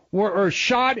Liu were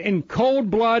shot in cold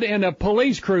blood in a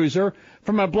police cruiser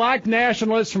from a black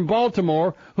nationalist from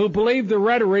Baltimore who believed the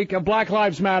rhetoric of Black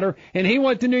Lives Matter, and he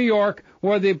went to New York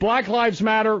where the Black Lives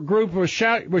Matter group was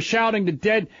shouting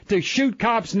to shoot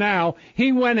cops now.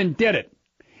 He went and did it.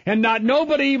 And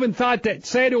nobody even thought to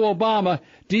say to Obama,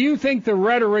 do you think the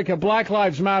rhetoric of Black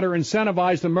Lives Matter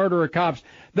incentivized the murder of cops?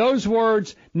 Those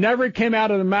words never came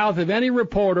out of the mouth of any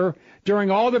reporter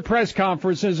during all the press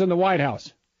conferences in the White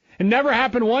House. It never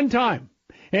happened one time.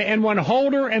 And when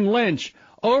Holder and Lynch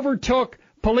overtook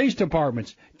police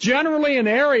departments, generally in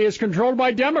areas controlled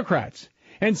by Democrats,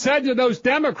 and said to those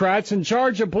Democrats in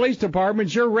charge of police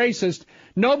departments, you're racist,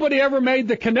 nobody ever made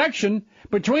the connection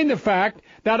between the fact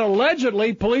that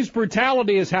allegedly police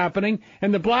brutality is happening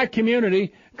in the black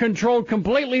community controlled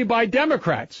completely by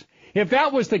Democrats. If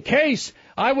that was the case,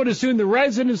 I would assume the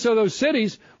residents of those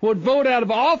cities would vote out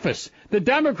of office the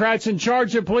Democrats in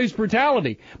charge of police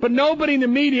brutality. But nobody in the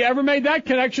media ever made that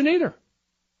connection either.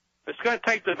 It's going to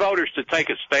take the voters to take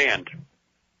a stand.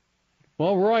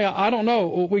 Well, Roy, I don't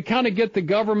know. We kind of get the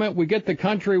government, we get the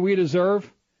country we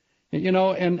deserve,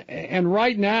 and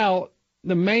right now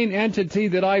the main entity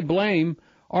that I blame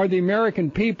are the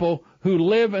American people who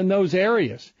live in those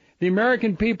areas. The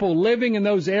American people living in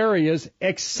those areas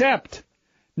accept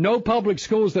no public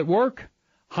schools that work,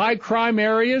 high crime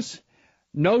areas,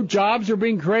 no jobs are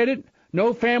being created,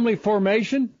 no family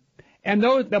formation, and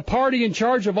the party in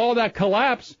charge of all that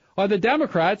collapse are the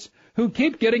Democrats who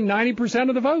keep getting 90%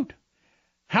 of the vote.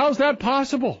 How's that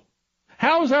possible?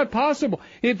 How is that possible?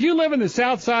 If you live in the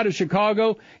south side of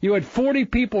Chicago, you had 40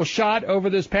 people shot over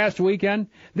this past weekend.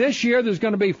 This year there's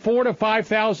going to be 4,000 to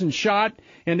 5,000 shot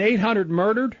and 800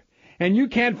 murdered, and you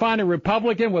can't find a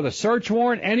Republican with a search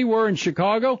warrant anywhere in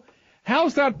Chicago?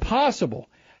 How's that possible?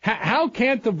 How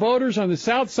can't the voters on the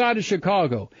south side of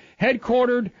Chicago,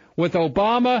 headquartered with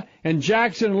Obama and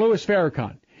Jackson and Louis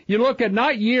Farrakhan, you look at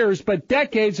not years but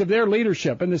decades of their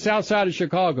leadership in the south side of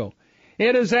Chicago,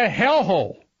 it is a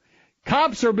hellhole.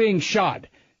 Cops are being shot.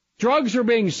 Drugs are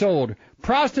being sold.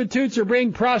 Prostitutes are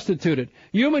being prostituted.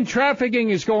 Human trafficking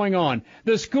is going on.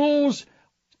 The schools,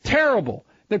 terrible.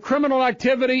 The criminal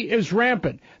activity is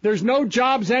rampant. There's no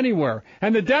jobs anywhere.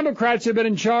 And the Democrats have been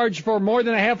in charge for more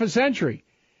than a half a century.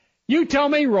 You tell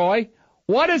me, Roy,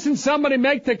 why doesn't somebody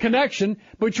make the connection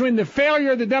between the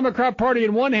failure of the Democrat Party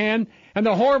on one hand and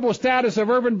the horrible status of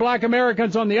urban black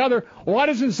Americans on the other? Why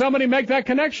doesn't somebody make that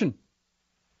connection?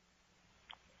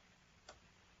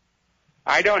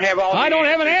 I don't have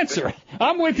an answer.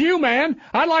 I'm with you, man.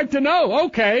 I'd like to know,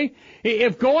 okay,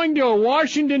 if going to a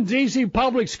Washington, D.C.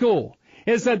 public school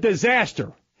is a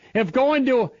disaster, if going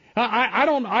to,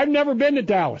 I've never been to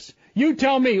Dallas. You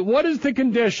tell me, what is the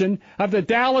condition of the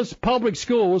Dallas public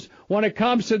schools when it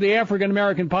comes to the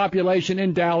African-American population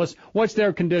in Dallas? What's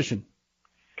their condition?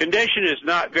 Condition is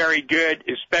not very good,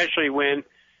 especially when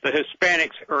the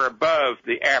Hispanics are above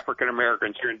the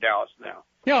African-Americans here in Dallas now.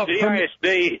 Yeah, the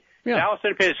ISD, Dallas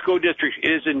Independent School District,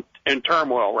 is in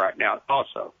turmoil right now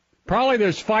also. Probably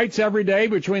there's fights every day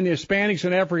between the Hispanics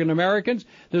and African Americans.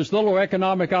 There's little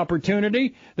economic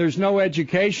opportunity. There's no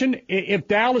education. If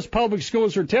Dallas public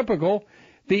schools are typical,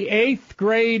 the 8th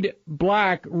grade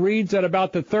black reads at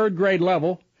about the 3rd grade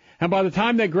level. And by the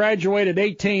time they graduate at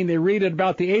 18, they read at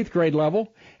about the 8th grade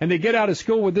level. And they get out of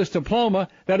school with this diploma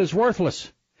that is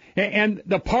worthless. And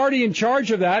the party in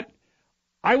charge of that,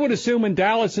 I would assume in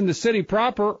Dallas and the city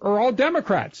proper, are all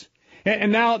Democrats.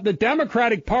 And now the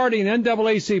Democratic Party and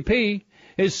NAACP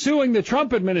is suing the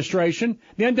Trump administration,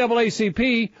 the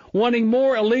NAACP wanting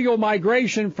more illegal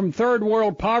migration from third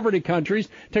world poverty countries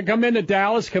to come into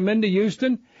Dallas, come into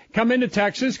Houston, come into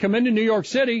Texas, come into New York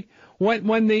City,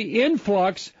 when the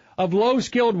influx of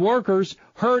low-skilled workers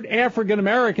hurt African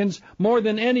Americans more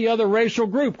than any other racial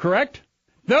group, correct?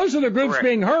 Those are the groups Correct.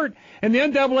 being hurt, and the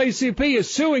NAACP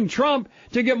is suing Trump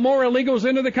to get more illegals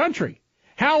into the country.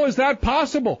 How is that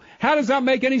possible? How does that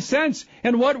make any sense?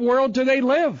 In what world do they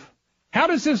live? How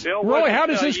does this, Bill, Roy, how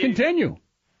does this continue?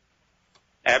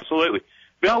 Absolutely.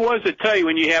 Bill, what does it tell you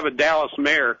when you have a Dallas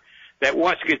mayor that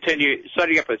wants to continue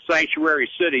setting up a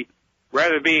sanctuary city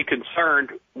rather than being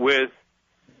concerned with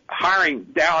hiring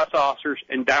Dallas officers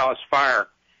and Dallas Fire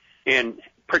and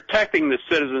protecting the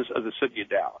citizens of the city of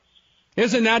Dallas?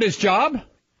 Isn't that his job?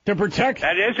 To protect?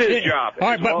 That is his job. All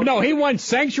right, but no, he wants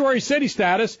sanctuary city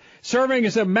status, serving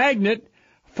as a magnet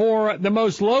for the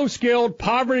most low-skilled,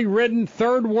 poverty-ridden,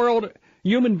 third-world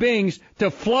human beings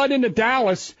to flood into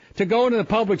Dallas, to go into the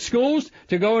public schools,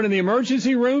 to go into the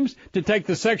emergency rooms, to take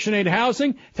the Section 8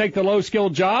 housing, take the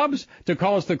low-skilled jobs, to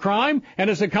cause the crime. And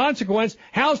as a consequence,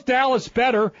 how's Dallas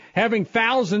better having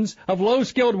thousands of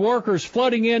low-skilled workers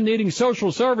flooding in needing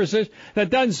social services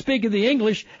that doesn't speak the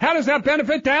English? How does that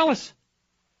benefit Dallas?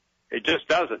 It just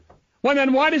doesn't. Well,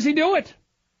 then why does he do it?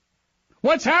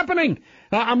 What's happening?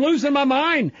 I'm losing my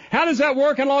mind. How does that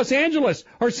work in Los Angeles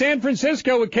or San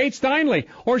Francisco with Kate Steinle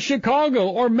or Chicago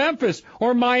or Memphis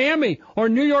or Miami or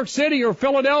New York City or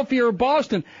Philadelphia or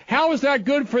Boston? How is that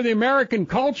good for the American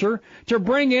culture to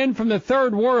bring in from the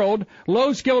third world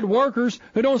low-skilled workers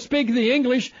who don't speak the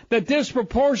English that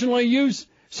disproportionately use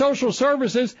social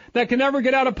services that can never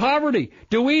get out of poverty?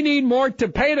 Do we need more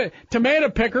tomato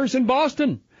pickers in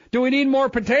Boston? Do we need more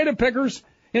potato pickers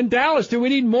in Dallas? Do we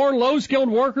need more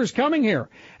low-skilled workers coming here?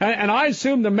 And I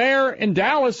assume the mayor in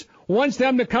Dallas wants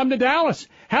them to come to Dallas.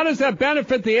 How does that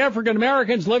benefit the African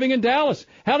Americans living in Dallas?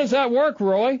 How does that work,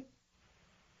 Roy?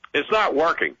 It's not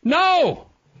working. No.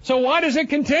 So why does it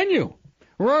continue?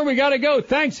 Roy, we got to go.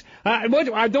 Thanks.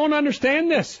 I don't understand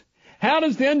this. How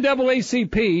does the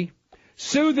NAACP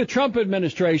sue the Trump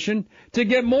administration to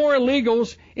get more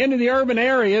illegals into the urban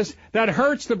areas that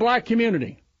hurts the black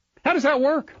community? How does that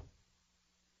work?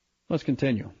 Let's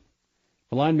continue.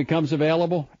 The line becomes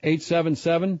available,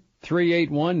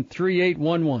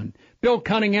 877-381-3811. Bill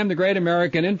Cunningham, the Great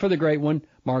American, in for the Great One,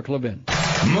 Mark Levin.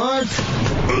 Mark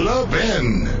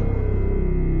Levin.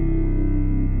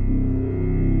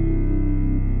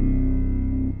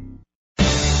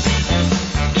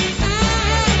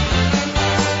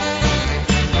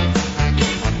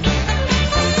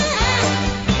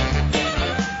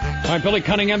 All right, Billy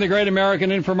Cunningham, the Great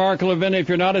American, in for Mark Levin. If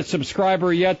you're not a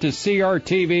subscriber yet to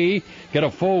CRTV, get a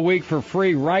full week for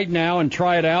free right now and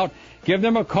try it out. Give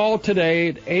them a call today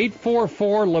at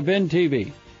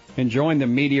 844-LEVIN-TV and join the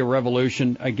media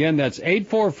revolution. Again, that's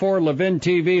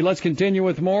 844-LEVIN-TV. Let's continue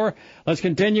with more. Let's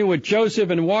continue with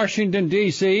Joseph in Washington,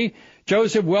 D.C.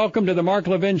 Joseph, welcome to the Mark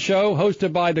Levin Show,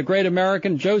 hosted by the Great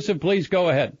American. Joseph, please go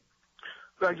ahead.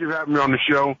 Thank you for having me on the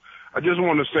show. I just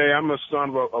want to say I'm a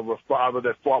son of a father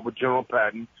that fought with General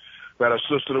Patton, that a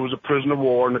sister that was a prisoner of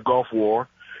war in the Gulf War.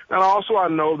 And also I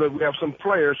know that we have some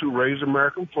players who raise the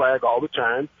American flag all the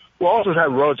time, who also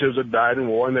have relatives that died in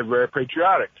war, and they're very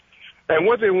patriotic. And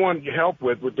what they want help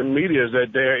with the media is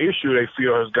that their issue, they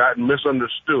feel, has gotten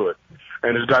misunderstood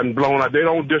and has gotten blown out. They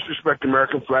don't disrespect the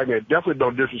American flag, and they definitely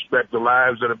don't disrespect the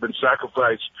lives that have been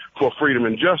sacrificed for freedom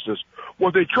and justice.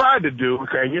 What they tried to do,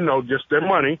 okay, just their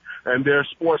money and their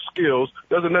sports skills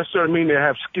doesn't necessarily mean they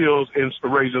have skills in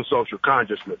raising social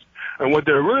consciousness. And what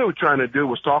they're really trying to do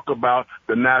was talk about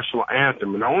the national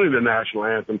anthem, and only the national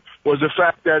anthem, was the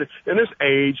fact that in this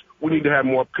age, we need to have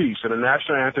more peace. And the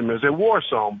national anthem is a war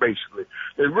song, basically.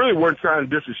 They really weren't trying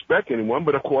to disrespect anyone,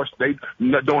 but of course they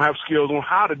don't have skills on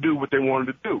how to do what they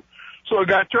wanted to do. So it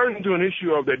got turned into an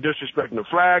issue of they're disrespecting the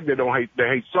flag, they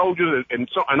hate soldiers, and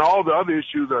all the other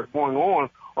issues that are going on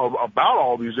about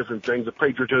all these different things, the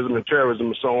patriotism and terrorism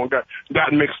and so on, got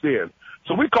mixed in.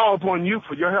 So we call upon you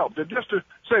for your help, just to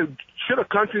say, should a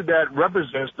country that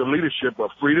represents the leadership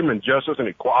of freedom and justice and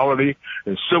equality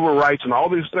and civil rights and all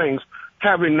these things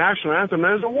have a national anthem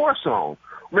as a war song?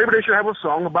 maybe they should have a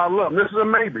song about love. This is a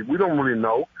maybe. We don't really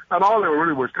know. And all they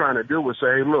really was trying to do was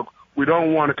say, hey, look, we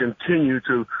don't want to continue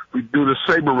to do the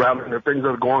saber rattling and things that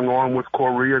are going on with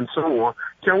Korea and so on.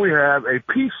 Can we have a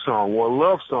peace song or a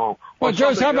love song? Well,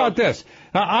 Joseph, how about this?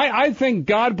 I think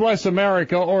God Bless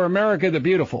America or America the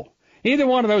Beautiful. Either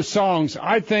one of those songs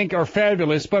I think are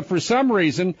fabulous, but for some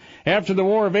reason, after the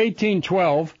War of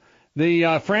 1812,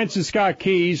 the Francis Scott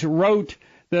Keys wrote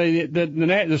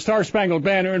the Star-Spangled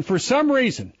Banner, and for some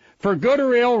reason, for good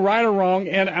or ill, right or wrong,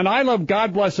 and I love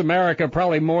God Bless America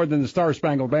probably more than the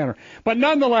Star-Spangled Banner. But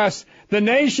nonetheless, the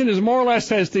nation is more or less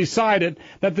has decided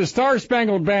that the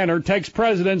Star-Spangled Banner takes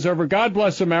precedence over God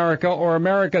Bless America or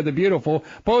America the Beautiful,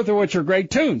 both of which are great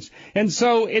tunes. And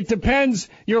so it depends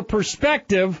your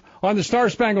perspective on the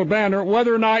Star-Spangled Banner,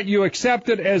 whether or not you accept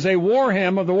it as a war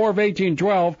hymn of the War of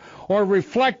 1812 or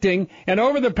reflecting. And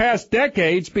over the past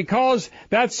decades, because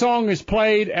that song is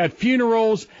played at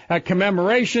funerals, at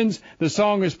commemorations, the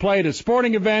song is played at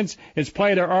sporting events, it's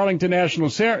played at Arlington National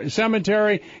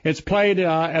Cemetery, it's played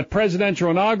at presidential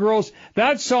inaugurals.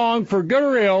 That song, for good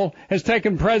or ill, has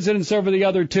taken precedence over the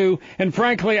other two, and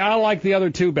frankly, I like the other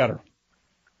two better.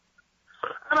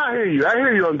 And I hear you. I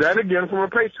hear you on that, again, from a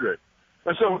patriot.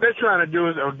 And so what they're trying to do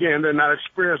is, again, they're not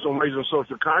experienced on raising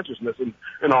social consciousness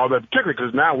and all that, particularly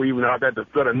because now we even have at the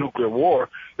threat of nuclear war.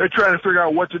 They're trying to figure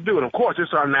out what to do. And, of course,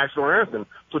 it's our national anthem.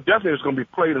 So definitely it's going to be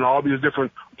played in all these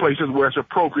different places where it's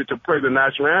appropriate to play the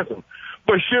national anthem.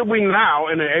 But should we now,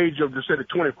 in the age of, say, the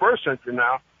 21st century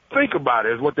now, think about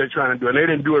it is what they're trying to do. And they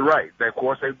didn't do it right. Of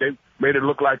course, they made it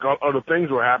look like other things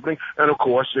were happening. And, of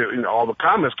course, all the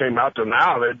comments came out to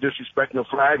now they're disrespecting the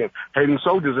flag and hating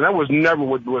soldiers. And that was never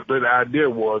what the idea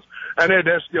was. And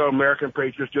they're still American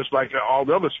patriots just like all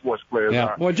the other sports players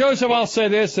are. Well, Joseph, I'll say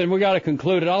this, and we got to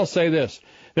conclude it. I'll say this.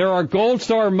 There are Gold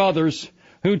Star mothers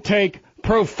who take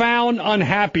profound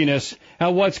unhappiness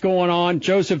at what's going on.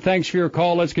 Joseph, thanks for your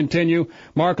call. Let's continue.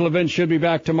 Mark Levin should be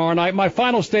back tomorrow night. My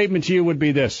final statement to you would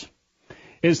be this,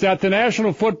 is that the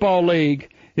National Football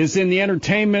League is in the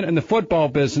entertainment and the football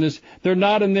business. They're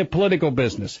not in the political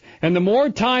business. And the more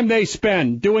time they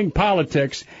spend doing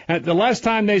politics, and the less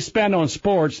time they spend on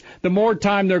sports, the more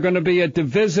time they're going to be a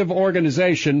divisive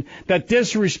organization that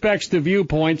disrespects the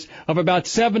viewpoints of about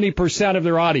 70% of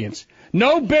their audience.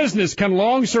 No business can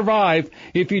long survive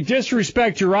if you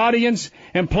disrespect your audience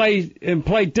and play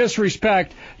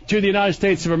disrespect to the United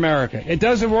States of America. It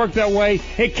doesn't work that way.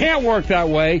 It can't work that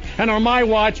way. And on my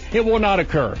watch, it will not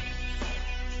occur.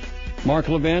 Mark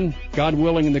Levin, God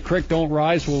willing, and the creek don't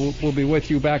rise. We'll be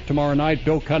with you back tomorrow night.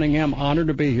 Bill Cunningham, honored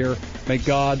to be here. May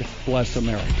God bless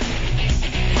America.